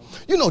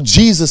 You know,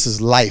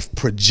 Jesus' life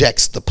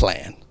projects the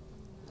plan.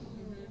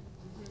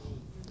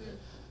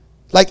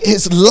 Like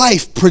his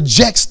life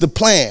projects the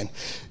plan.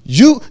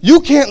 You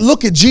can't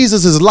look at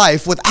Jesus'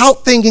 life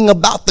without thinking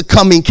about the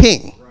coming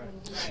king.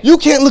 You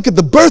can't look at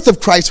the birth of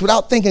Christ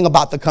without thinking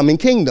about the coming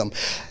kingdom.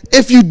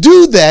 If you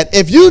do that,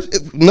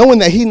 knowing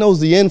that he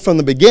knows the end from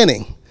the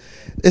beginning,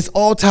 it's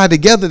all tied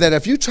together, that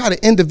if you try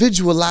to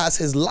individualize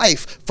his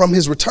life from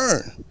his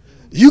return,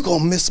 you're going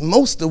to miss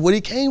most of what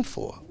he came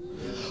for.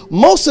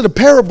 Most of the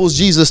parables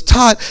Jesus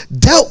taught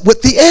dealt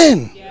with the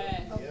end.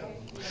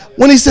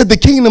 When he said the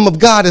kingdom of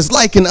God is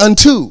likened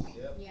unto.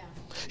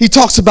 He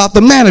talks about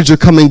the manager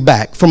coming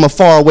back from a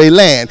faraway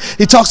land.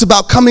 He talks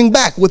about coming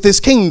back with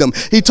his kingdom.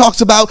 He talks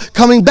about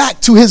coming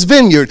back to his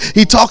vineyard.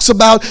 He talks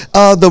about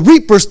the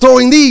reapers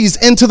throwing these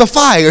into the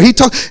fire.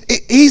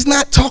 He's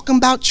not talking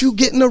about you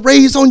getting a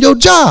raise on your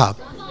job.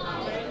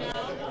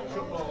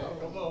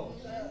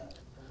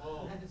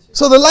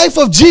 So the life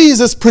of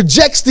Jesus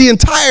projects the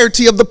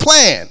entirety of the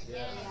plan,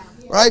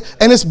 right?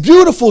 And it's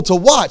beautiful to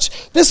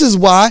watch. This is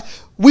why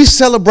we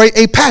celebrate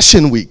a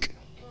Passion Week.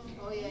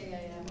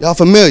 Y'all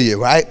familiar,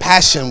 right?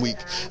 Passion Week.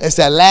 It's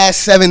that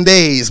last 7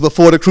 days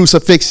before the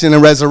crucifixion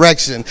and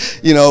resurrection.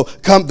 You know,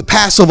 come the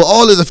Passover,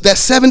 all of that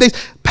 7 days.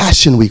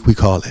 Passion Week, we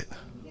call it.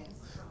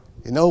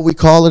 You know what we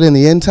call it in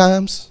the end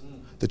times?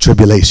 The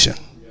tribulation.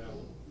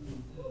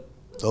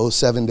 Those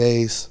 7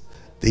 days,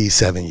 these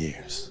 7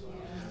 years.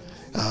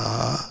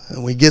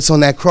 And when he gets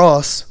on that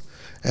cross,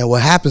 and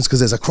what happens,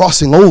 because there's a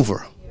crossing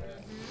over.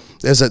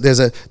 There's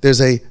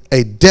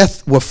a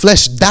death where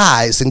flesh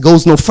dies and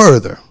goes no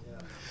further.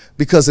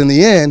 Because in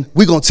the end,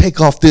 we're going to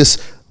take off this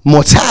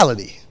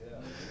mortality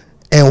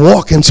and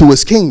walk into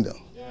his kingdom.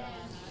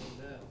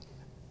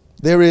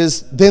 There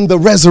is then the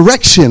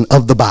resurrection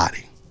of the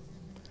body.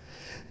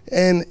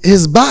 And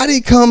his body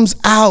comes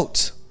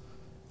out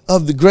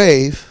of the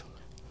grave,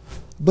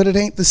 but it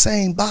ain't the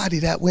same body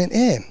that went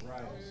in.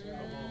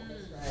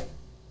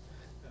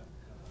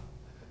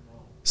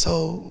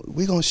 So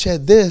we're going to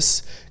shed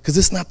this because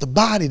it's not the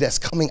body that's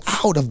coming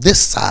out of this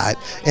side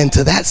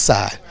into that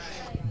side.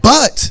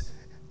 But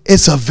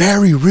it's a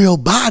very real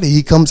body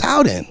he comes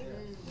out in.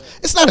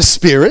 It's not a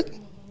spirit.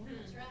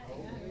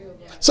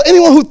 So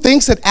anyone who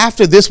thinks that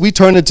after this we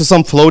turn into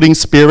some floating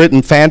spirit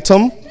and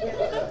phantom.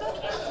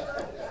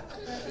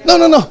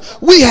 No.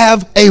 We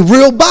have a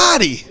real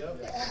body.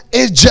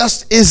 It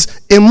just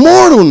is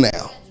immortal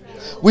now.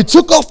 We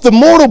took off the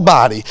mortal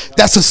body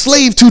that's a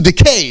slave to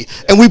decay,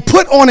 and we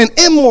put on an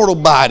immortal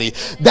body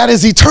that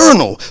is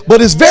eternal,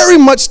 but it's very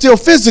much still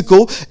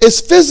physical.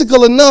 It's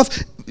physical enough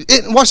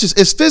watch this,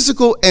 it's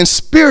physical and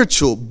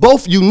spiritual,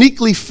 both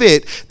uniquely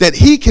fit, that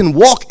he can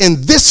walk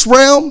in this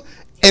realm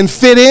and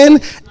fit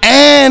in,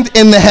 and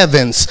in the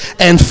heavens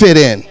and fit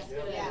in.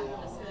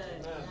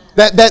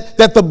 That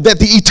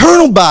the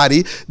eternal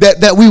body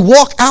that we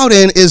walk out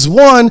in is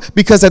one,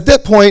 because at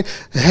that point,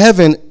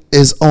 heaven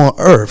is on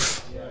earth.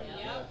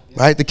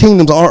 Right? The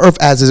kingdom's on earth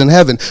as is in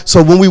heaven.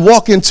 So when we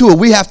walk into it,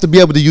 we have to be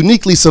able to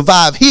uniquely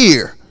survive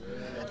here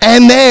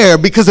and there,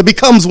 because it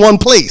becomes one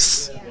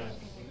place.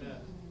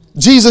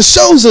 Jesus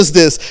shows us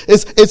this.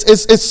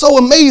 It's so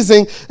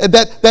amazing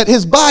that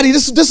his body,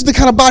 this is the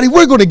kind of body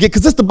we're going to get,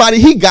 because this is the body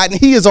he got, and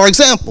he is our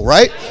example,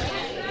 right?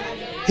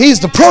 He's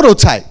the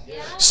prototype.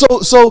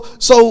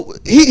 So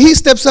he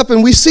steps up,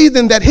 and we see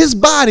then that his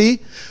body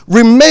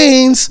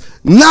remains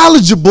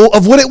knowledgeable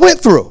of what it went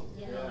through.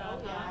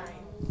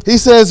 He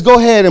says, go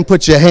ahead and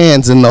put your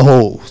hands in the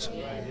holes.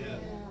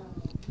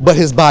 But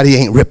his body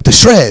ain't ripped to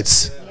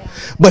shreds.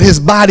 But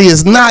his body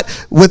is not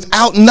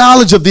without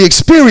knowledge of the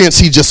experience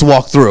he just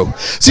walked through.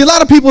 See, a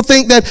lot of people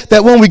think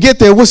that when we get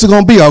there, what's it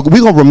going to be? Are we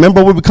going to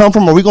remember where we come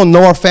from? Are we going to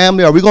know our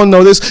family? Are we going to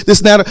know this,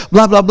 that,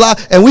 blah, blah, blah?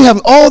 And we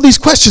have all these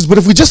questions. But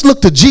if we just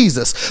look to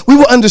Jesus, we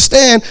will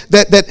understand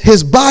that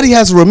his body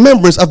has a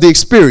remembrance of the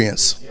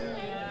experience.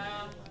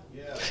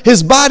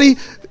 His body,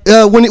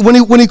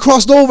 when he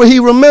crossed over, he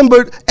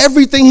remembered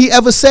everything he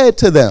ever said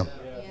to them.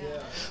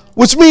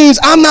 Which means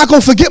I'm not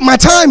going to forget my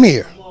time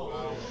here.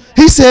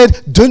 He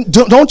said,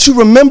 don't you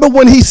remember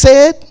when he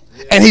said?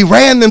 And he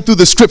ran them through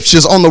the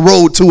scriptures on the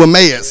road to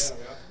Emmaus.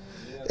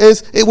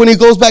 When he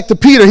goes back to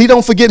Peter, he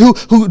don't forget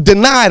who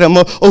denied him.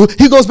 Or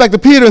he goes back to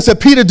Peter and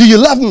said, Peter, do you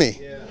love me?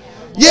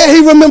 Yeah, he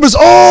remembers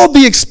all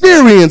the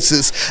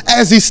experiences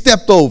as he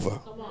stepped over.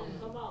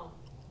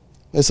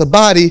 It's a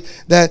body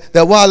that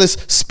while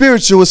it's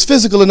spiritual, is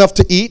physical enough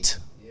to eat,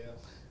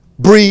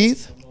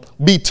 breathe,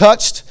 be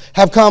touched,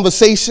 have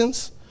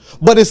conversations,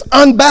 but it's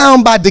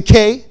unbound by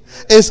decay.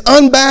 It's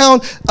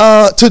unbound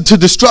to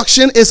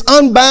destruction. It's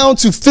unbound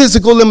to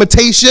physical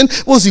limitation.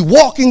 Was he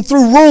walking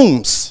through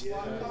rooms?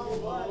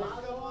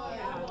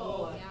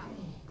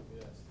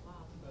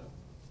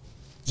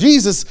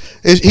 Jesus,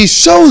 he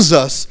shows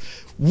us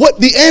what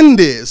the end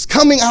is,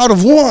 coming out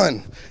of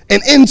one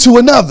and into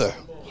another.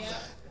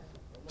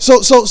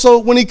 So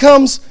when he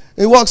comes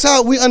and walks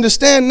out, we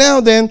understand now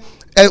then,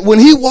 when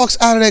he walks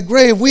out of that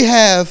grave, we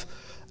have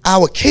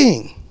our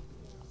king,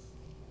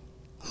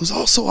 who's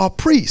also our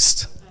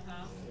priest.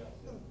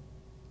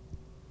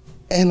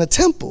 And the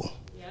temple.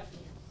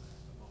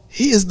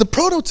 He is the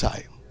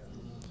prototype.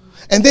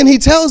 And then he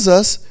tells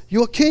us,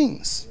 you're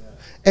kings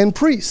and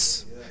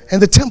priests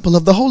and the temple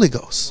of the Holy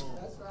Ghost.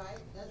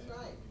 That's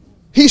right.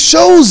 He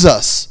shows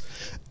us,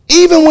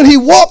 even when he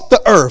walked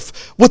the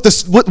earth with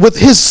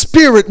his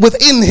spirit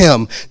within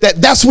him,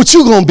 that's what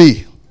you're going to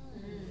be.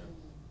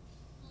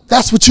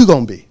 That's what you're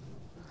going to be.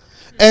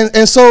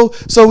 And so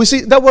we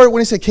see that word,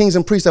 when he said kings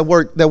and priests, that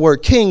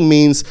word king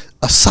means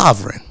a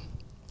sovereign.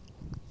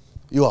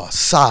 You are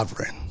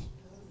sovereign.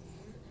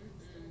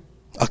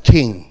 A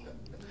king.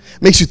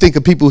 Makes you think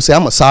of people who say,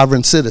 I'm a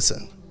sovereign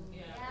citizen.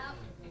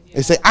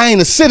 They say, I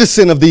ain't a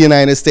citizen of the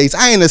United States.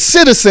 I ain't a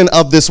citizen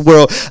of this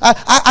world.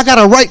 I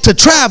got a right to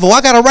travel.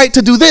 I got a right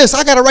to do this.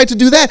 I got a right to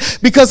do that,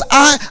 because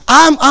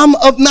I'm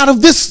not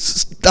of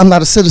this. I'm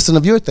not a citizen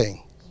of your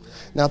thing.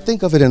 Now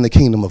think of it in the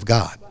kingdom of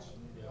God.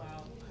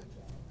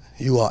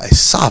 You are a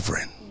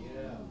sovereign.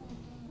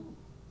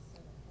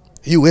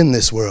 You in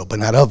this world, but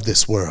not of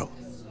this world.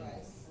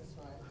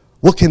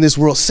 What can this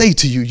world say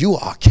to you? You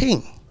are a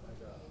king.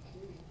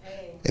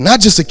 And not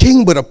just a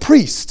king, but a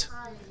priest.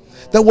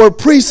 That word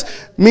priest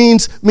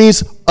means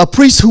a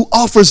priest who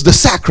offers the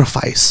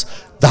sacrifice.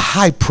 The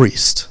high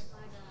priest.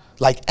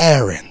 Like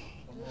Aaron.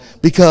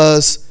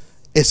 Because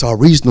it's our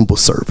reasonable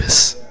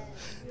service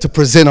to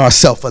present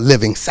ourselves a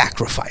living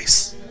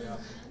sacrifice.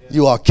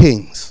 You are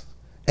kings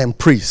and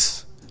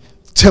priests.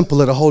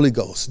 Temple of the Holy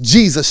Ghost.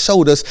 Jesus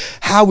showed us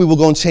how we were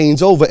going to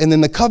change over. And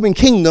in the coming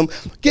kingdom,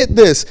 get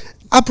this.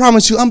 I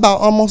promise you, I'm about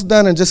almost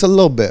done in just a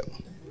little bit.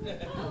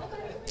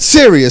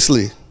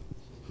 Seriously.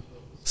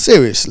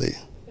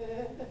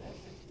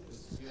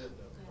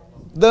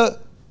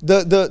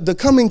 The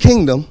coming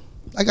kingdom,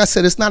 like I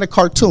said, it's not a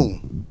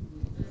cartoon.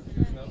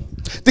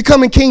 The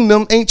coming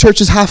kingdom ain't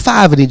churches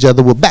high-fiving each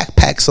other with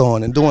backpacks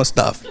on and doing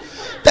stuff.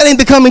 That ain't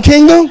the coming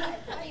kingdom.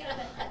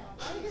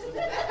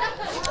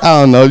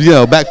 I don't know,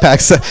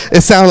 backpacks,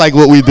 it sounds like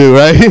what we do,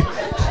 right?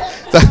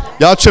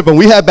 Y'all tripping.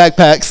 We have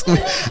backpacks.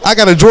 I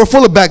got a drawer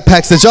full of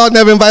backpacks that y'all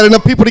never invited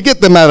enough people to get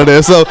them out of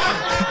there. So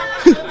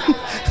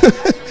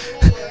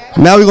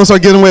now we're going to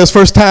start giving away as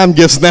first time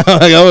gifts now.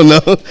 I don't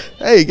know.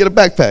 Hey, get a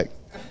backpack.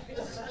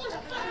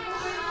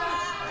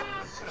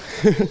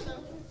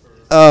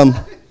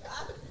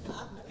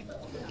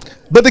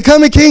 But the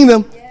coming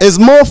kingdom is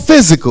more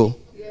physical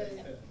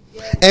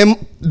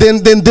and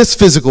than this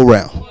physical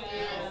realm.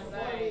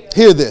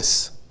 Hear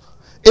this.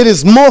 It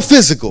is more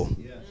physical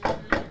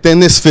than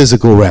this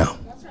physical realm.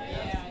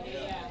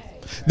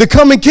 The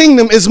coming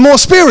kingdom is more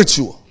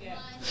spiritual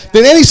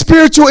than any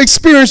spiritual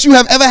experience you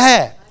have ever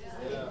had.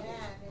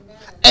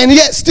 and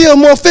yet still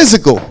more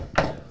physical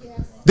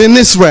than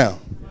this realm.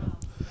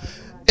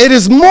 It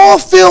is more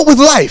filled with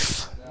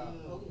life.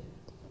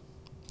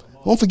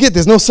 Don't forget,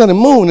 there's no sun and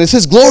moon. It's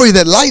his glory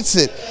that lights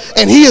it.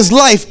 And he is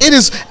life. It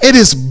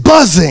is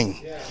buzzing.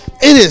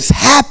 It is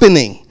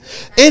happening.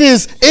 It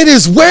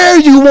is where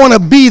you want to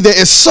be. There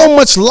is so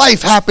much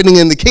life happening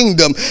in the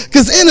kingdom.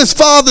 Because in his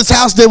Father's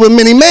house there were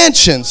many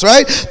mansions,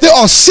 right? There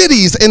are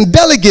cities and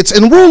delegates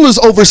and rulers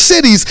over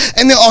cities.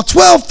 And there are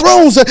 12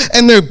 thrones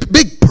and there are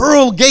big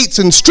pearl gates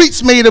and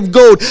streets made of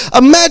gold.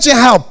 Imagine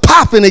how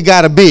popping it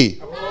got to be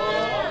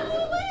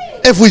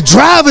if we're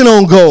driving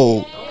on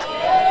gold.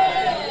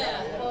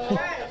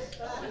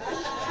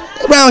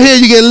 Around here,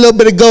 you get a little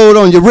bit of gold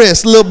on your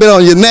wrist, a little bit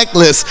on your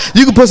necklace.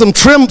 You can put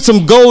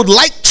some gold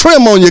light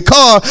trim on your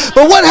car.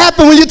 But what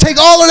happened when you take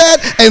all of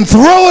that and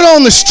throw it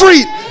on the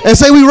street and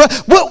say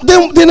well,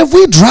 then if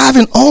we're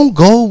driving on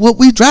gold, what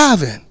we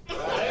driving?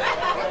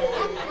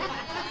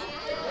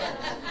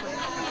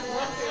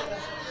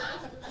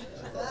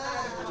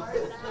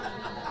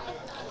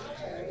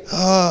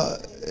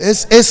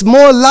 It's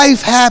more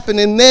life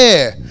happening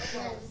there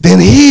than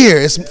here.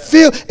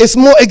 It's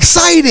more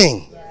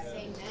exciting.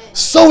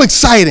 So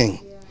exciting.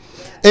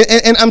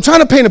 And I'm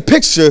trying to paint a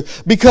picture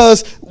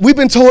because we've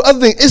been told other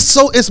things.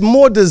 It's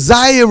more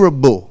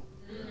desirable,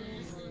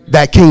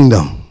 that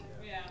kingdom.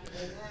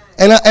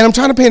 And I'm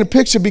trying to paint a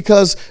picture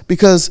because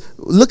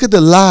look at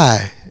the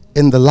lie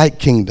in the light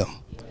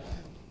kingdom.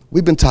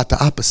 We've been taught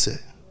the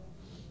opposite.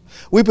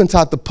 We've been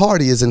taught the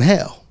party is in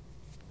hell.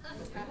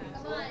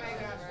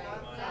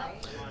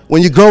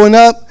 When you're growing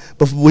up,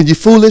 but when you're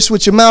foolish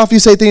with your mouth, you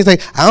say things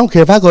like, I don't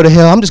care if I go to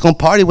hell, I'm just going to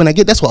party when I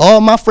get, that's where all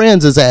my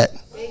friends is at.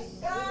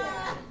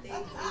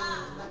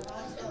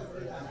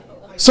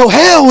 So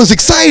hell was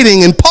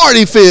exciting and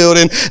party filled,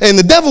 and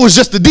the devil was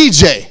just the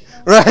DJ,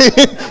 right?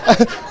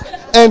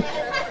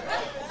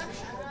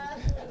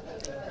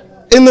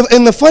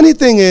 and the funny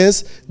thing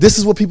is, this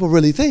is what people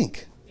really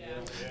think.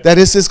 That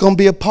it's going to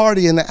be a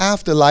party in the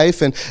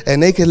afterlife, and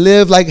they can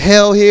live like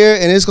hell here,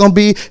 and it's going to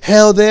be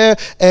hell there,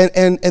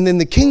 and then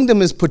the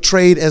kingdom is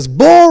portrayed as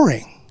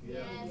boring.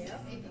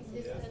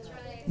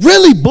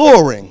 Really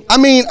boring. I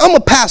mean, I'm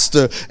a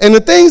pastor, and the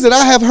things that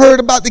I have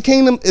heard about the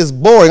kingdom is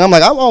boring. I'm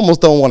like, I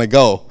almost don't want to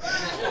go.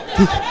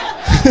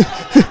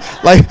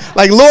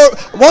 like Lord,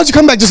 why don't you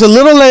come back just a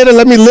little later?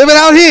 Let me live it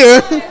out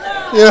here,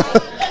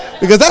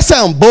 because that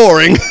sounds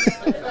boring.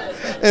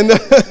 And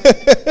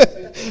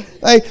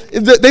like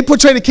they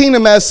portray the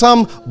kingdom as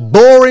some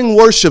boring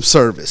worship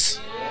service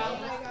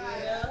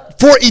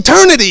for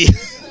eternity.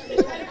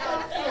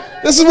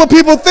 This is what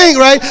people think,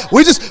 right?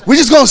 We're just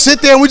gonna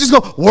sit there and we're just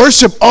gonna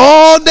worship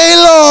all day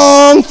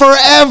long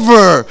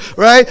forever,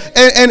 right?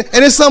 And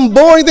it's some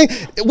boring thing,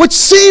 which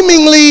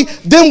seemingly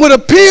then would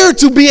appear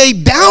to be a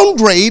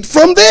downgrade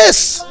from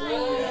this.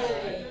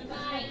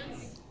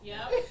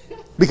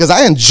 Because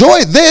I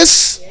enjoy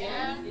this.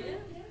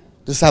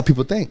 This is how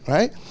people think,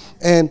 right?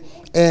 And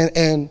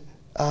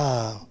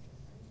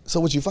so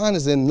what you find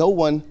is then no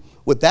one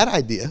with that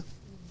idea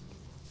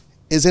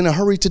is in a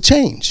hurry to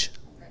change.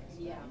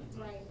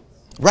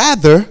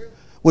 Rather,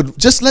 would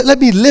just let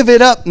me live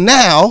it up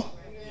now,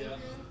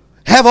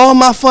 have all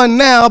my fun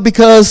now,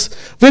 because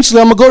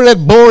eventually I'm going to go to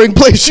that boring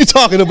place you're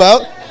talking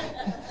about.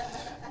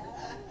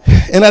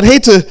 And I'd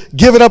hate to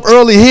give it up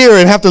early here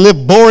and have to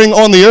live boring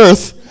on the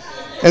earth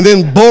and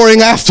then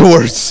boring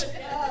afterwards.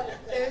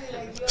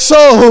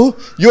 So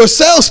your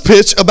sales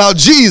pitch about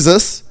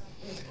Jesus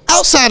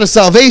outside of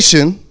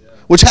salvation,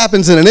 which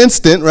happens in an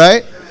instant,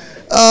 right,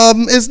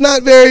 is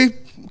not very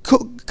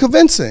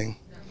convincing.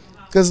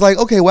 Because like,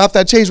 okay, well, after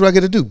I change, what I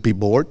got to do? Be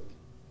bored.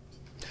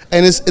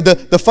 And it's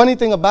the funny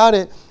thing about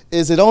it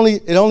is it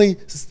only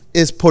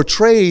is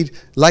portrayed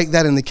like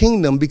that in the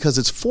kingdom because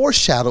it's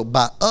foreshadowed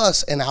by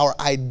us and our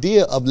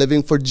idea of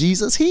living for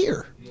Jesus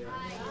here.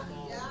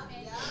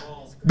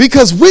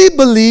 Because we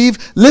believe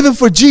living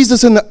for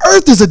Jesus in the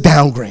earth is a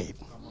downgrade.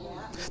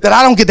 That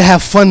I don't get to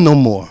have fun no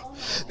more.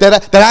 What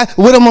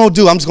am I going to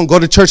do? I'm just going to go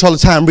to church all the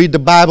time, read the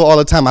Bible all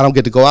the time. I don't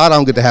get to go out. I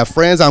don't get to have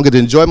friends. I don't get to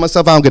enjoy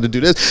myself. I don't get to do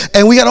this.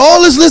 And we got all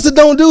this list of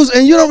don't do's,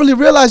 and you don't really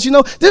realize,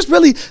 there's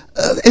really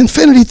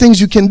infinity things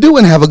you can do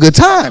and have a good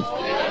time.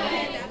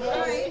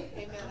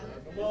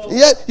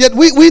 Yet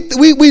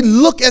we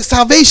look at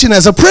salvation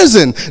as a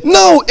prison.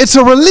 No, it's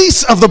a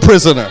release of the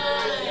prisoner.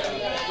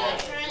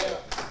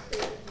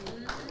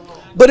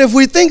 But if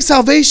we think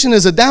salvation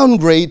is a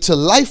downgrade to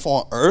life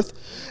on earth,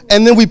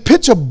 and then we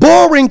pitch a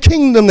boring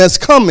kingdom that's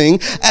coming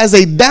as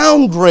a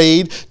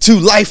downgrade to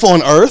life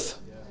on earth,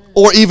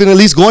 or even at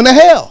least going to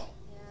hell.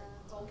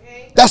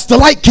 That's the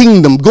light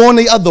kingdom, going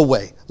the other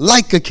way,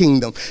 like a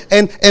kingdom.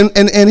 And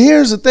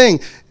here's the thing.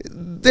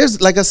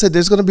 Like I said,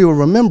 there's going to be a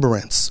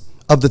remembrance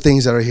of the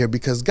things that are here,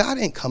 because God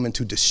ain't coming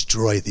to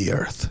destroy the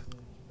earth.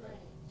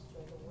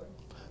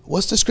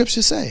 What's the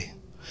scripture say?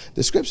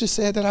 The scripture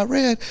said that I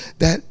read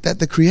that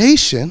the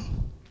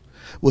creation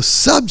was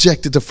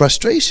subjected to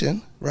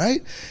frustration,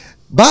 right,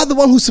 by the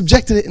one who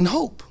subjected it in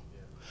hope,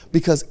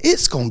 because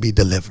it's going to be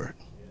delivered.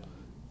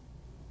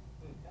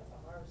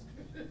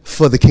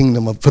 for the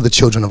kingdom for the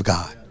children of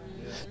God.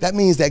 That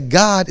means that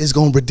God is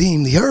going to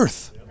redeem the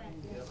earth.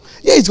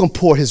 Yeah, he's going to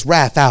pour his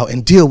wrath out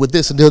and deal with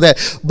this and deal with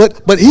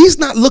that. But he's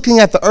not looking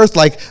at the earth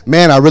like,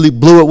 man, I really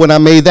blew it when I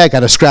made that. Got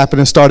to scrap it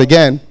and start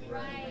again.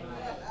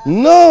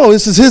 No,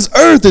 this is his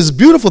earth. It's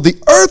beautiful.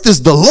 The earth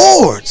is the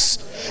Lord's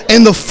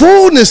and the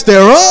fullness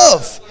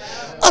thereof.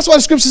 That's why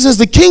the scripture says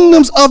the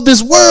kingdoms of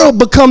this world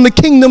become the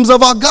kingdoms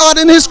of our God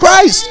and his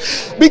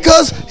Christ.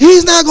 Because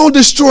he's not going to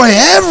destroy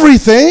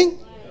everything.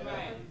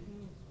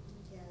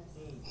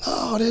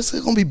 No, there's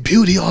going to be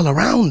beauty all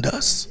around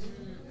us.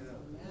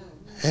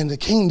 And the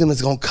kingdom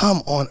is going to come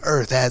on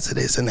earth as it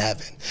is in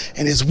heaven.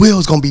 And his will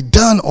is going to be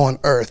done on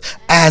earth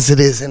as it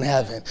is in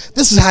heaven.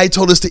 This is how he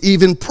told us to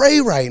even pray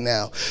right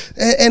now.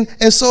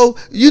 And so,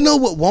 you know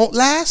what won't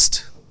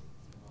last?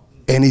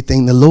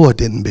 Anything the Lord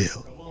didn't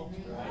build.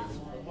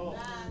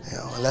 You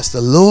know, unless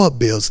the Lord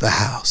builds the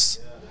house,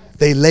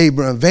 they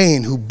labor in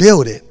vain who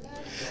build it.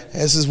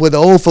 This is where the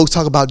old folks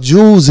talk about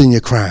jewels in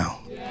your crown.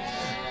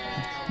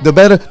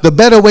 The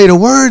better way to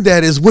word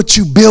that is what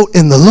you built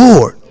in the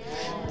Lord.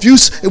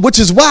 Which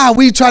is why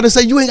we try to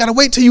say you ain't got to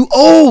wait till you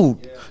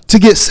old to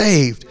get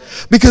saved.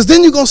 Because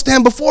then you're going to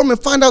stand before him and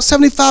find out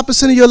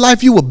 75% of your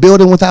life you were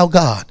building without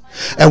God.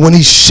 And when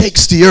he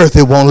shakes the earth,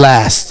 it won't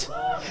last.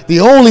 The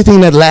only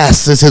thing that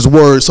lasts is his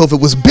word. So if it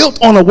was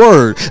built on a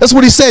word, that's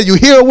what he said. You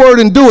hear a word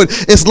and do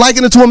it. It's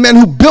likened to a man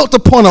who built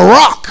upon a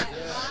rock.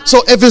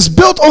 So if it's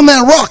built on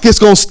that rock, it's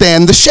going to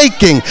stand the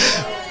shaking.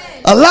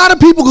 A lot of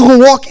people are going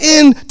to walk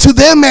into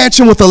their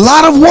mansion with a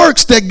lot of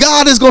works that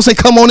God is going to say,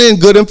 come on in,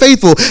 good and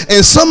faithful.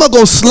 And some are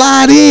going to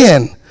slide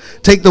in.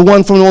 Take the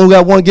one from the one who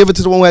got one, give it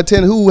to the one who had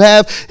 10. Who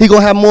have, he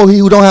going to have more. He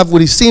who don't have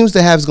what he seems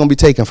to have is going to be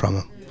taken from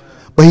him.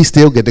 But he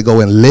still get to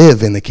go and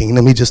live in the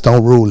kingdom. He just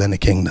don't rule in the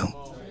kingdom.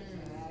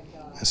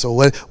 And so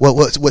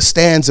what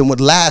stands and what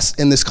lasts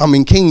in this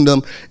coming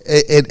kingdom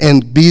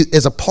and be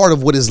as a part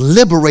of what is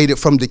liberated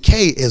from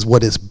decay is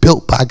what is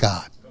built by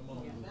God.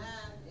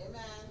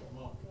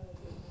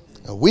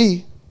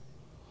 We,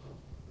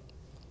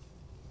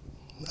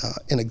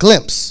 in a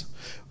glimpse,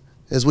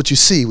 is what you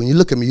see. When you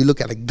look at me, you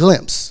look at a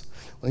glimpse.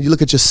 When you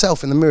look at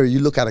yourself in the mirror, you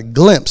look at a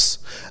glimpse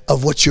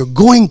of what you're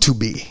going to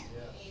be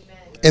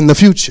in the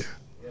future.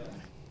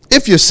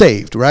 If you're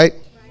saved, right?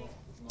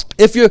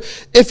 If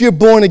you're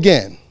born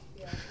again,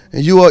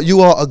 and you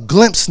are a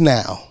glimpse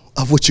now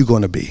of what you're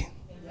going to be.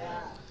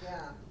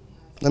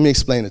 Let me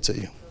explain it to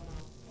you.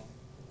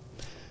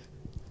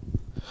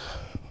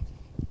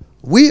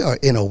 We are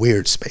in a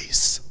weird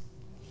space.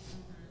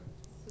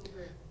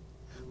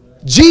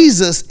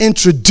 Jesus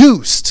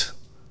introduced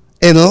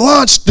and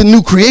launched the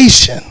new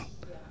creation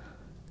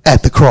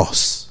at the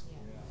cross.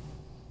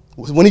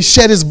 When he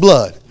shed his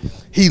blood,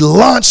 he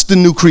launched the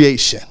new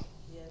creation.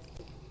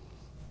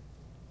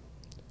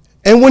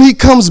 And when he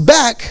comes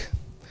back,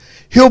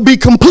 he'll be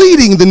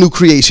completing the new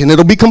creation.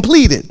 It'll be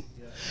completed.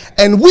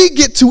 And we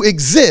get to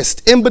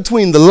exist in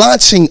between the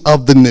launching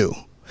of the new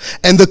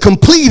and the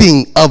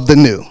completing of the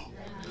new.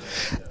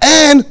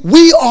 And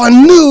we are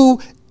new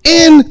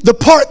in the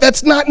part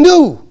that's not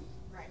new.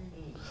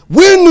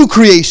 We're new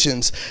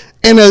creations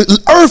in an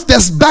earth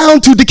that's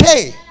bound to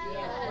decay.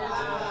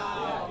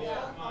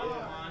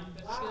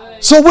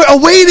 So we're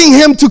awaiting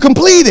him to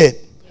complete it.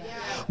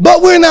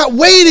 But we're not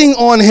waiting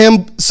on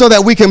him so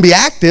that we can be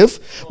active.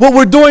 What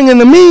we're doing in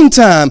the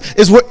meantime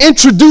is we're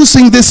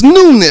introducing this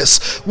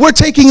newness. We're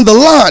taking the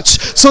launch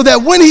so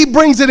that when he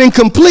brings it in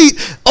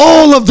complete,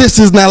 all of this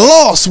is not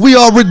lost. We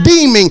are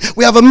redeeming.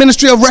 We have a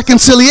ministry of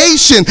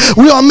reconciliation.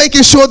 We are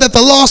making sure that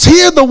the lost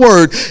hear the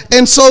word.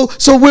 And so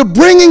we're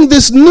bringing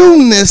this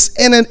newness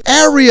in an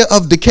area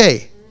of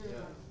decay.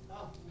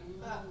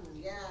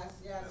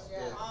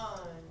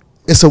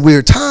 It's a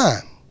weird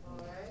time.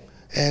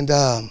 And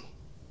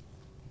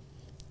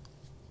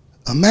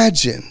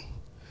imagine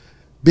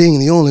being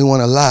the only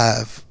one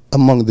alive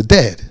among the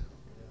dead.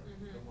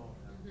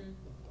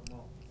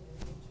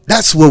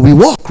 That's where we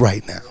walk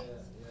right now.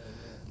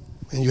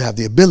 And you have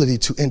the ability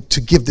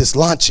to give this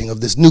launching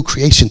of this new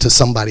creation to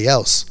somebody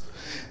else.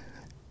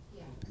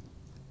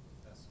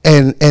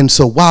 And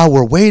so while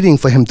we're waiting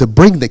for him to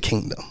bring the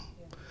kingdom,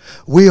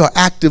 we are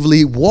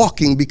actively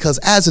walking because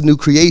as a new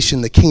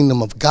creation, the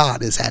kingdom of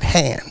God is at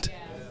hand.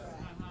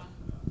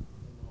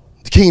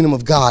 The kingdom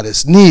of God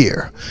is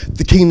near.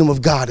 The kingdom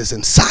of God is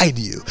inside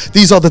you.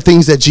 These are the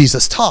things that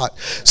Jesus taught.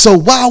 So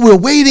while we're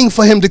waiting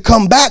for him to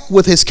come back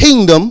with his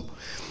kingdom,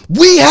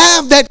 we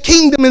have that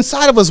kingdom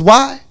inside of us.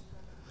 Why?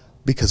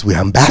 Because we're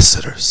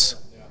ambassadors.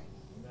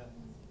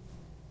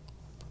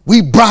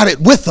 We brought it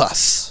with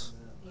us.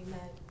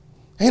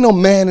 Ain't no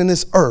man in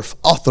this earth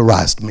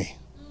authorized me.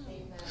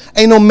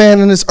 Ain't no man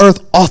in this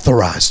earth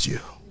authorized you.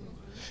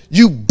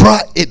 You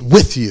brought it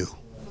with you.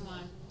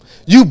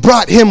 You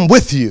brought him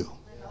with you.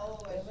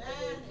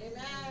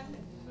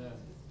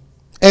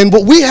 And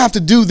what we have to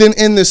do then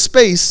in this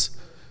space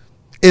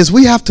is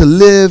we have to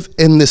live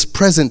in this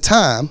present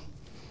time,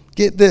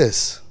 get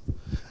this,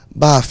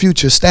 by a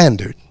future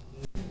standard.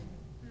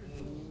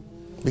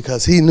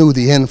 Because he knew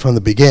the end from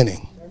the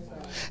beginning.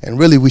 And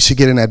really, we should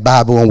get in that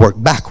Bible and work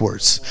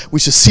backwards. We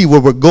should see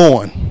where we're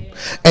going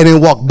and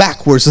then walk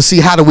backwards to see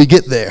how do we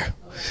get there.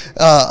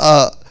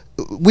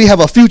 We have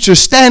a future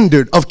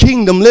standard of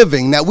kingdom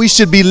living that we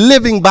should be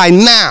living by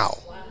now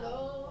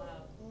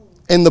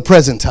in the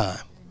present time.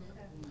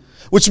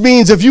 Which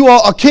means if you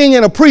are a king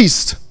and a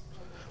priest,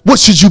 what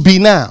should you be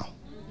now?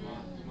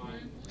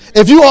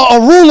 If you are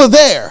a ruler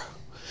there,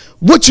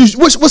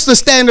 what's the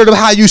standard of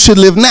how you should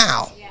live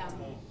now?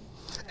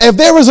 If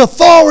there is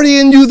authority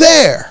in you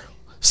there,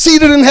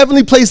 seated in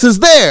heavenly places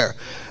there,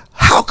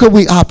 how could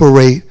we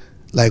operate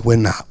like we're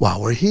not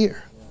while we're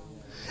here?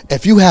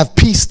 If you have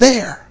peace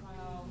there,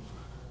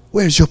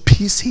 where's your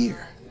peace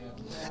here?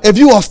 If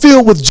you are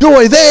filled with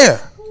joy there,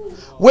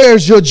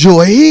 where's your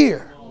joy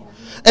here?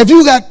 If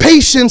you got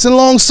patience and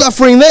long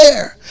suffering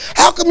there,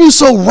 how come you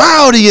so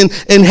rowdy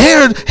and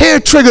hair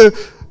trigger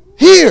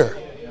here?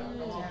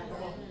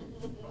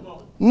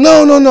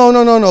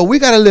 No. We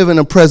got to live in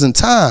the present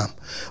time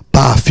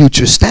by a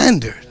future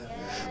standard,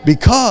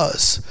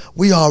 because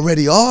we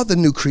already are the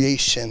new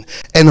creation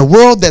and a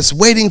world that's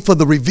waiting for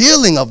the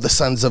revealing of the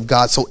sons of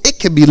God so it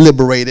can be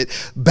liberated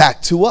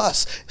back to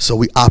us. So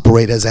we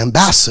operate as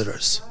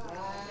ambassadors,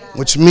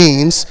 which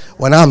means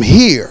when I'm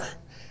here,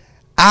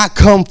 I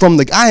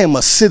am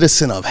a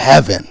citizen of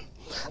heaven.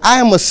 I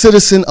am a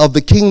citizen of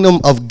the kingdom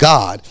of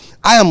God.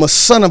 I am a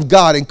son of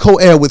God and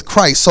co-heir with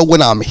Christ. So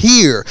when I'm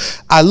here,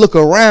 I look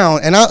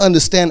around and I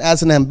understand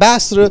as an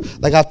ambassador,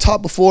 like I've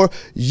taught before,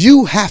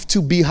 you have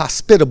to be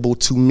hospitable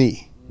to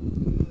me.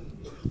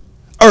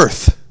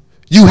 Earth,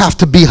 you have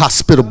to be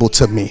hospitable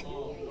to me.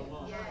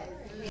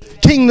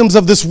 Kingdoms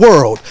of this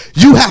world,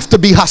 you have to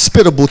be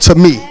hospitable to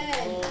me.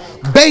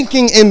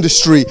 Banking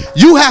industry,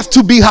 you have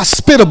to be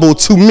hospitable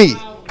to me.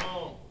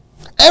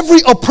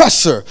 Every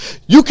oppressor,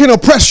 you can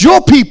oppress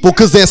your people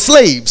because they're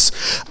slaves.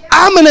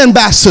 I'm an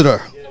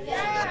ambassador.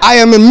 I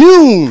am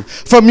immune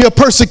from your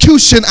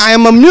persecution. I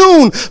am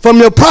immune from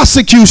your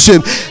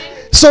prosecution.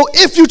 So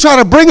if you try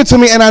to bring it to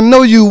me, and I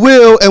know you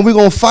will, and we're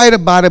going to fight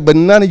about it, but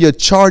none of your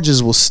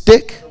charges will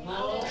stick.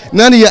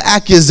 None of your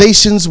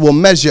accusations will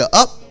measure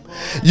up.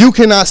 You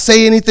cannot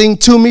say anything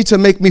to me to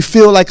make me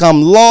feel like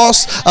I'm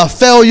lost, a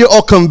failure,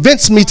 or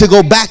convince me to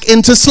go back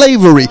into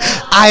slavery.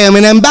 I am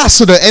an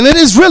ambassador, and it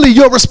is really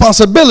your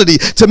responsibility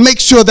to make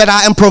sure that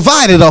I am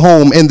provided a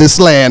home in this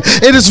land.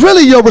 It is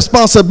really your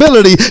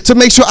responsibility to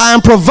make sure I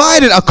am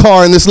provided a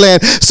car in this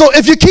land. So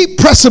if you keep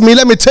pressing me,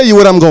 let me tell you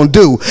what I'm going to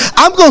do.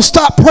 I'm going to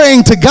stop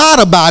praying to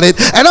God about it,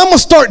 and I'm going to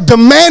start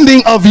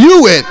demanding of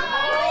you it.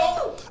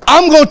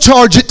 I'm going to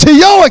charge it to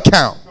your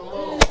account.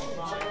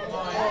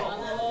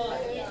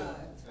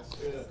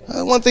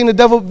 One thing, the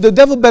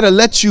devil better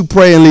let you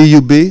pray and leave you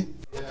be.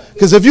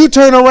 Because if you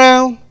turn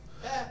around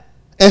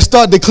and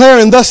start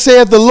declaring thus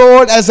saith the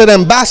Lord as an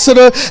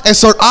ambassador and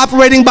start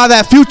operating by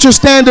that future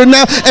standard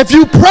now, if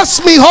you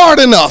press me hard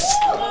enough,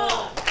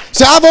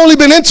 see, I've only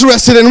been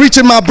interested in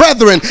reaching my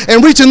brethren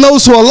and reaching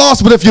those who are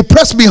lost, but if you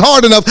press me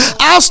hard enough,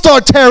 I'll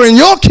start tearing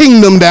your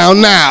kingdom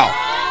down now.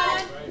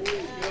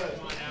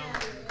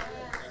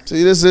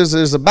 See,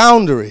 there's a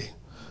boundary.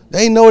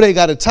 They know they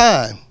got a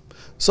time.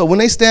 So when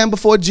they stand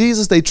before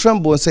Jesus, they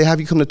tremble and say,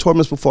 have you come to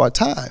torment us before our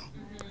time?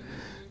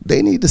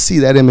 They need to see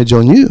that image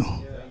on you.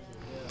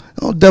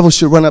 No devil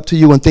should run up to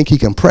you and think he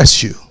can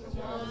press you.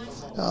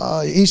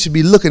 He should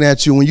be looking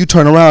at you when you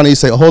turn around and you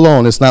say, hold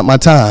on, it's not my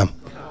time.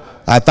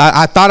 I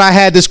thought I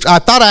had this. I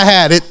thought I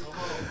had it,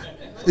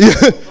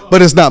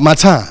 but it's not my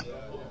time.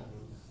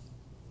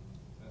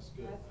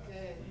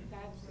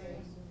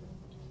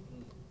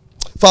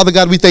 Father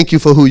God, we thank you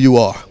for who you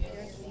are.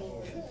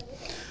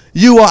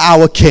 You are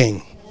our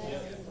King.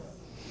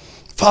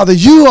 Father,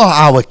 you are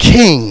our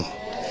King,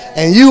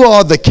 and you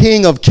are the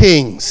King of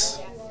kings.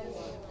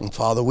 And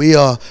Father, we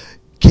are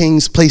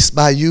kings placed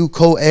by you,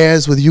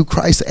 co-heirs with you,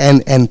 Christ,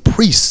 and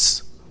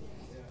priests.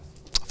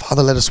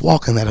 Father, let us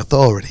walk in that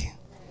authority.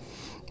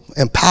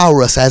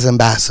 Empower us as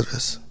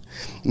ambassadors.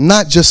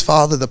 Not just,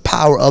 Father, the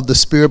power of the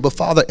Spirit, but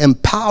Father,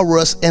 empower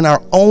us in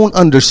our own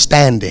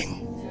understanding.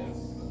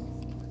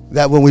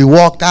 That when we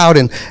walked out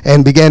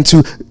and began to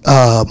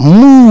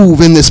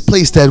move in this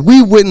place, that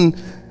we wouldn't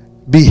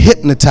be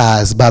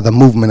hypnotized by the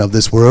movement of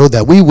this world,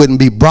 that we wouldn't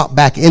be brought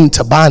back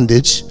into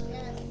bondage,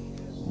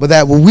 but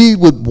that we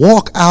would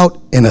walk out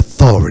in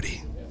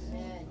authority.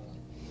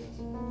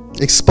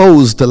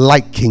 Expose the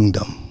light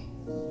kingdom.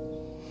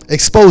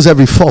 Expose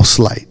every false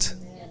light.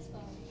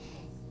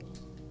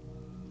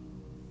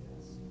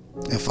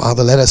 And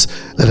Father, let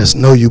us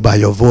know you by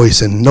your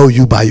voice and know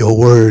you by your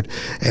word,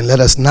 and let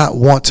us not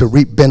want to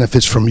reap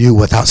benefits from you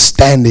without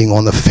standing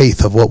on the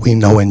faith of what we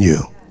know in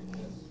you.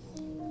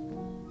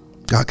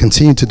 God,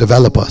 continue to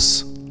develop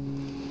us.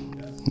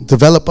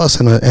 Develop us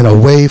in a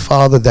way,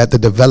 Father, that the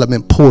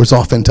development pours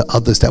off into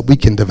others that we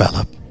can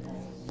develop.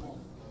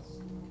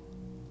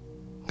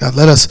 God,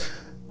 let us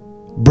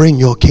bring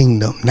your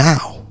kingdom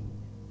now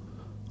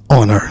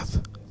on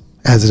earth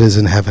as it is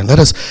in heaven. Let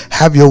us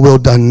have your will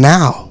done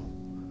now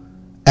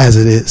as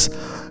it is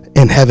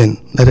in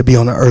heaven. Let it be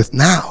on the earth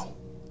now.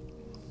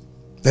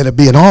 Let it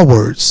be in our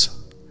words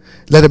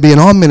Let it be in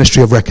our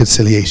ministry of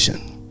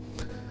reconciliation.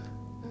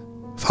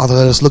 Father,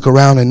 let us look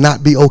around and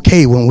not be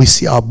okay when we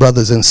see our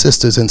brothers and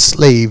sisters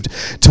enslaved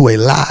to a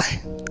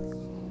lie.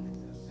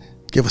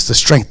 Give us the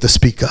strength to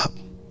speak up,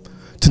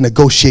 to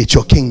negotiate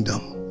your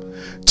kingdom,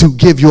 to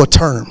give your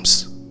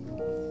terms.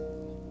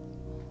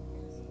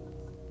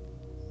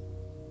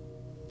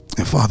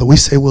 And Father, we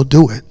say we'll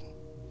do it.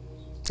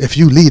 If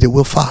you lead it,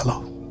 we'll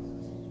follow.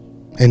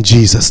 In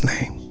Jesus'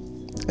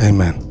 name,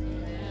 amen.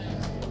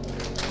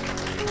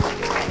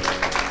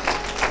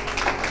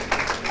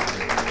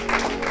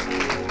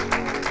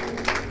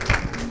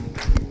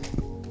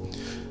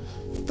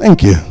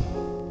 Thank you.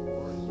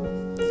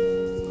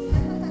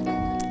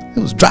 It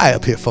was dry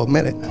up here for a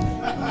minute.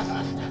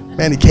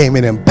 Man, he came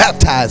in and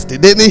baptized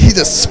it, didn't he? He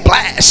just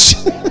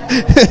splashed.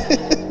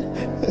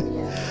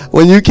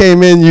 When you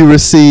came in, you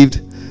received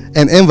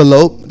an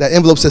envelope. That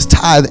envelope says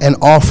tithe and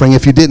offering.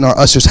 If you didn't, our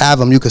ushers have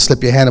them. You can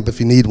slip your hand up if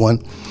you need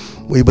one.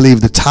 We believe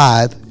the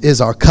tithe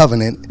is our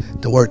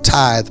covenant. The word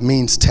tithe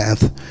means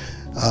tenth.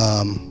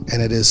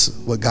 And it is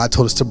what God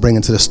told us to bring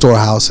into the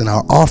storehouse, and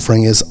our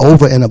offering is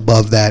over and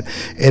above that.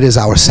 It is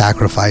our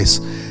sacrifice.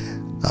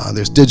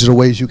 There's digital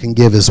ways you can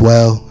give as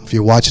well. If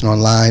you're watching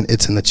online,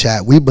 it's in the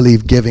chat. We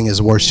believe giving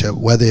is worship,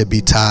 whether it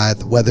be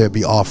tithe, whether it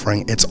be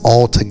offering. It's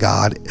all to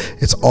God.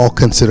 It's all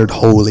considered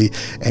holy,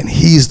 and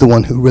he's the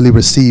one who really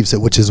receives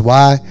it, which is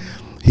why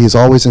he is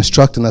always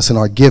instructing us in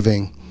our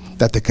giving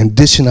that the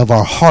condition of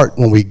our heart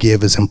when we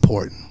give is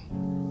important.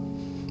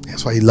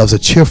 That's why he loves a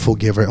cheerful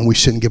giver, and we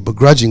shouldn't give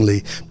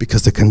begrudgingly,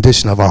 because the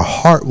condition of our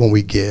heart when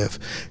we give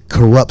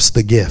corrupts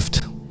the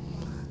gift.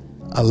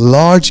 A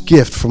large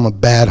gift from a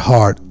bad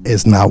heart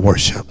is not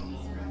worship.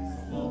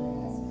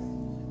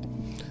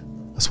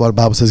 That's why the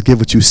Bible says, give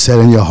what you set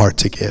in your heart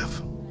to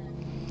give.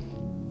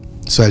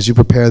 So as you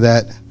prepare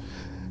that,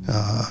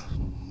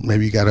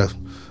 maybe you got to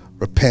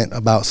repent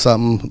about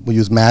something when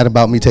you was mad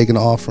about me taking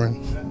the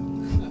offering.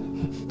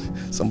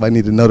 Somebody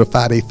need to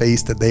notify their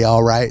face that they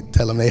all right.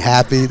 Tell them they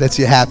happy, that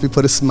you're happy.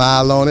 Put a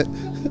smile on it.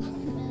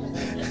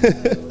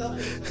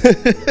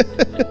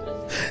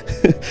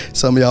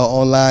 Some of y'all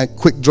online,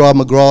 quick draw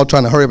McGraw,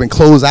 trying to hurry up and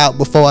close out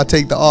before I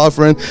take the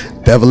offering.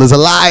 Devil is a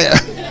liar.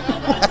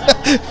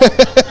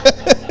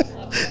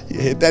 You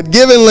hit that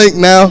giving link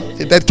now.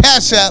 Hit that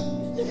Cash App.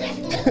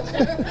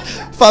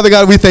 Father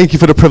God, we thank you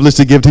for the privilege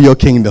to give to your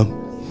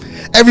kingdom.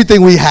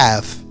 Everything we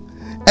have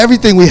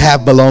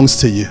belongs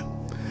to you.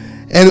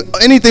 And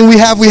anything we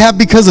have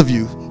because of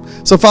you.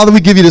 So, Father, we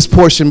give you this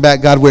portion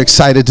back. God, we're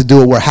excited to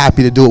do it. We're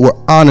happy to do it.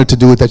 We're honored to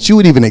do it, that you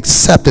would even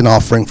accept an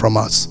offering from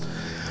us.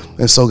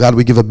 And so, God,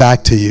 we give it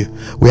back to you.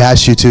 We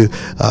ask you to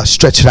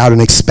stretch it out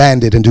and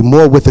expand it and do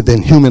more with it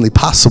than humanly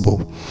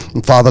possible.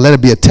 And, Father, let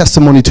it be a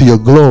testimony to your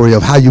glory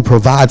of how you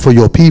provide for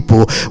your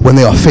people when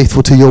they are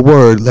faithful to your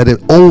word. Let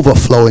it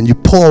overflow, and you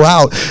pour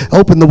out,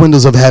 open the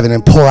windows of heaven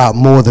and pour out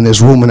more than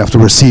there's room enough to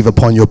receive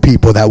upon your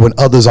people, that when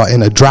others are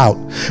in a drought,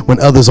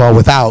 when others are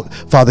without,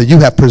 Father, you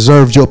have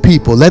preserved your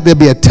people. Let there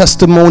be a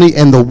testimony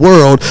in the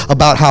world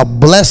about how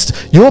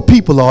blessed your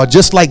people are,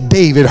 just like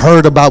David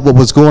heard about what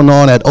was going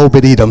on at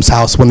Obed-Edom's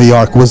house when the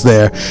ark was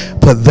there.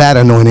 Put that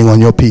anointing on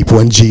your people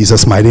in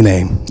Jesus' mighty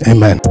name.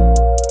 Amen.